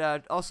 And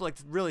also like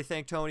to really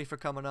thank Tony for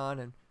coming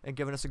on and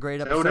giving us a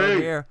great episode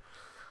here.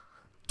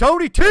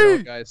 Tony T!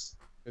 Hello, guys.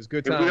 It was a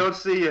good time. If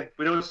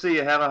we don't see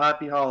you, have a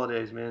happy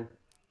holidays, man.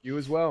 You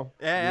as well.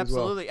 Yeah,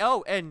 absolutely.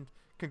 Oh, and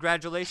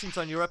congratulations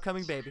on your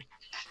upcoming baby.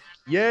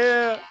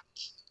 Yeah.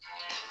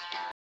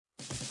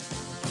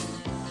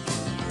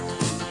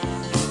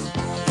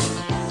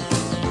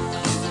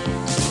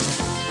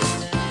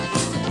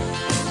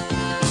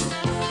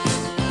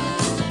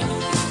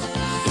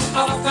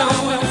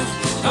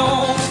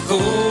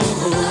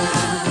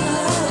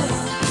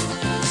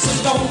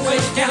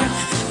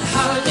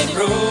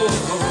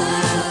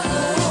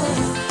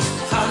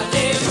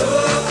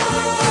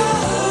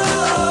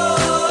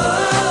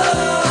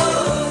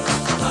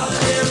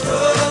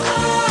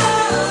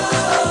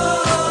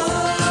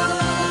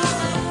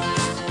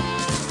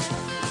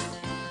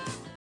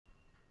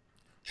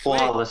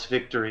 flawless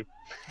victory.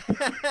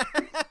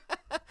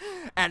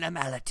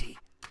 Animality.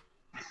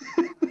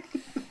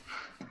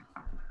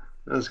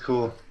 That was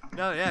cool.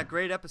 No, yeah,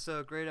 great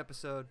episode. Great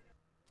episode.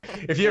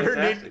 If you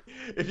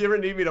ever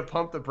need me to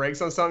pump the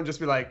brakes on something, just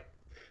be like.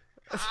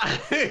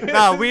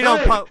 No, we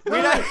don't pump.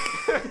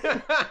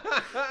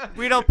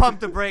 We don't pump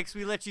the brakes.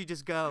 We let you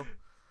just go.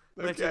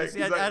 Okay,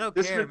 I don't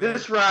care.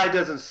 This ride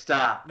doesn't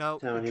stop. No,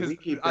 Tony, we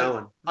keep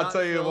going. I'll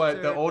tell you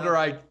what. The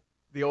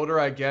older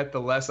I get, the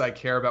less I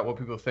care about what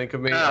people think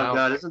of me. Oh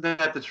God, isn't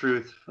that the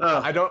truth?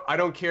 Oh. I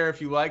don't care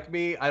if you like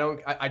me.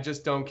 I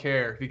just don't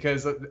care,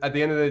 because at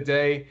the end of the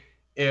day,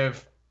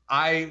 if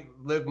I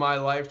live my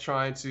life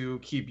trying to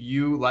keep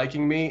you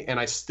liking me and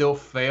I still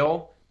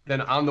fail,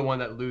 then I'm the one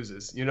that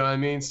loses. You know what I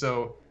mean?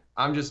 So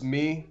I'm just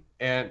me.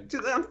 And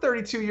dude, I'm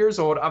 32 years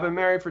old. I've been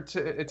married for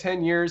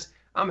 10 years.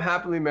 I'm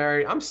happily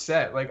married. I'm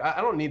set. Like, I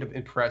don't need to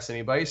impress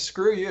anybody.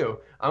 Screw you.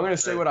 I'm going to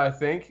say what I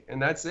think,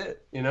 and that's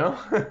it, you know?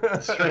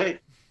 That's right.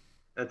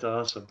 That's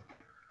awesome.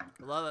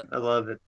 Love it. I love it.